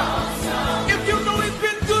testify. If you know he's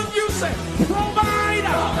been good, you say,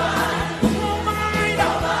 provider.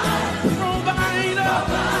 Provider. Provider.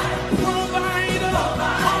 Provider.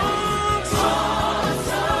 Awesome.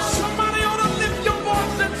 Somebody ought to lift your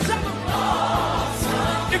voice and celebrate.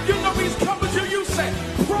 If you know he's covered you, you say,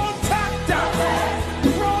 protector.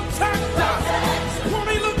 Protector. Won't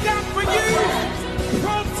he look out for you?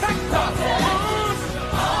 Protector.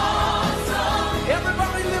 Awesome.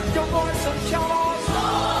 Everybody lift your voice and shout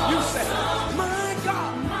awesome. You say, my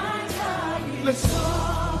God. Listen,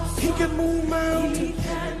 he can move mountains.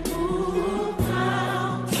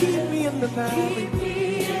 Keep me in the valley.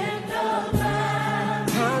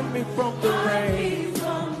 Hide me from the rain.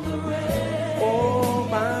 Oh,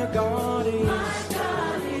 my God is.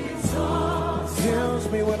 Heals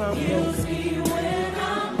me when I'm broken.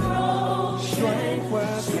 Strength where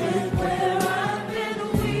I've been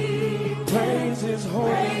weak. Praise his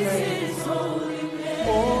holy name.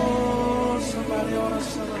 Oh, somebody ought to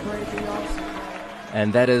celebrate the awesome.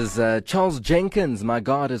 And that is Charles Jenkins, My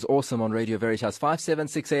God is Awesome, on Radio Veritas,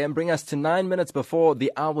 576 AM. Bring us to 9 minutes before the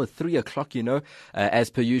hour, 3 o'clock, as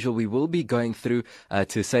per usual, we will be going through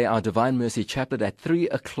to say our Divine Mercy Chaplet at 3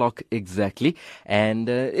 o'clock exactly. And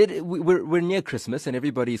we're near Christmas and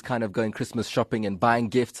everybody's kind of going Christmas shopping and buying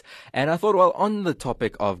gifts. And I thought, well, on the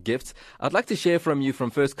topic of gifts, I'd like to share from you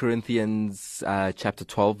from 1 Corinthians chapter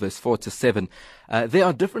 12, verse 4 to 7. There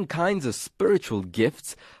are different kinds of spiritual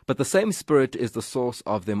gifts, but the same Spirit is the source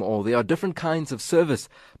of them all. There are different kinds of service,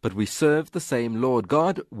 but we serve the same Lord.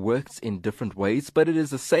 God works in different ways, but it is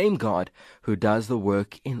the same God who does the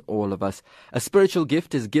work in all of us. A spiritual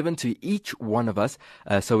gift is given to each one of us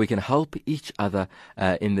so we can help each other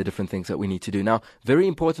in the different things that we need to do. Now, very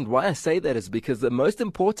important, why I say that is because the most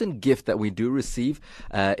important gift that we do receive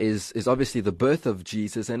is obviously the birth of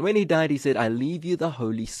Jesus. And when he died, he said, I leave you the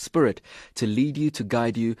Holy Spirit to lead you, to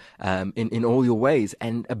guide you in all your ways.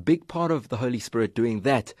 And a big part of the Holy Spirit doing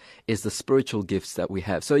that is the spiritual gifts that we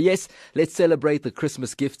have. So yes, let's celebrate the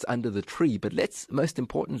Christmas gifts under the tree, but let's most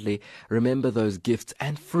importantly remember those gifts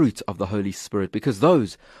and fruit of the Holy Spirit, because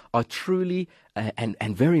those are truly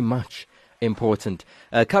and very much important.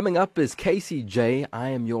 Coming up is Casey J, I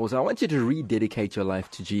Am Yours. I want you to rededicate your life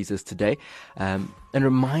to Jesus today and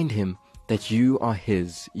remind him that you are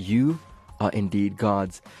his. You are indeed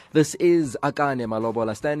God's. This is Akane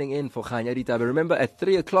Malobola standing in for Khanya Ditaba. Remember, at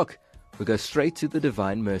 3 o'clock, we go straight to the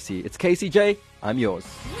Divine Mercy. It's Casey J, I'm yours.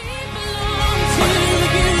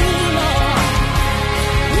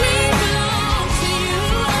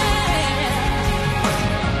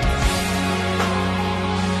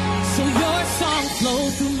 So your song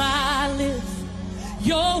flows through my lips,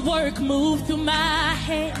 your work moves through my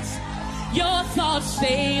hands, your thoughts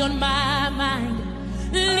stay on my mind.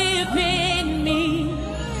 Live in me.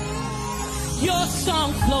 Your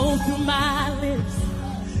song flows through my lips,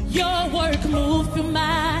 your work moves through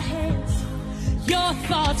my hands, your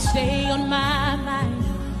thoughts stay on my mind.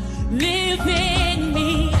 Live in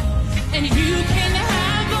me, and you can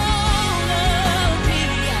have all of me,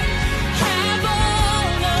 have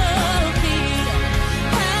all of me,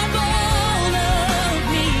 have all of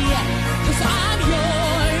me, 'cause I'm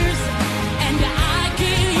yours, and I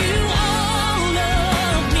give you all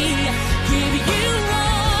of me, give you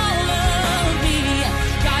all of me.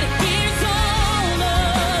 God, here's all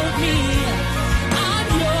of me. I'm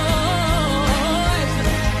yours,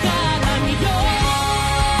 God, I'm yours.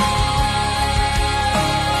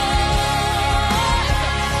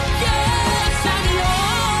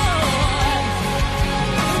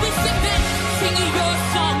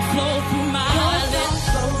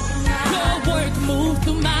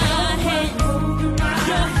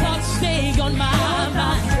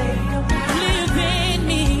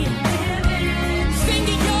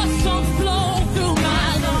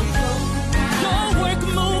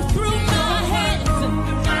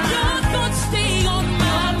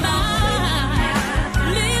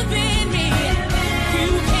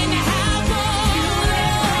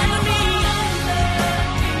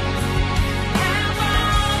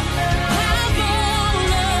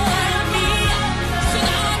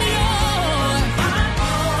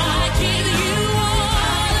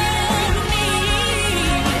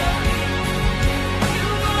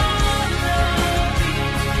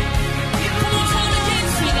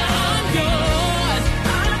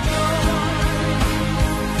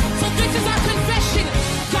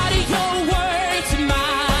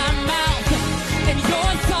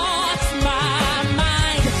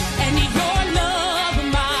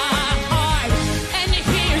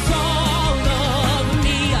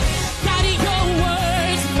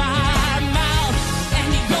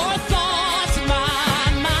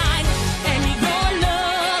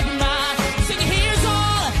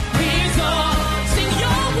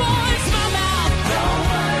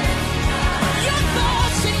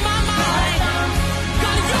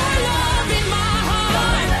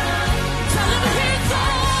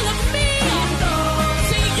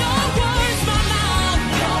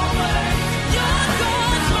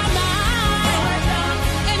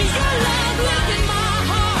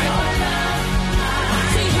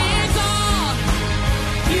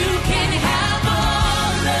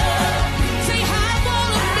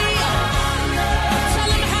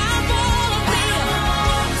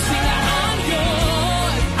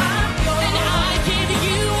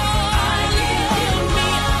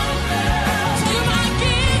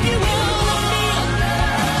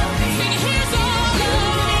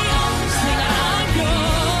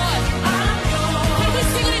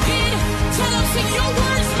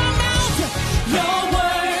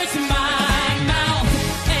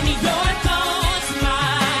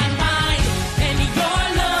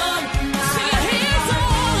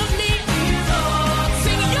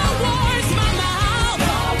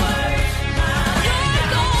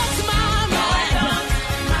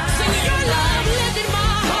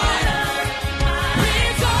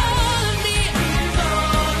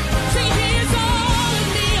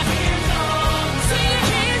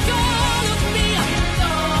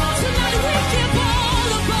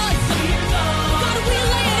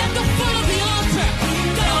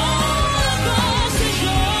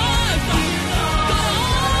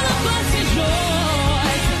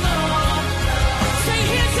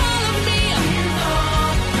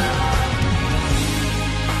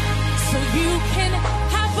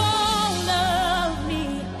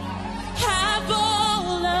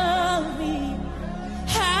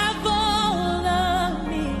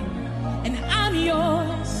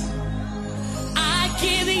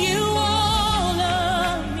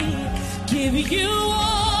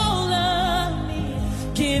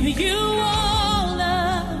 you all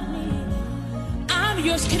of me. I'm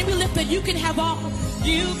yours. Can we lift that? You can have all.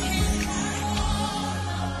 You can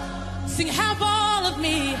sing, have all of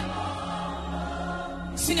me.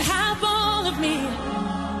 Sing, have all of me.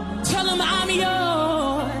 Tell him I'm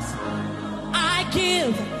yours. I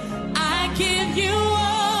give you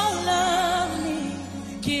all of me.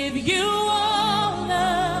 Give you all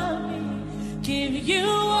of me. Give you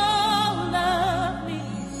all of me.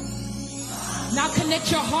 Now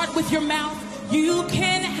connect your heart with your mouth. You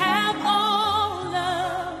can have all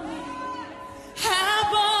of me.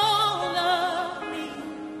 Have all of me.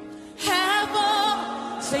 Have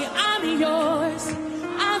all. Say, I'm yours.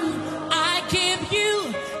 I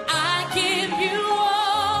give you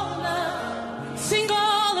all of. Sing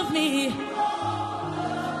all of me.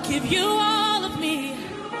 Give you all of me.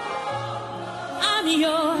 I'm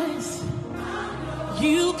yours.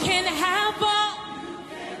 You can have all.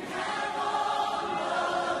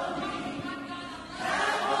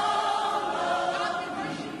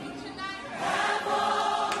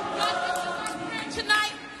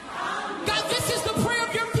 Tonight, God, this is the prayer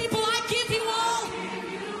of your people. I give you all.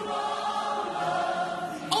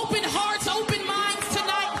 Open hearts, open minds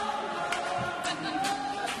tonight.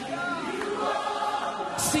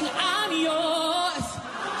 Sing, I'm yours.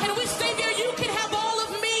 Can we stay there? You can have all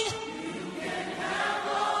of me.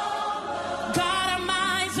 God, our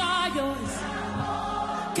minds are yours.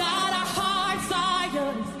 God, our hearts are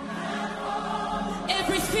yours.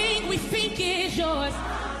 Everything we think is yours.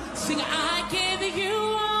 Sing, I give you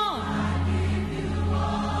all.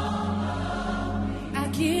 I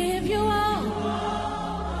give you all.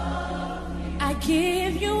 I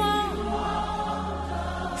give you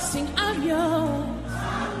all. Sing, I'm yours.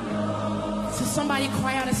 So somebody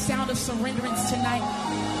cry out a sound of surrenderance tonight.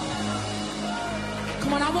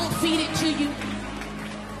 Come on, I won't feed it to you.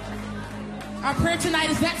 Our prayer tonight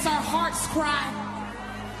is that's our heart's cry.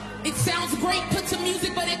 It sounds great, put to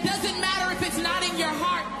music, but it doesn't matter if it's not in your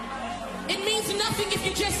heart. It means nothing if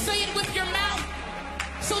you just say it with your mouth.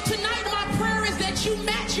 So tonight my prayer is that you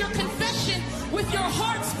match your confession with your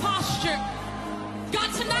heart's posture.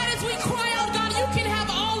 God, tonight as we cry out, God, you can have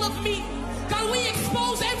all of me. God, we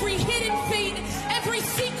expose every hidden thing, every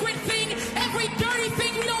secret thing, every dirty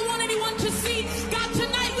thing we don't want anyone to see. God,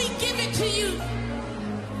 tonight we give it to you.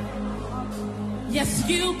 Yes,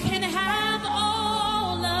 you can have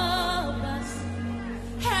all of us.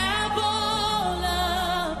 Have all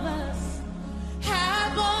of us.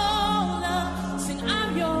 Have all of us. Sing,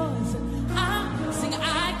 I'm yours. Sing,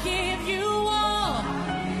 I give you all.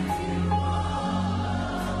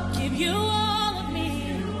 Give you all of me.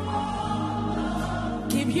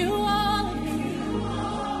 Give you all of me.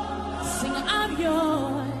 Sing, I'm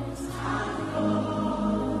yours.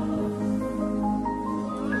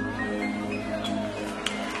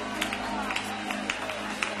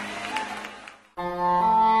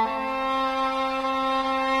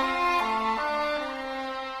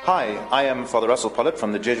 Hi, I am Father Russell Pollett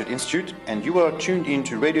from the Jesuit Institute, and you are tuned in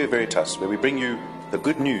to Radio Veritas, where we bring you the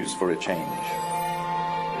good news for a change.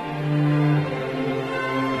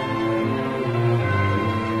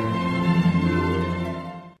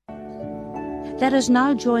 Let us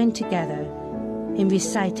now join together in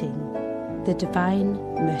reciting the Divine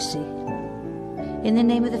Mercy. In the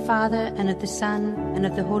name of the Father, and of the Son, and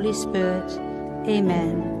of the Holy Spirit.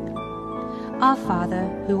 Amen. Our Father,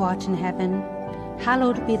 who art in heaven,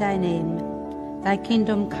 hallowed be thy name. Thy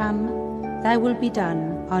kingdom come, thy will be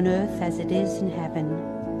done, on earth as it is in heaven.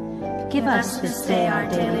 Give us this day our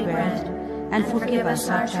daily bread, and forgive us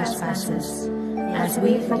our trespasses, as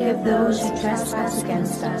we forgive those who trespass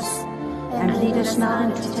against us. And lead us not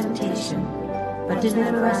into temptation, but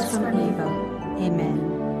deliver us from evil. Amen.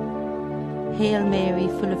 Hail Mary,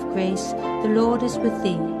 full of grace, the Lord is with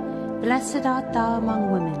thee. Blessed art thou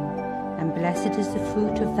among women, and blessed is the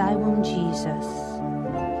fruit of thy womb, Jesus.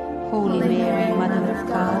 Holy Mary, Mother of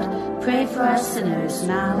God, pray for us sinners,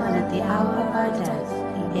 now and at the hour of our death.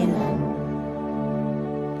 Amen.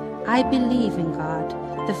 I believe in God,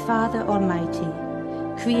 the Father Almighty,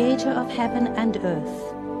 creator of heaven and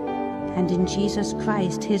earth, and in Jesus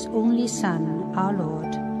Christ, his only Son, our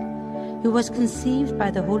Lord, who was conceived by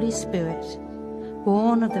the Holy Spirit,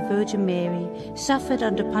 born of the Virgin Mary, suffered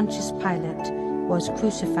under Pontius Pilate, was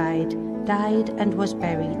crucified, died, and was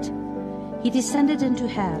buried. He descended into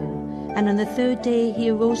hell, and on the third day he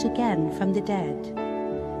arose again from the dead.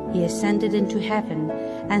 He ascended into heaven,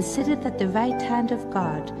 and sitteth at the right hand of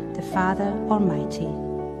God, the Father Almighty.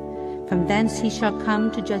 From thence he shall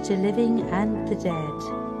come to judge the living and the dead.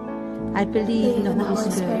 I believe in the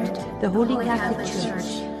Holy Spirit, the Holy Catholic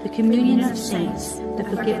Church, the communion of saints, the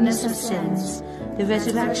forgiveness of sins, the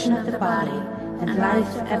resurrection of the body, and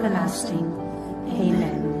life everlasting.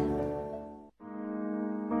 Amen.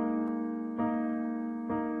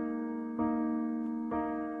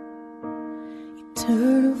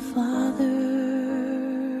 Eternal Father,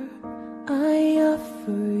 I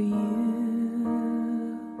offer you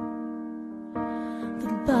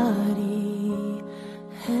the body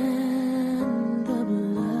and the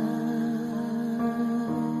blood,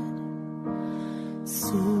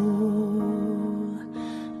 soul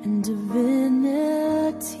and divinity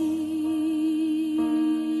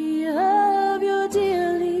of your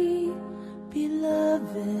dearly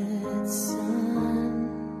beloved Son,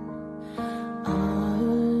 our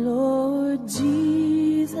Lord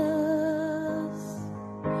Jesus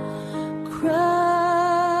Christ,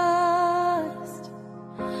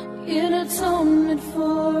 in atonement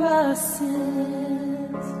for our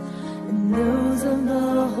sins and those of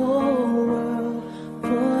the whole world,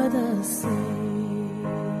 for the sake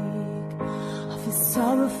of his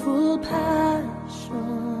sorrowful passion.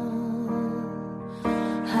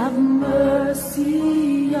 Have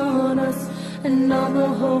mercy on us and on the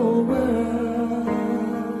whole world,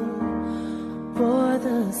 for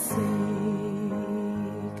the sake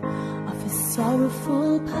of his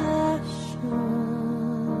sorrowful passion.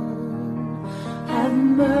 Have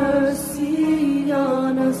mercy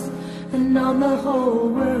on us and on the whole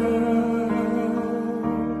world,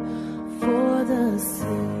 for the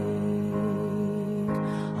sake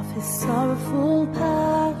of his sorrowful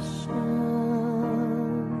passion.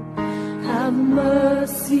 Have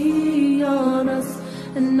mercy on us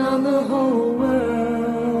and on the whole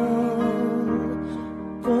world,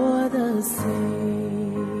 for the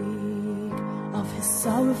sake of his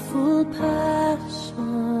sorrowful passion.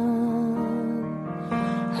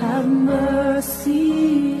 Have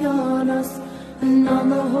mercy on us and on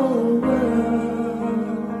the whole world,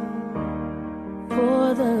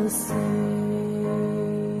 for the sake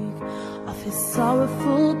of his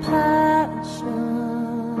sorrowful passion.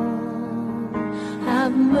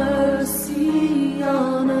 Have mercy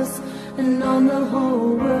on us and on the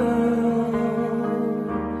whole world,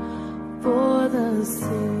 for the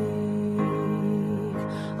sake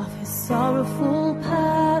of his sorrowful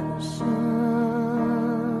passion.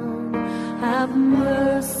 Have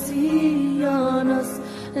mercy on us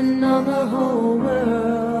and on the whole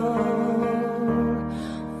world,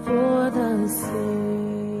 for the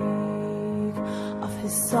sake of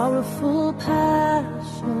his sorrowful passion.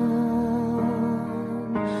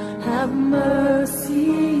 Have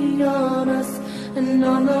mercy on us and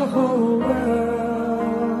on the whole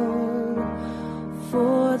world,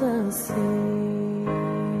 for the sake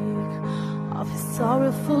of his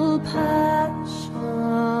sorrowful passion.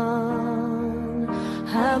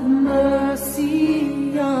 Have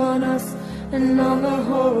mercy on us and on the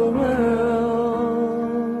whole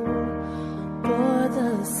world, for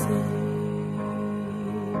the sake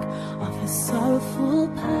of his sorrowful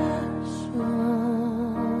passion.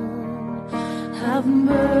 Have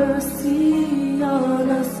mercy on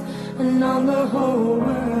us and on the whole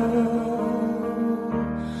world,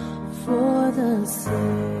 for the sake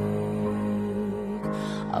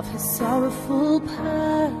of his sorrowful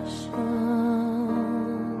passion.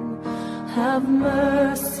 Have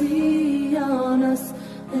mercy on us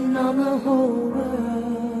and on the whole world.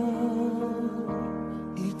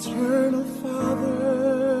 Eternal Father,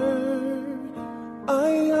 I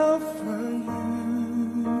offer you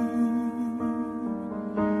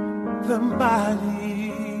the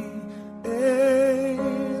body and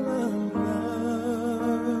the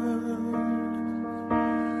blood,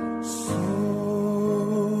 soul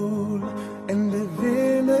and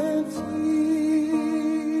divinity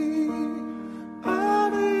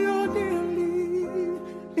of your dearly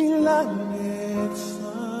beloved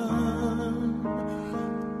Son,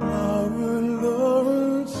 our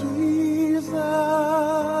Lord Jesus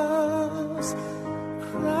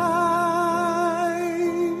Christ,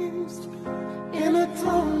 in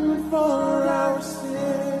atonement for our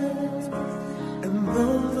sins and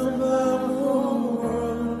those of the whole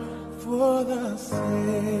world, for the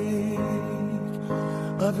sake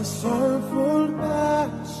of his sorrowful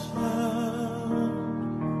passion.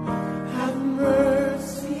 Have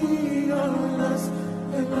mercy on us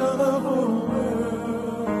and on the whole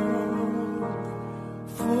world,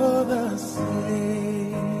 for the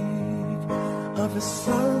sake of his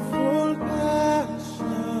sorrowful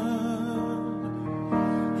passion.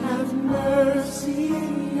 Have mercy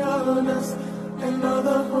on us and on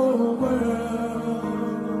the whole world,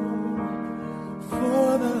 for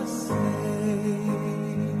the sake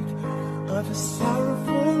of his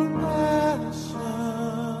sorrowful passion.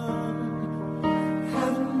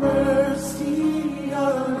 Have mercy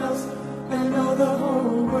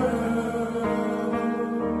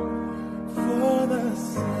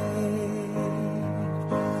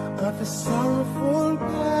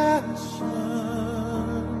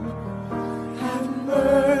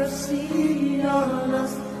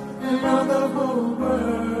and on the whole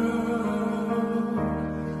world,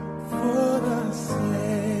 for the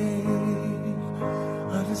sake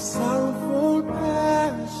of His sorrowful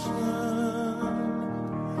passion.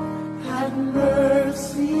 Have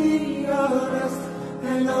mercy on us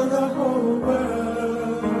and on the whole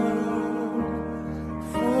world,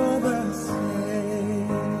 for the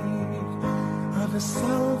sake of His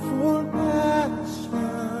sorrowful passion.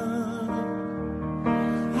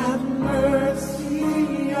 Have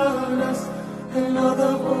mercy on us and on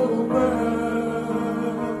the whole world,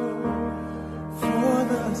 for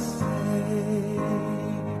the sake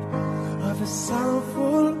of His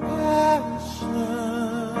sorrowful passion.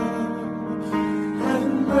 Have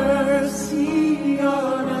mercy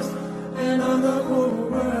on us and on the whole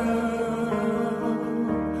world,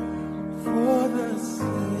 for the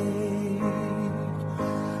sake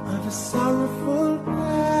of His sorrowful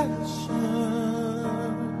passion.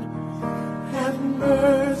 Have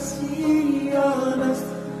mercy on us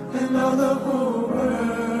and on the whole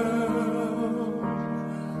world,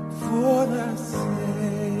 for the sake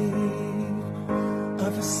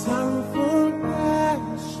of His sorrowful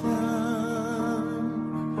passion.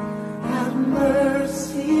 Have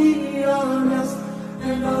mercy on us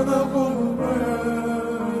and on the whole world,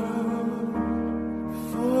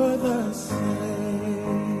 for the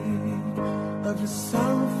sake of His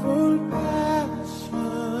sorrowful passion.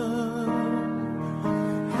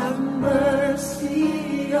 Have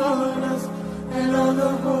mercy on us and on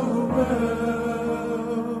the whole world.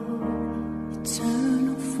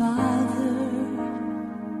 Eternal Father,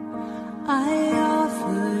 I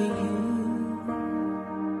offer you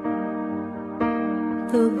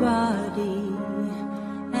the body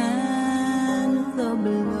and the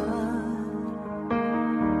blood,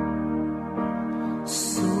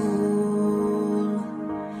 soul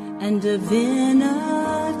and divinity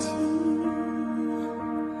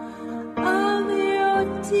of your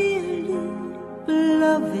dearly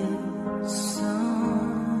beloved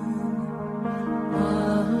Son,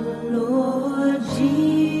 our Lord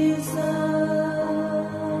Jesus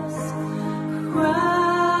Christ,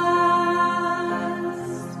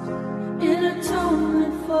 in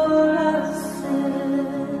atonement for our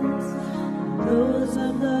sins, those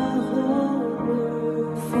of the whole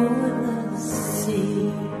world, for the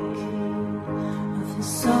sake of His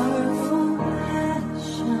sorrowful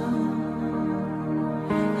passion.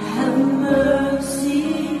 Have mercy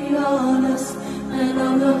on us and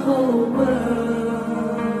on the whole world,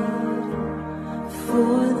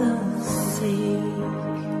 for the sake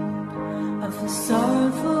of His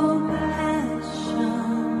sorrowful passion.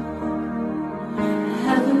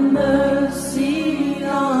 Have mercy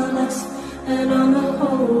on us and on the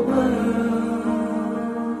whole world,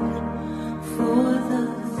 for the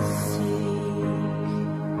sake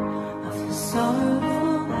of His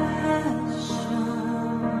sorrowful passion.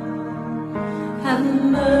 Have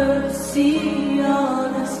mercy on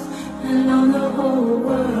us and on the whole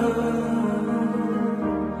world,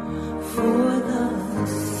 for the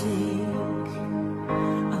sake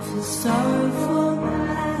of His sorrowful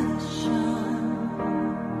passion.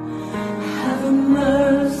 Have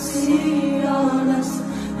mercy on us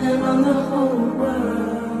and on the whole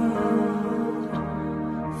world,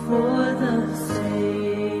 for the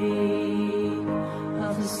sake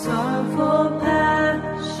of His sorrowful passion.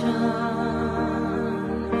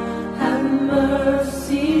 Have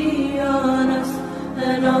mercy on us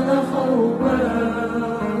and on the whole world,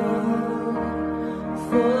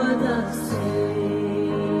 for the sake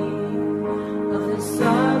of His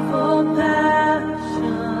sorrowful passion.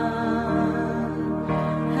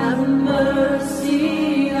 Have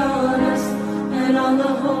mercy on us and on the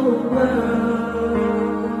whole world,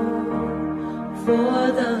 for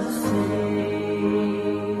the sake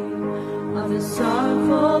of His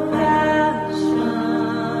sorrowful passion.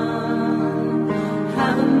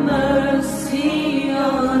 Have mercy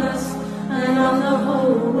on us and on the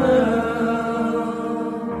whole world,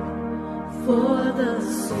 for the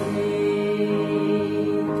sake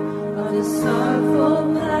of His sorrowful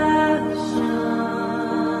passion.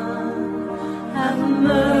 Have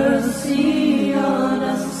mercy on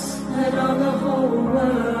us and on the whole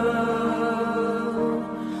world,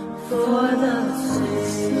 for the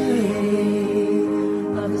sake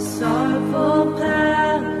of His sorrowful passion.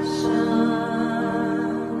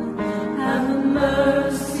 Have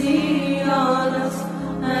mercy on us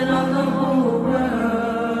and on the whole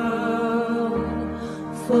world,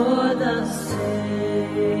 for the sake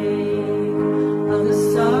of His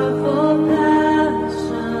sorrowful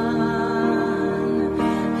passion.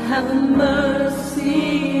 Have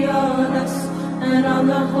mercy on us and on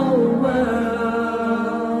the whole world.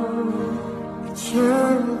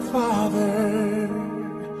 Eternal Father,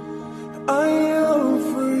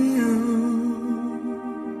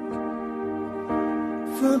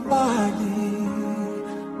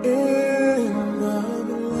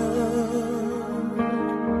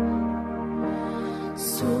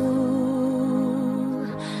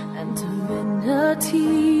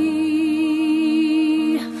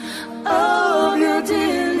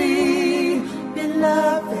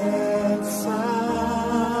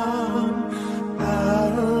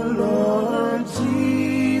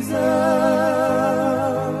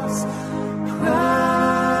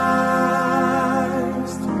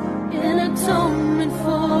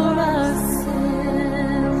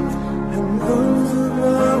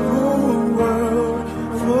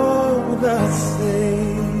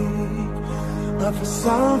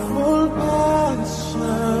 sorrowful passion.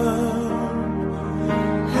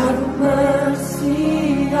 Have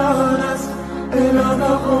mercy on us and on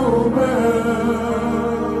the whole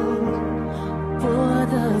world, for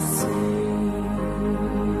the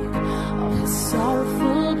sake of his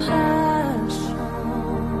sorrowful passion.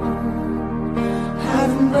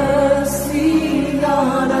 Have mercy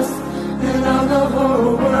on us and on the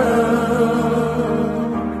whole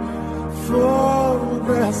world, for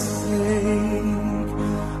the sake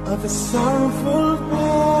of his sorrowful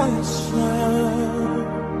passion.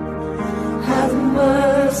 Have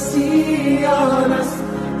mercy on us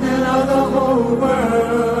and on the whole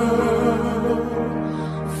world,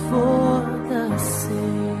 for the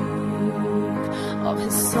sake of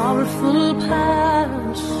his sorrowful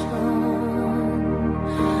passion.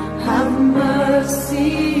 Have mercy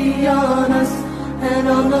on us and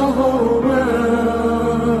on the whole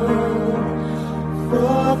world,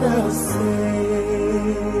 for the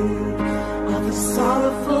sake of his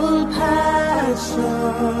sorrowful passion.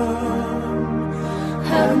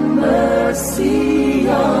 Have mercy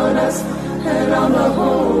on us and on the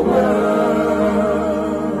whole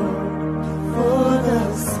world, for the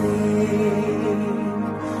sake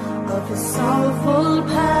of his sorrowful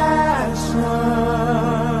passion.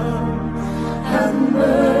 Have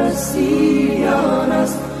mercy on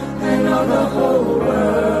us and on the whole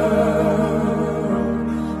world,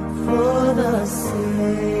 for the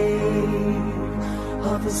sake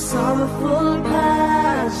of his sorrowful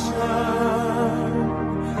passion.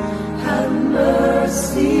 Have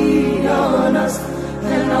mercy on us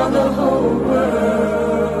and on the whole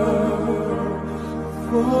world,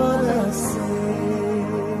 for the sake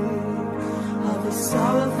of his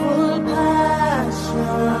sorrowful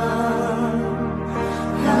passion.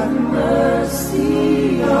 Have mercy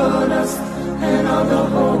on us and on the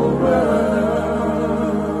whole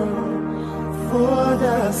world, for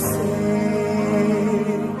the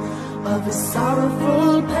sake of his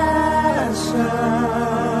sorrowful passion.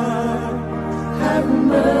 Have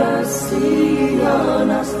mercy on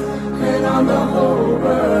us and on the whole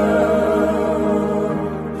world,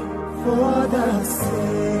 for the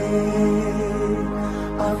sake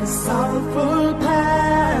of his sorrowful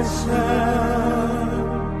passion.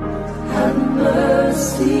 Have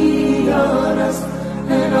mercy on us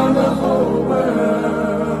and on the whole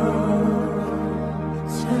world.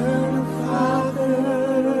 Turn, Father,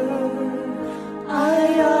 I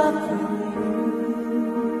offer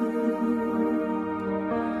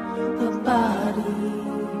the body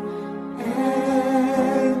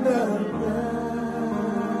and the blood,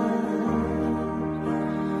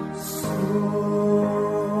 soul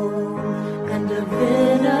and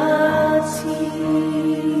divinity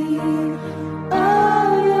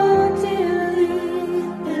of your dearly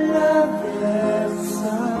beloved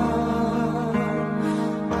Son,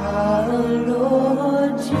 our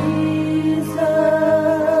Lord Jesus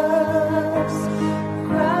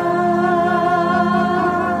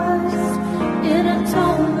Christ, in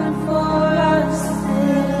atonement for our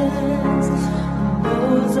sins and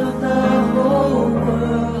those of the whole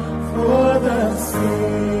world, for the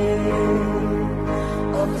sake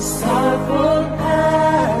of the sorrowful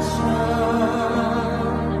passion.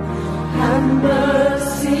 Have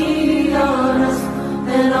mercy on us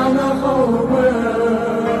and on the whole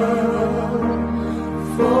world,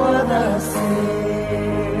 for the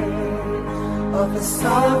sake of the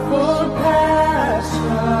sorrowful passion.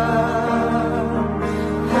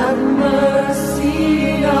 Have mercy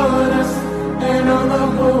on us and on the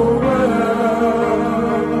whole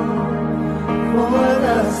world, for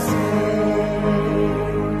the sake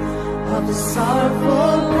of the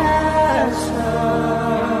sorrowful passion.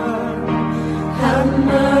 Have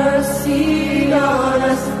mercy on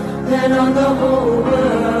us and on the whole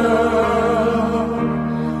world,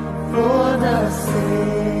 for the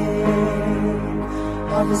sake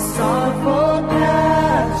of the sorrowful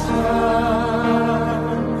passion.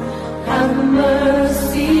 Have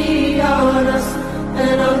mercy on us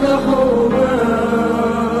and on the whole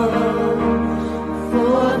world,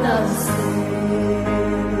 for the sake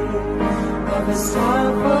of the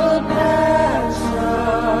sorrowful passion.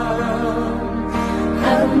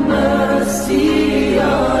 Have mercy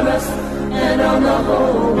on us and on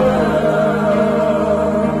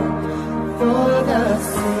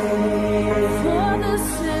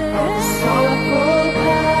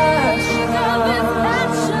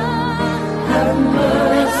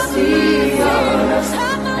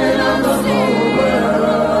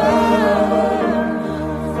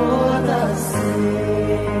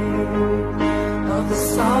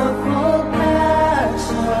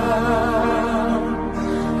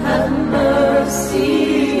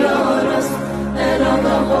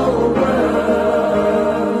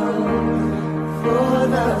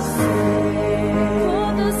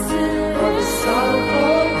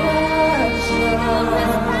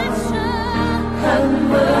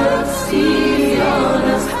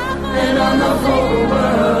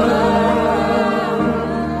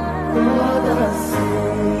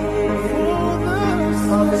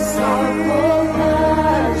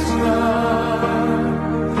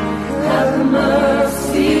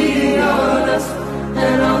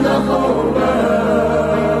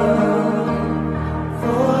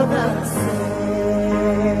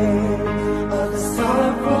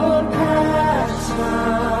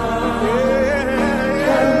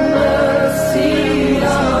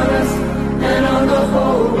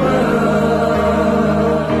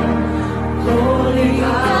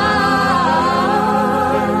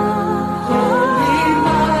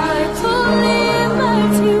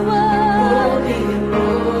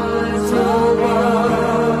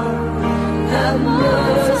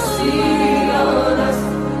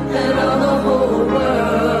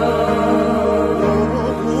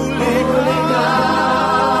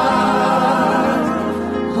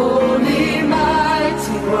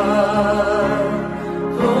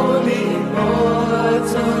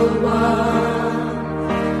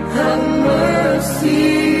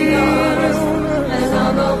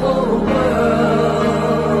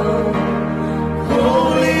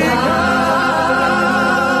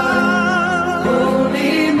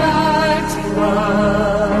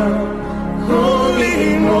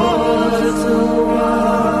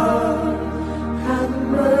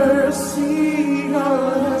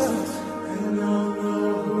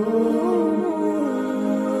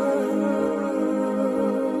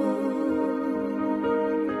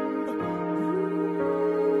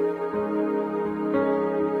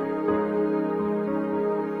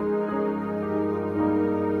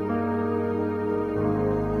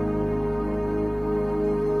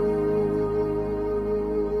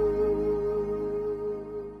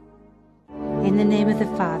name of the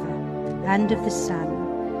Father, and of the Son,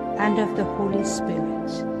 and of the Holy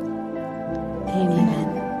Spirit.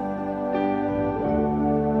 Amen.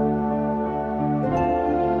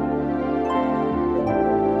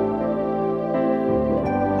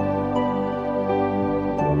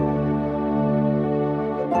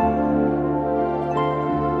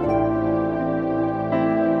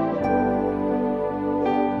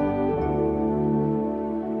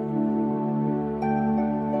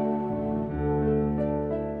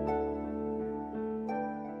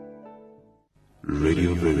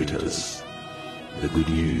 Radio Veritas, the good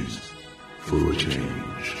news for a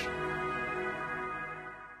change.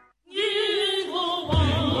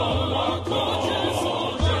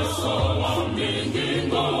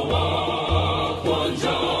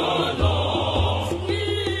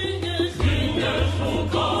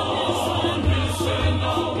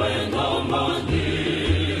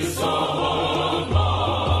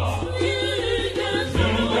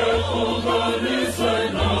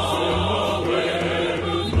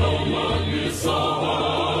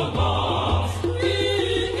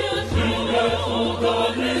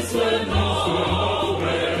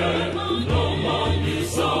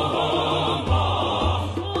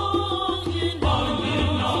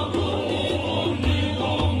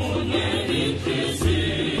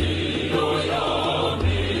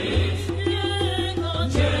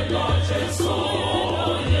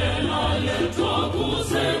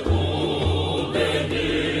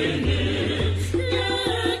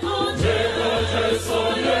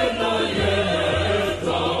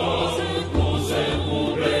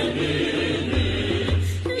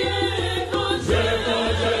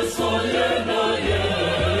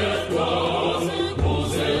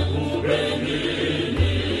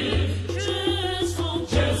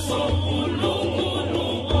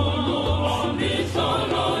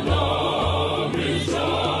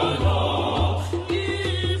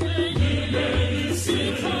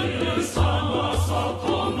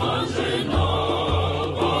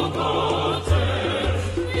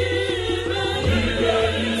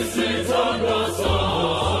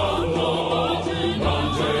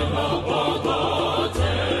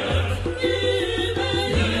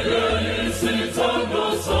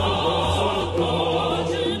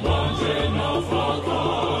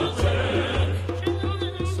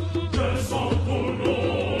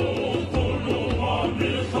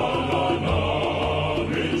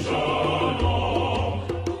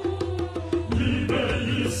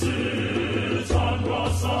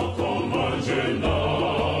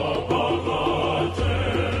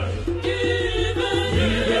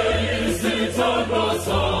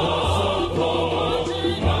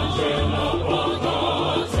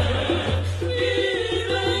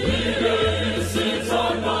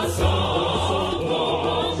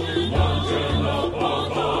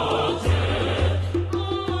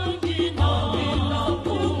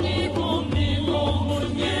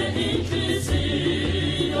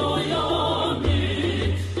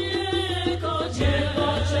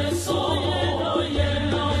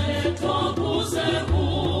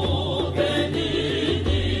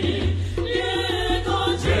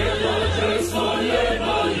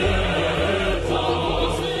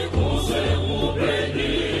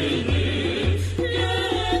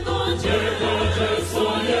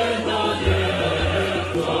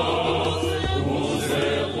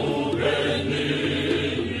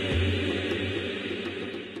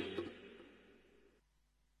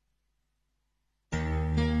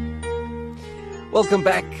 Welcome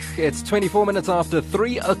back. It's 24 minutes after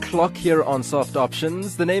 3 o'clock here on Soft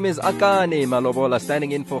Options. The name is Akane Malobola,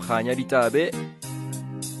 standing in for Khanya Ditabe.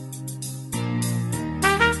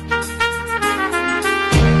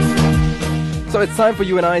 So it's time for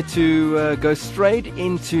you and I to go straight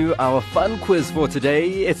into our fun quiz for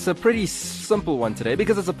today. It's a pretty simple one today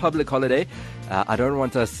because it's a public holiday. I don't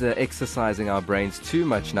want us exercising our brains too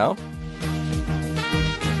much now.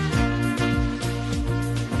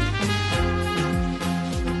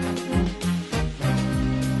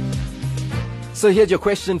 So here's your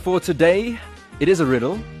question for today. It is a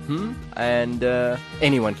riddle, and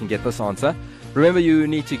anyone can get this answer. Remember, you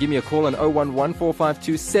need to give me a call on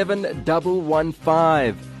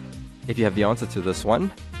 011-452-7115 if you have the answer to this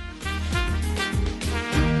one.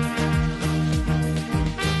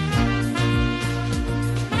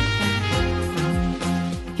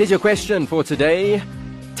 Here's your question for today.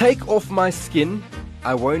 Take off my skin,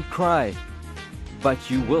 I won't cry, but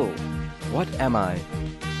you will. What am I?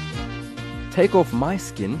 Take off my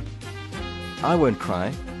skin, I won't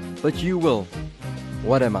cry, but you will.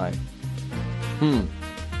 What am I?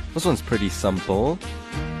 This one's pretty simple.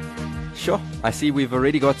 Sure. I see we've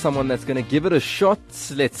already got someone that's going to give it a shot.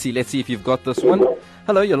 Let's see if you've got this one.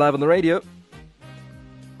 Hello, you're live on the radio.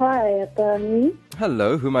 Hi, Atani.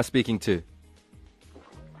 Hello, who am I speaking to?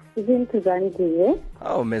 Speaking to Zandile.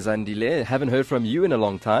 Oh, Mezandile. Haven't heard from you in a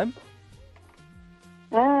long time.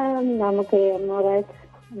 I'm okay. I'm all right.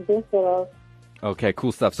 I'm just all right. Okay,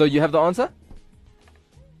 cool stuff. So you have the answer?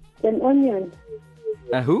 An onion.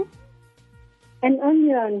 Who? An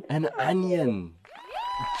onion. An onion.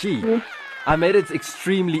 Gee, I made it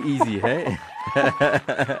extremely easy, hey?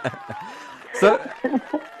 So,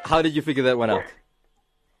 how did you figure that one out?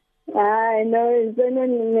 I know it's an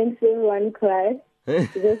onion makes everyone cry.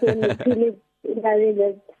 Just when you feel it,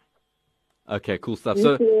 that. Okay, cool stuff.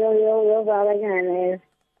 So,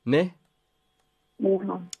 ne?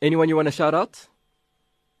 Yeah. Anyone you want to shout out?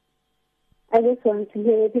 I just want to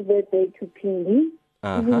say happy birthday to Pindi,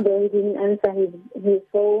 even though he didn't answer his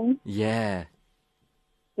phone. Yeah.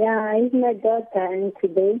 Yeah, he's my daughter, and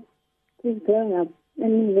today he's grown up,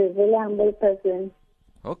 and he's a very humble person.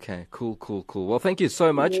 Okay, cool. Well, thank you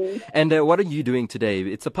so much. And what are you doing today?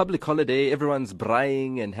 It's a public holiday. Everyone's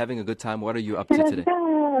braaiing and having a good time. What are you up to today?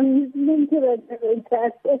 I'm listening to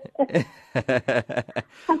the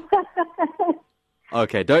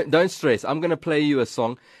Okay, don't stress. I'm going to play you a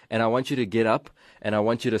song, and I want you to get up, and I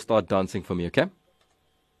want you to start dancing for me, okay?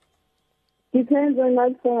 Depends on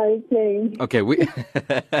what song are you playing. Okay,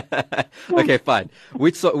 okay, fine.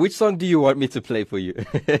 Which song do you want me to play for you?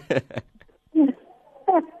 I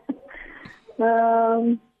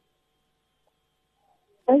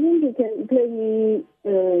think you can play me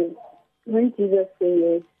When Jesus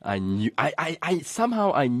Said Yes. I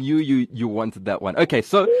somehow I knew you wanted that one. Okay,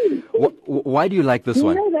 so why do you like this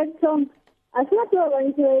one? You know that song? I thought you were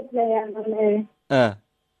going to play on air.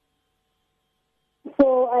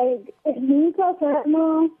 So because I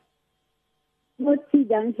know what she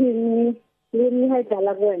done to me, really had a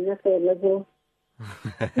lot of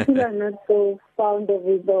people are not so fond of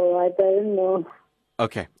it, though. I don't know.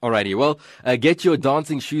 Okay, alrighty. Well, get your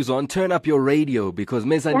dancing shoes on, turn up your radio, because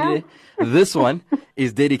Mezandile, this one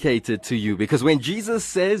is dedicated to you. Because when Jesus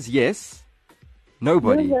says yes,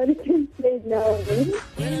 nobody can say no.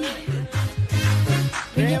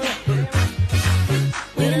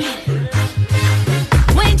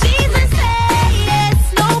 When Jesus says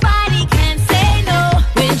yes, nobody can say no.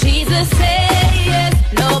 When Jesus says yes,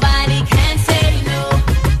 nobody can say no.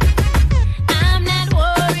 I'm not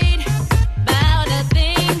worried about a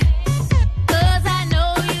thing, 'cause I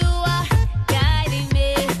know you are guiding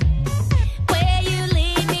me. Where you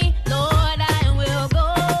lead me, Lord, I will go.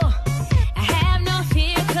 I have no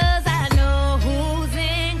fear, 'cause I know who's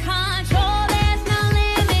in control. There's no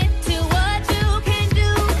limit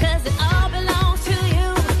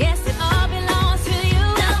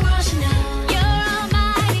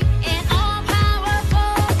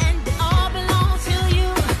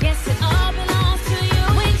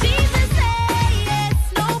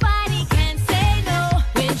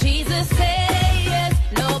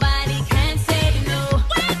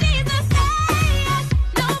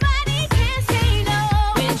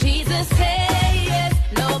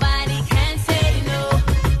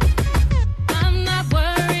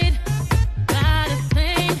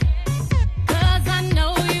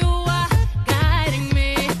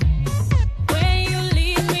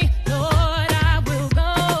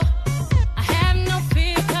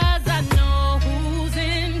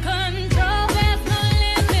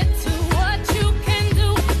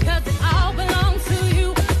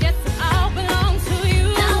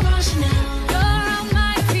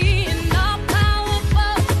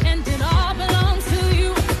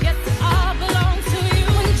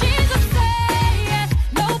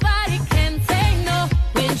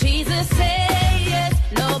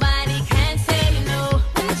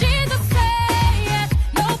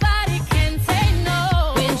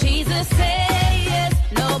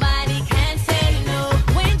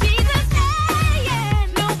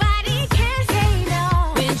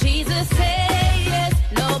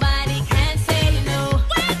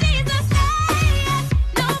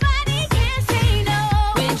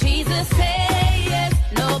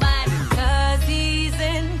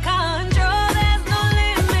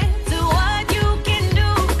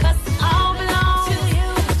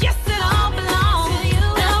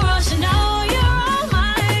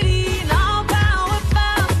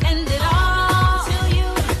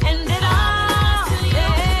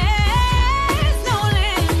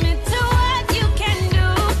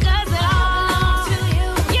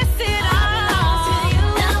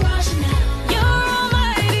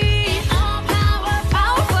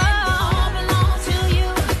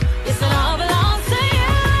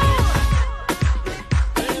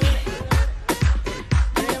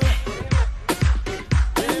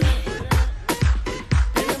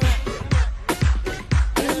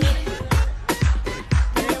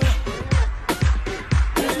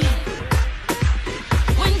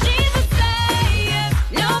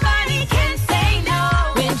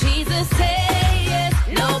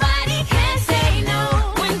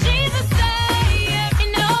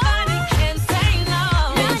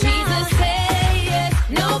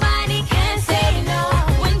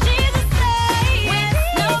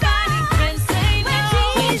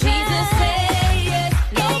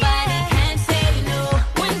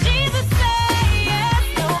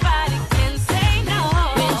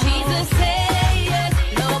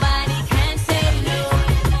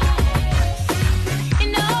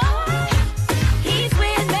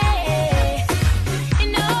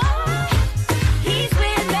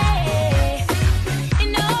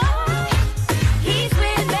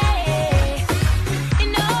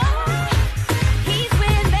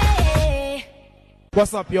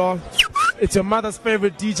What's up, y'all? It's your mother's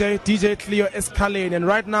favorite DJ, DJ Cleo Escalade. And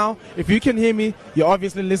right now, if you can hear me, you're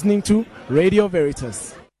obviously listening to Radio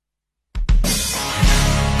Veritas.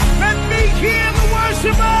 Let me hear the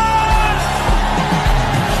worshipers!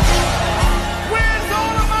 Where's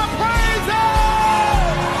all of my praises?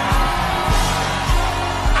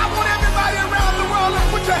 I want everybody around the world to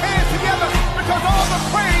put your hands together because all the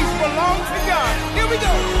praise belongs to God. Here we go.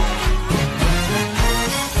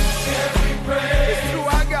 Every praise is to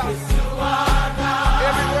our God.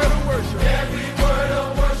 Every word of worship. Every word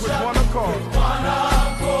of worship. With one accord.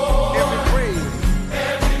 Every praise.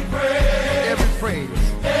 Every praise. Every praise.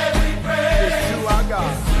 Every praise is to our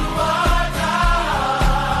God.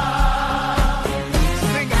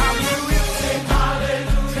 Sing hallelujah. Sing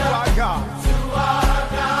hallelujah. To our God. To our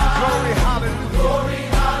God. Glory hallelujah. Glory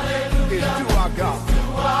hallelujah. Is to our God. To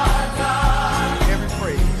our God. Every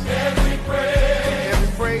praise. Every praise.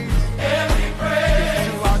 Every praise. Every praise is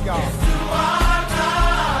to our God. To our God.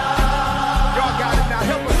 Y'all got it now.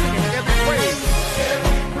 Help us sing it. Every praise.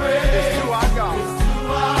 Every praise is to our God. To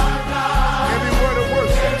our God. Every word of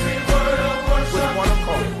worship. Every word of worship. With one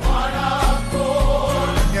accord. One accord.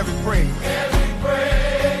 Every praise. Every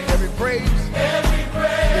praise. Every praise. Every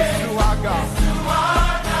praise is to our God. To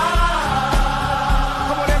our God.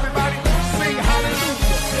 Come on, everybody. Sing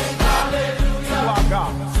hallelujah. Sing hallelujah. To our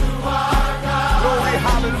God. To our God. Glory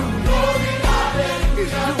hallelujah. Glory hallelujah.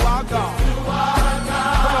 Is to our God. To our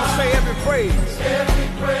God. Come on, say every praise. Every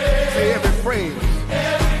praise. Say every praise.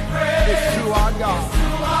 Every praise is to our God. To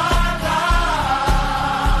our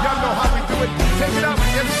God. Y'all know how we do it. Take it up.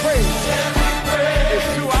 Every praise. Every praise is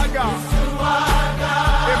to our God. To our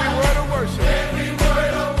God. Every word of worship. Every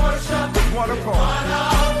word of worship. With one accord. One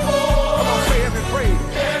accord. Come on, say every praise.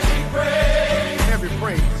 Every praise. Every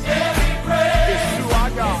praise. Every praise is to our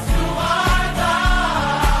God. To our God.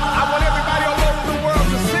 I want everybody all over the world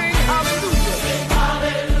to sing hallelujah. Sing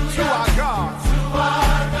hallelujah. To our God. To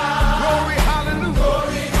our God. Glory hallelujah.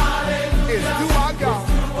 Glory hallelujah. Is to our God.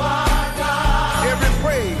 To our God. Every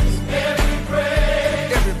praise. Every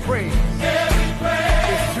praise. Every praise. Every praise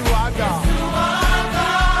is to our God. To our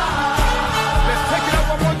God. Let's take it up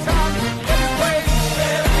one more time. Every praise.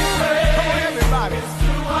 Every praise. Come on, everybody.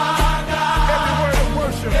 To our God. Every word of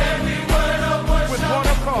worship. Every word of worship. With one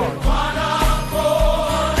accord. One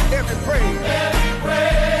accord. Every praise. Every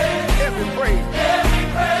praise. Every praise. Every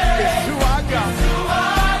praise is to our God. To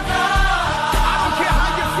our God. I don't care how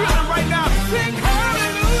you're feeling right now. Sing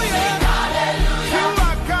hallelujah. Sing hallelujah. To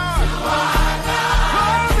our God. To our God.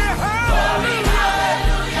 Glory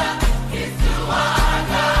hallelujah. Is to our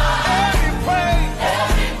God. Every praise.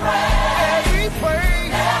 Every praise. Every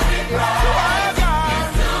praise. Every praise is to our God. Is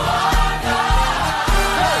to our God.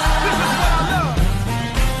 Hey, this is what I love.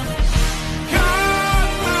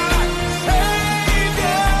 God, my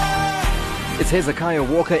Savior. It's Hezekiah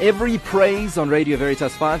Walker. Every praise on Radio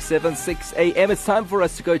Veritas 576 AM. It's time for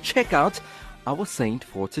us to go check out our saint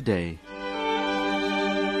for today.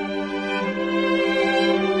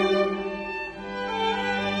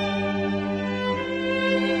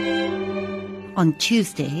 On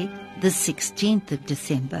Tuesday, the 16th of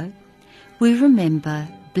December, we remember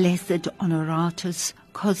Blessed Honoratus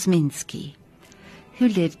Kosminski, who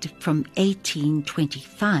lived from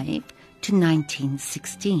 1825 to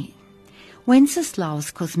 1916.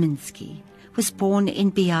 Wenceslaus Kosminski was born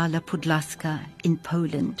in Biała Podlaska in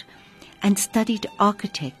Poland and studied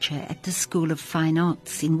architecture at the School of Fine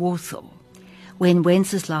Arts in Warsaw. When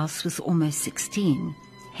Wenceslaus was almost 16,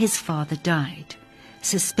 his father died,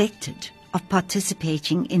 suspected of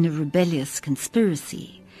participating in a rebellious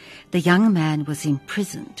conspiracy. The young man was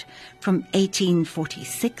imprisoned from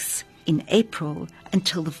 1846 in April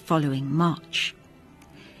until the following March.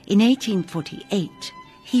 In 1848,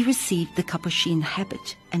 he received the Capuchin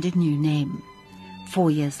habit and a new name. 4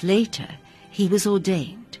 years later, he was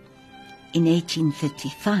ordained. In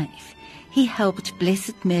 1855, he helped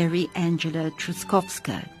Blessed Mary Angela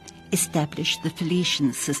Truskowska establish the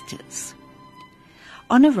Felician Sisters.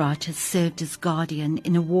 Honoratus served as guardian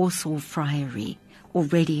in a Warsaw friary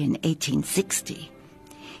already in 1860.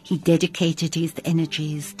 He dedicated his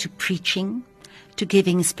energies to preaching, to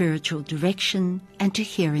giving spiritual direction, and to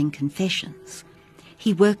hearing confessions.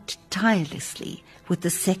 He worked tirelessly with the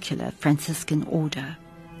secular Franciscan order.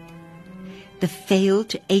 The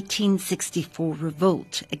failed 1864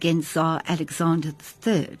 revolt against Tsar Alexander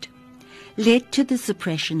III led to the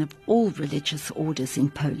suppression of all religious orders in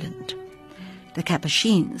Poland. The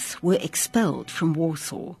Capuchins were expelled from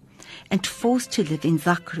Warsaw and forced to live in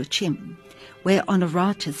Zakroczym, where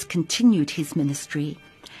Honoratus continued his ministry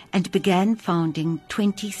and began founding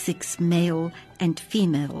 26 male and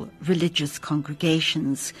female religious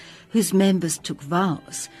congregations whose members took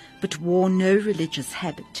vows but wore no religious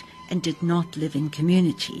habit and did not live in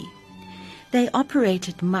community. They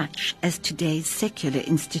operated much as today's secular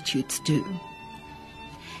institutes do.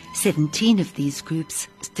 17 of these groups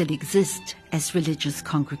still exist as religious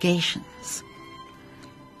congregations.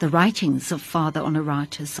 The writings of Father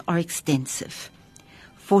Honoratus are extensive.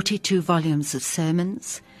 42 volumes of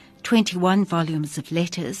sermons, 21 volumes of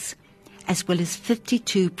letters, as well as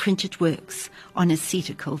 52 printed works on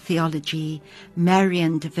ascetical theology,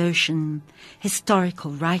 Marian devotion,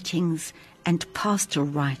 historical writings, and pastoral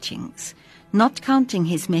writings, not counting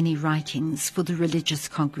his many writings for the religious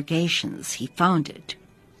congregations he founded.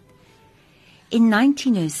 In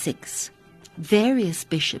 1906, various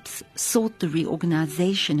bishops sought the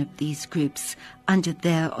reorganization of these groups under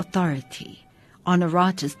their authority.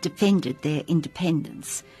 Honoratus defended their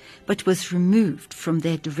independence, but was removed from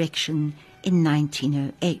their direction in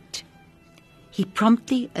 1908. He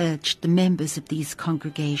promptly urged the members of these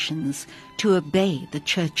congregations to obey the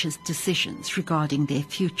Church's decisions regarding their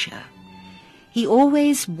future. He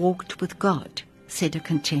always walked with God, said a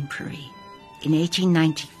contemporary. In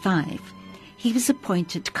 1895, he was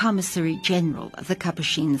appointed Commissary General of the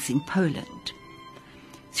Capuchins in Poland.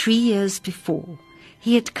 3 years before,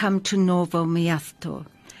 he had come to Novo Miasto,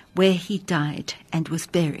 where he died and was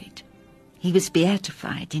buried. He was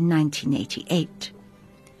beatified in 1988.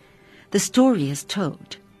 The story is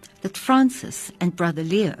told that Francis and Brother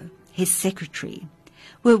Leo, his secretary,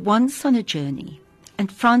 were once on a journey,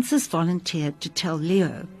 and Francis volunteered to tell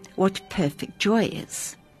Leo what perfect joy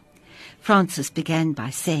is. Francis began by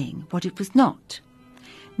saying what it was not.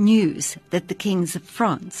 News that the kings of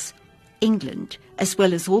France, England, as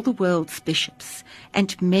well as all the world's bishops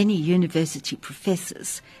and many university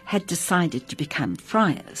professors had decided to become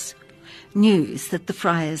friars. News that the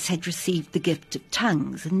friars had received the gift of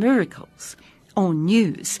tongues and miracles, or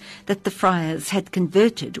news that the friars had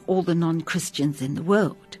converted all the non-Christians in the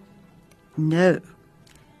world. No,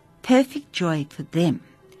 perfect joy for them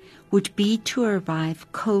would be to arrive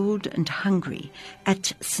cold and hungry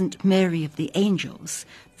at St. Mary of the Angels,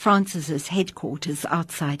 Francis's headquarters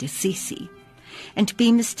outside Assisi, and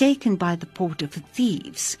be mistaken by the porter for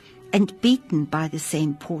thieves and beaten by the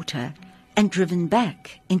same porter and driven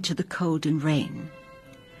back into the cold and rain.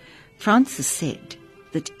 Francis said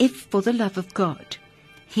that if, for the love of God,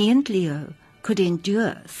 he and Leo could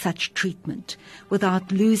endure such treatment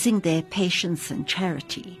without losing their patience and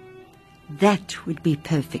charity, that would be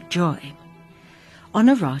perfect joy.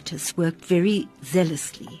 Honoratus worked very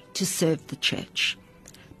zealously to serve the Church,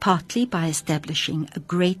 partly by establishing a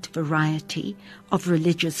great variety of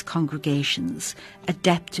religious congregations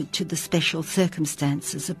adapted to the special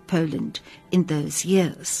circumstances of Poland in those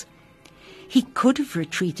years. He could have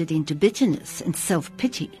retreated into bitterness and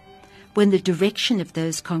self-pity when the direction of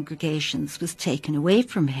those congregations was taken away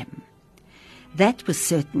from him. That was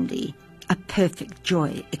certainly a perfect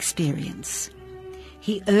joy experience.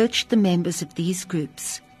 He urged the members of these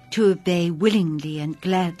groups to obey willingly and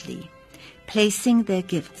gladly, placing their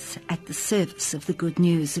gifts at the service of the good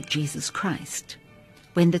news of Jesus Christ.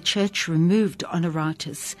 When the Church removed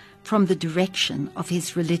Honoratus from the direction of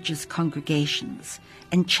his religious congregations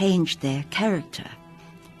and changed their character,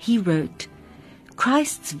 he wrote,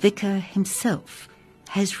 "Christ's vicar himself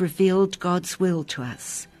has revealed God's will to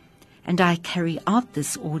us, and I carry out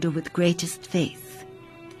this order with greatest faith.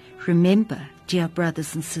 Remember, dear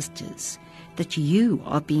brothers and sisters, that you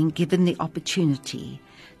are being given the opportunity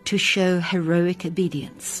to show heroic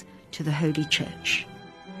obedience to the Holy Church."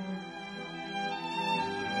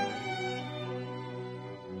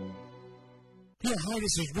 Yeah, hi,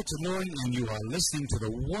 this is Richard Loring, and you are listening to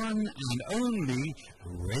the one and only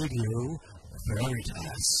Radio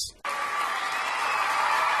Veritas.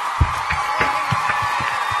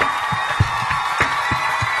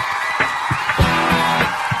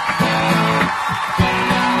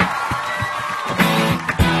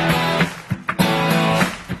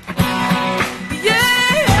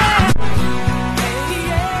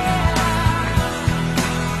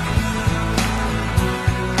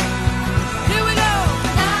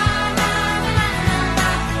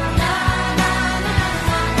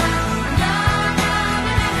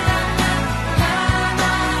 Na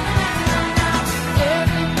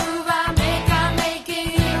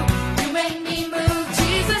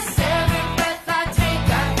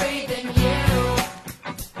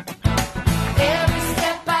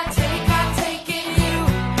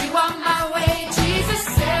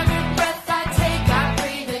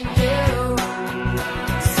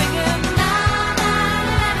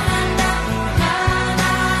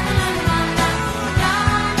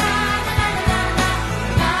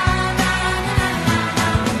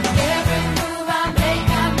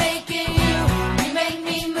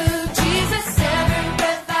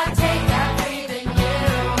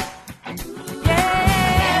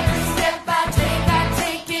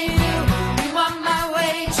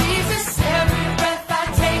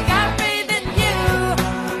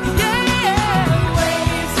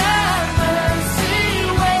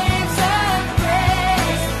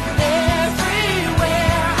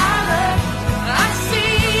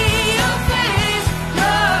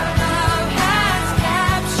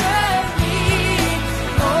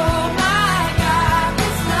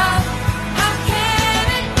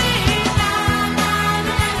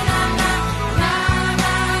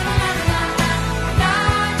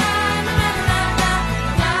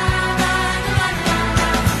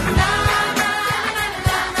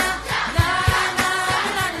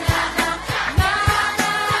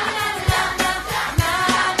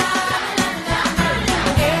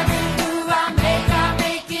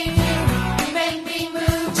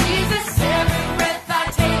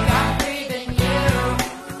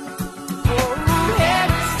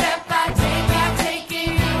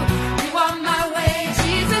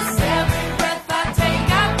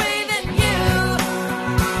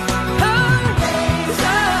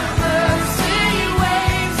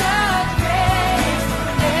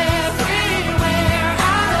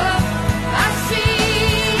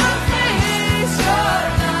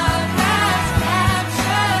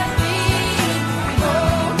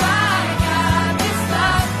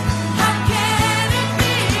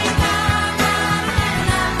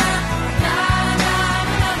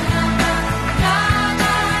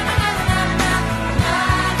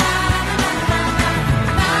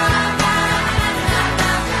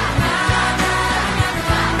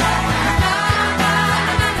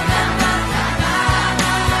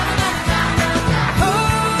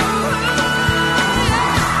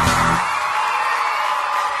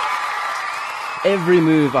Every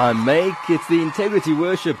Move I Make. It's the Integrity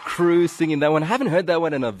Worship crew singing that one. I haven't heard that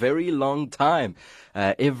one in a very long time.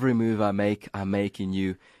 Every move I make in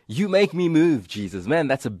you. You make me move, Jesus. Man,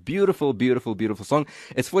 that's a beautiful, beautiful, beautiful song.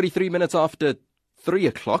 It's 43 minutes after 3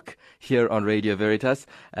 o'clock here on Radio Veritas.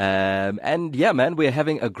 And yeah, man, we're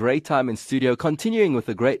having a great time in studio, continuing with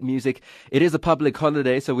the great music. It is a public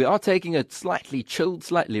holiday, so we are taking it slightly chilled,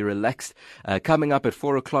 slightly relaxed. Coming up at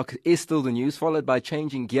 4 o'clock is still the news, followed by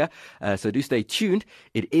Changing Gear. So do stay tuned.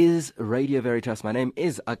 It is Radio Veritas. My name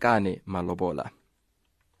is Akane Malobola.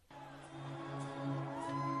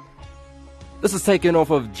 This is taken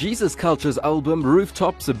off of Jesus Culture's album,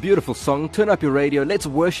 Rooftops, a beautiful song. Turn up your radio. Let's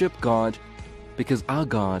worship God, because our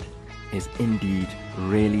God is indeed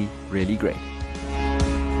really, really great.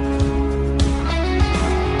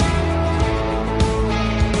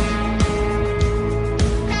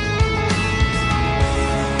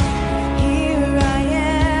 Here I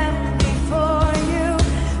am before you,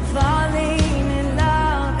 falling in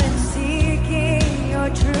love and seeking your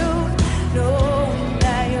truth, knowing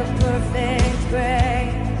that your perfect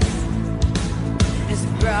grace has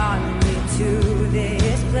brought me to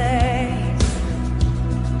this place.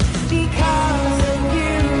 Because of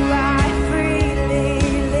you, I free.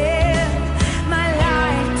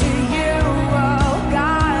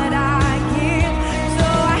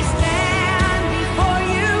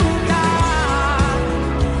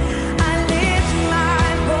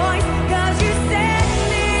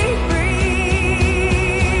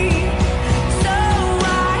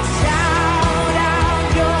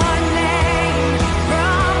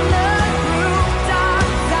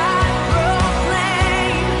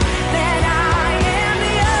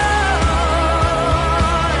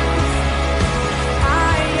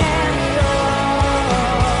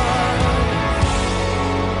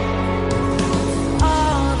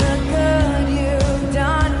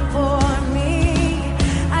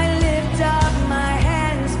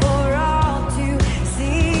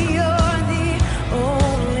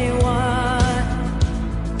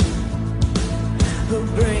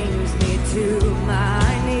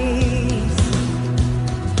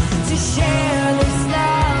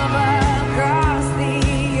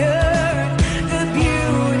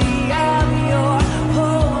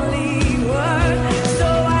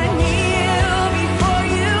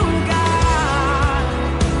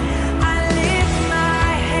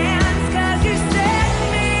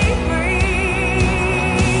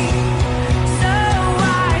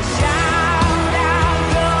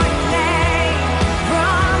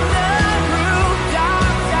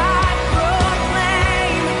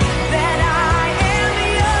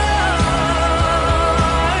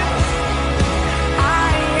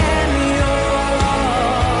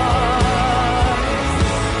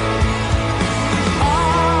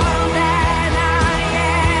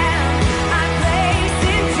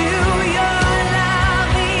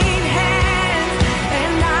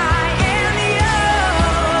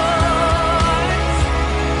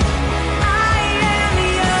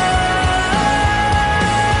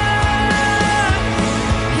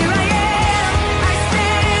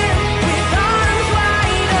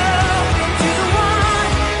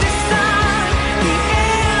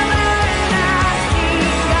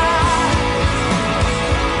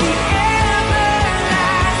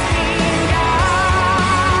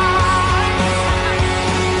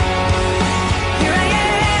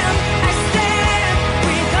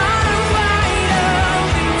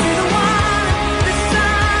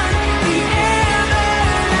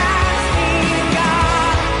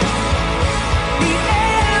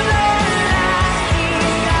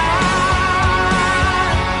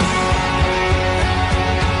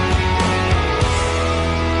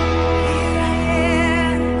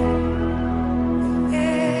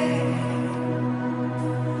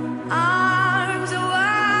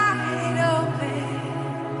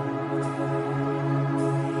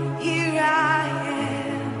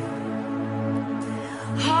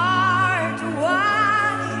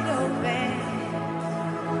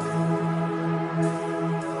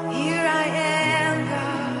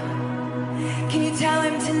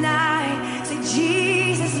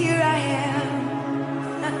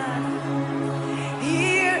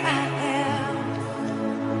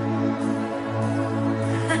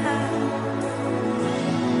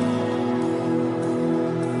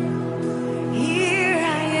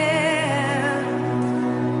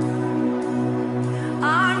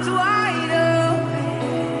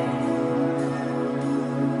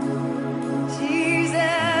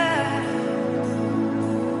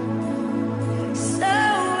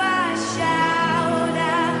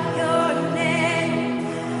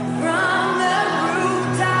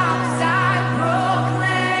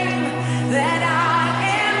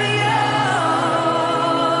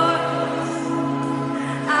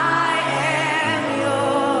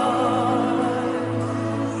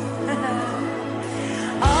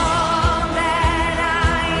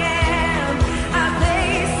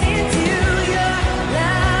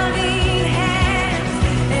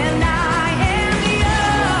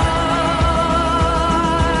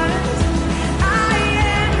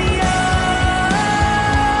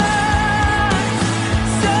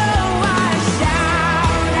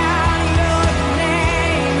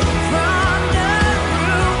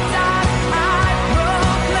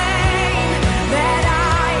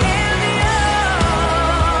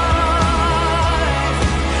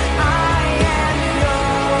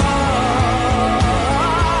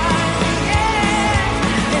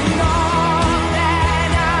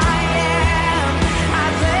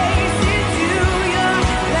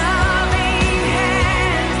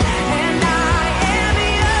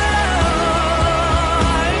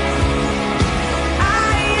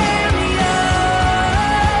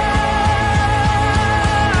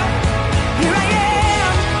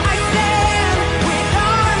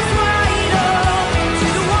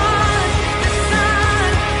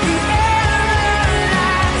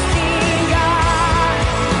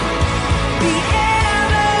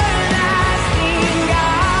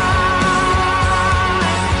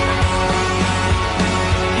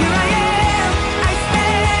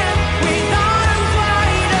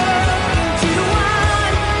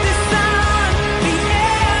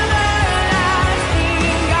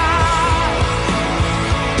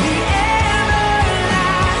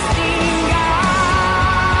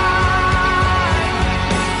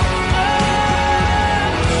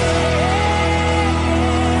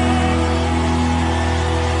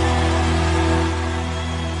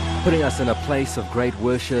 Putting us in a place of great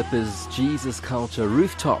worship is Jesus Culture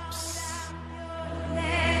Rooftops. From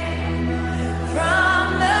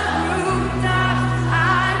the rooftops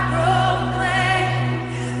I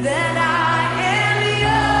proclaim that I am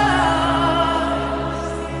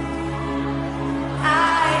yours.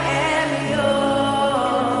 I am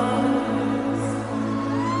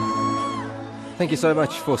yours. Thank you so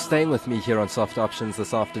much for staying with me here on Soft Options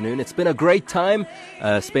this afternoon. It's been a great time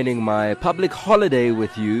spending my public holiday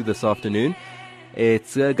with you this afternoon.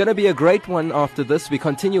 It's going to be a great one after this. We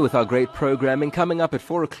continue with our great programming. Coming up at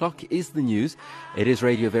 4 o'clock is the news. It is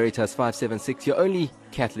Radio Veritas 576, your only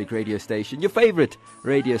Catholic radio station, your favorite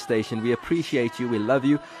radio station. We appreciate you. We love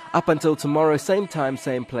you. Up until tomorrow, same time,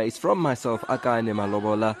 same place. From myself, Akaine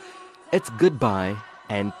Malobola, it's goodbye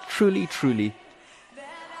and truly, truly,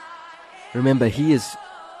 remember, He is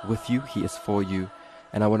with you. He is for you.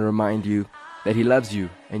 And I want to remind you that He loves you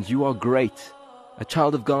and you are great. A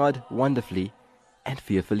child of God, wonderfully and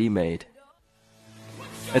fearfully made.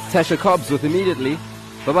 It's Tasha Cobbs with Immediately.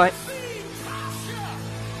 Bye-bye.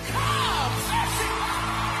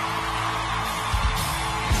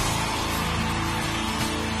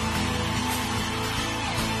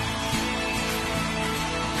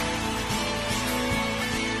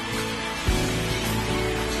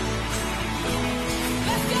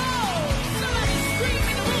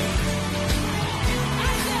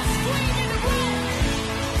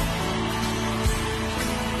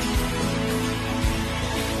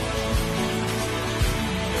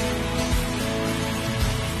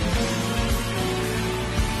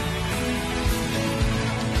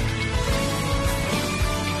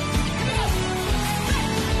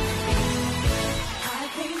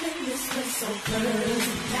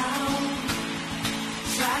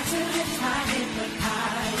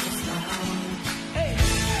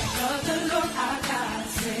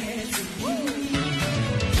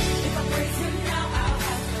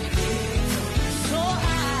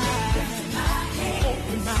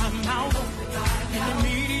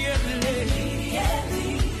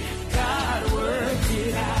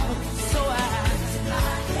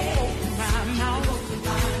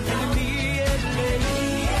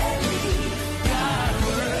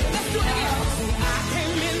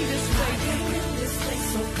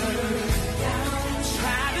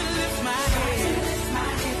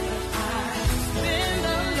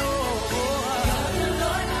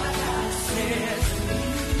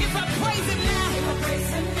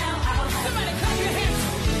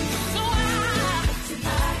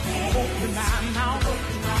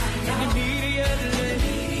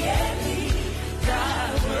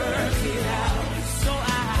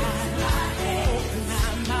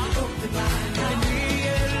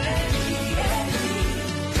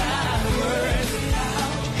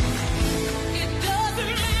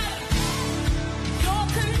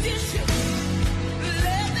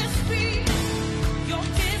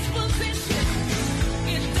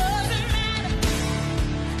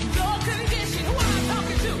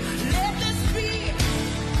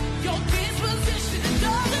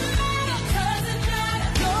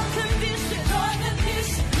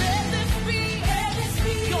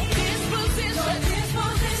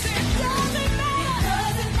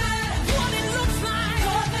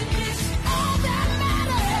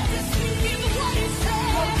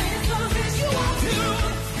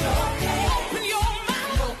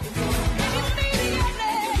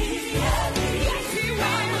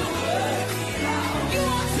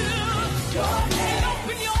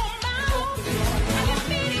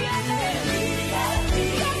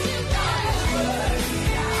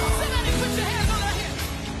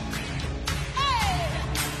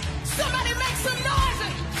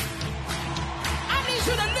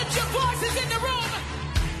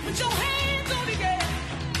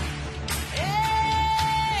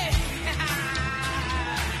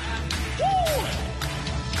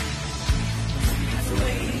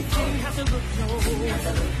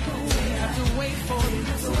 Have to wait for it.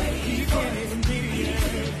 You can't